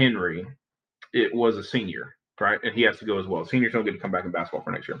Mekhi Henry, it was a senior, right? And he has to go as well. Seniors don't get to come back in basketball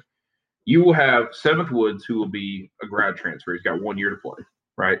for next year. You will have Seventh Woods, who will be a grad transfer. He's got 1 year to play,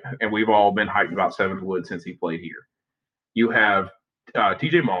 right? And we've all been hyped about Seventh Woods since he played here. You have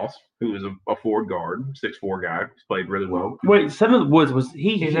TJ Moss, who is a forward guard, 6'4" guy. He's played really well. Wait, Seventh Woods was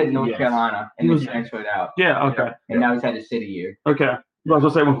He's at North Carolina and He he was- transferred out. Yeah, okay. And now he's had a city year. Okay. I was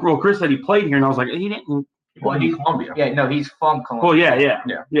going to say, well, Chris said he played here, and I was like, he didn't. Well, He's Columbia. Yeah, no, he's from Columbia. Well,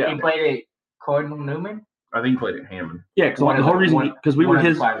 yeah. He played at Cardinal Newman. I think he played at Hammond. Yeah, because the whole reason, because we were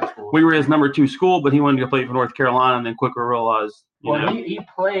his number 2 school, but he wanted to play for North Carolina, and then quicker realized, He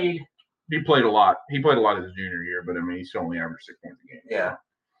played. He played a lot. He played a lot his junior year, but I mean, he still only averaged 6 points a game. Yeah.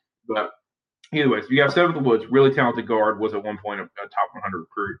 But anyways, you got Seventh Woods, really talented guard, was at one point a top 100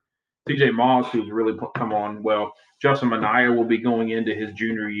 recruit. TJ Moss, who's really come on well. Justin Minaya will be going into his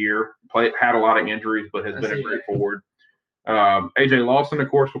junior year. Had a lot of injuries, but has been a great forward. AJ Lawson, of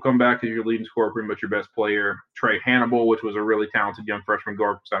course, will come back as your leading scorer, pretty much your best player. Trey Hannibal, which was a really talented young freshman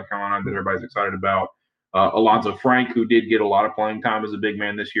guard from South Carolina that everybody's excited about. Alonzo Frank, who did get a lot of playing time as a big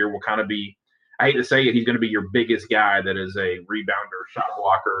man this year, will kind of be, I hate to say it, he's going to be your biggest guy that is a rebounder, shot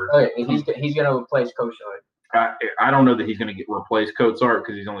blocker. He's going to replace Kosar. I don't know that he's going to replace Cozart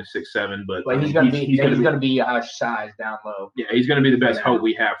because he's only 6'7", but he's going to be our size down low. Yeah, he's going to be the best hope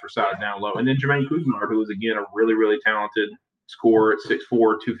we have for size down low. And then Jermaine Cousinard, who is again a really, really talented scorer at 6'4",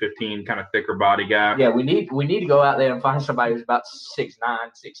 215, kind of thicker body guy. Yeah, we need to go out there and find somebody who's about 6'9",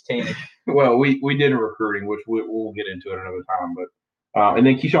 6'10". Well, we did in recruiting, which we'll get into it another time, but. And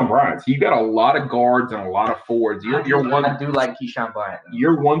then Keyshawn Bryant. So you got a lot of guards and a lot of forwards. I do like Keyshawn Bryant.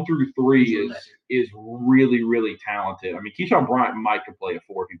 Your 1 through 3 is really, really talented. I mean, Keyshawn Bryant might could play a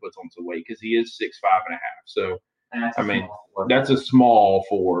 4 if he puts on some weight because he is 6'5.5". So that's a small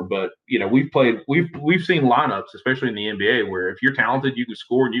 4. But we've seen lineups, especially in the NBA, where if you're talented, you can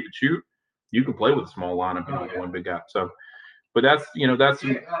score and you can shoot. You can play with a small lineup and one big guy. So. But that's.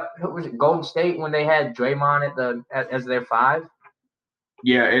 What was it, Golden State when they had Draymond as their 5?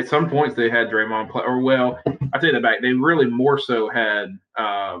 Yeah, at some points they had Draymond play, I take that back. They really more so had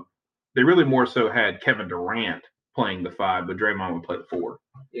Kevin Durant playing the 5, but Draymond would play the 4.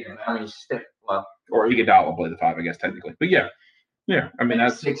 Yeah, I mean, or Iguodala would play the 5, I guess technically. But yeah. I mean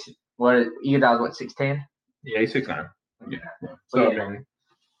that's 6. Iguodala's 6'10"? Yeah, he's 6'9". Yeah. So I mean,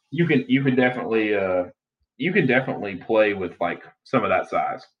 you can definitely play with like some of that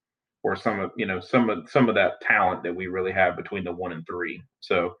size. Or some of that talent that we really have between the 1 and 3.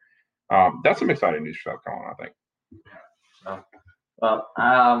 So that's some exciting news for South Carolina, I think. Well,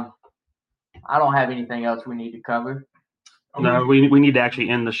 I don't have anything else we need to cover. No, we need to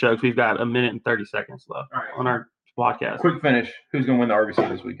actually end the show because we've got 1 minute and 30 seconds left on our podcast. Quick finish. Who's going to win the RBC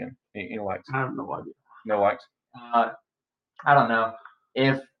this weekend? Any likes? I have no idea. No likes? I don't know.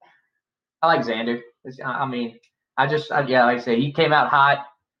 If I like Xander. I mean, like I said, he came out hot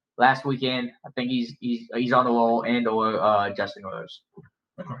last weekend. I think he's on the roll, and or Justin Rose.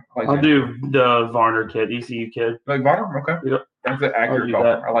 I'll do the Varner kid, ECU kid. Like Varner? Okay. Yep. That's an accurate call.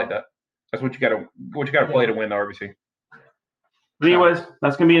 I like that. That's what you gotta play to win the RBC. But anyways,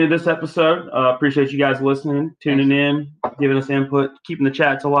 that's gonna be it in this episode. Appreciate you guys listening, tuning in, giving us input, keeping the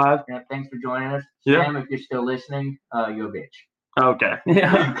chats alive. Yeah, thanks for joining us. Yeah. Sam, if you're still listening, you're a bitch. Okay.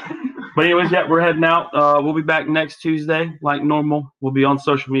 Yeah. But anyways, yeah, we're heading out. We'll be back next Tuesday like normal. We'll be on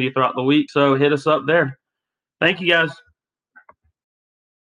social media throughout the week, so hit us up there. Thank you, guys.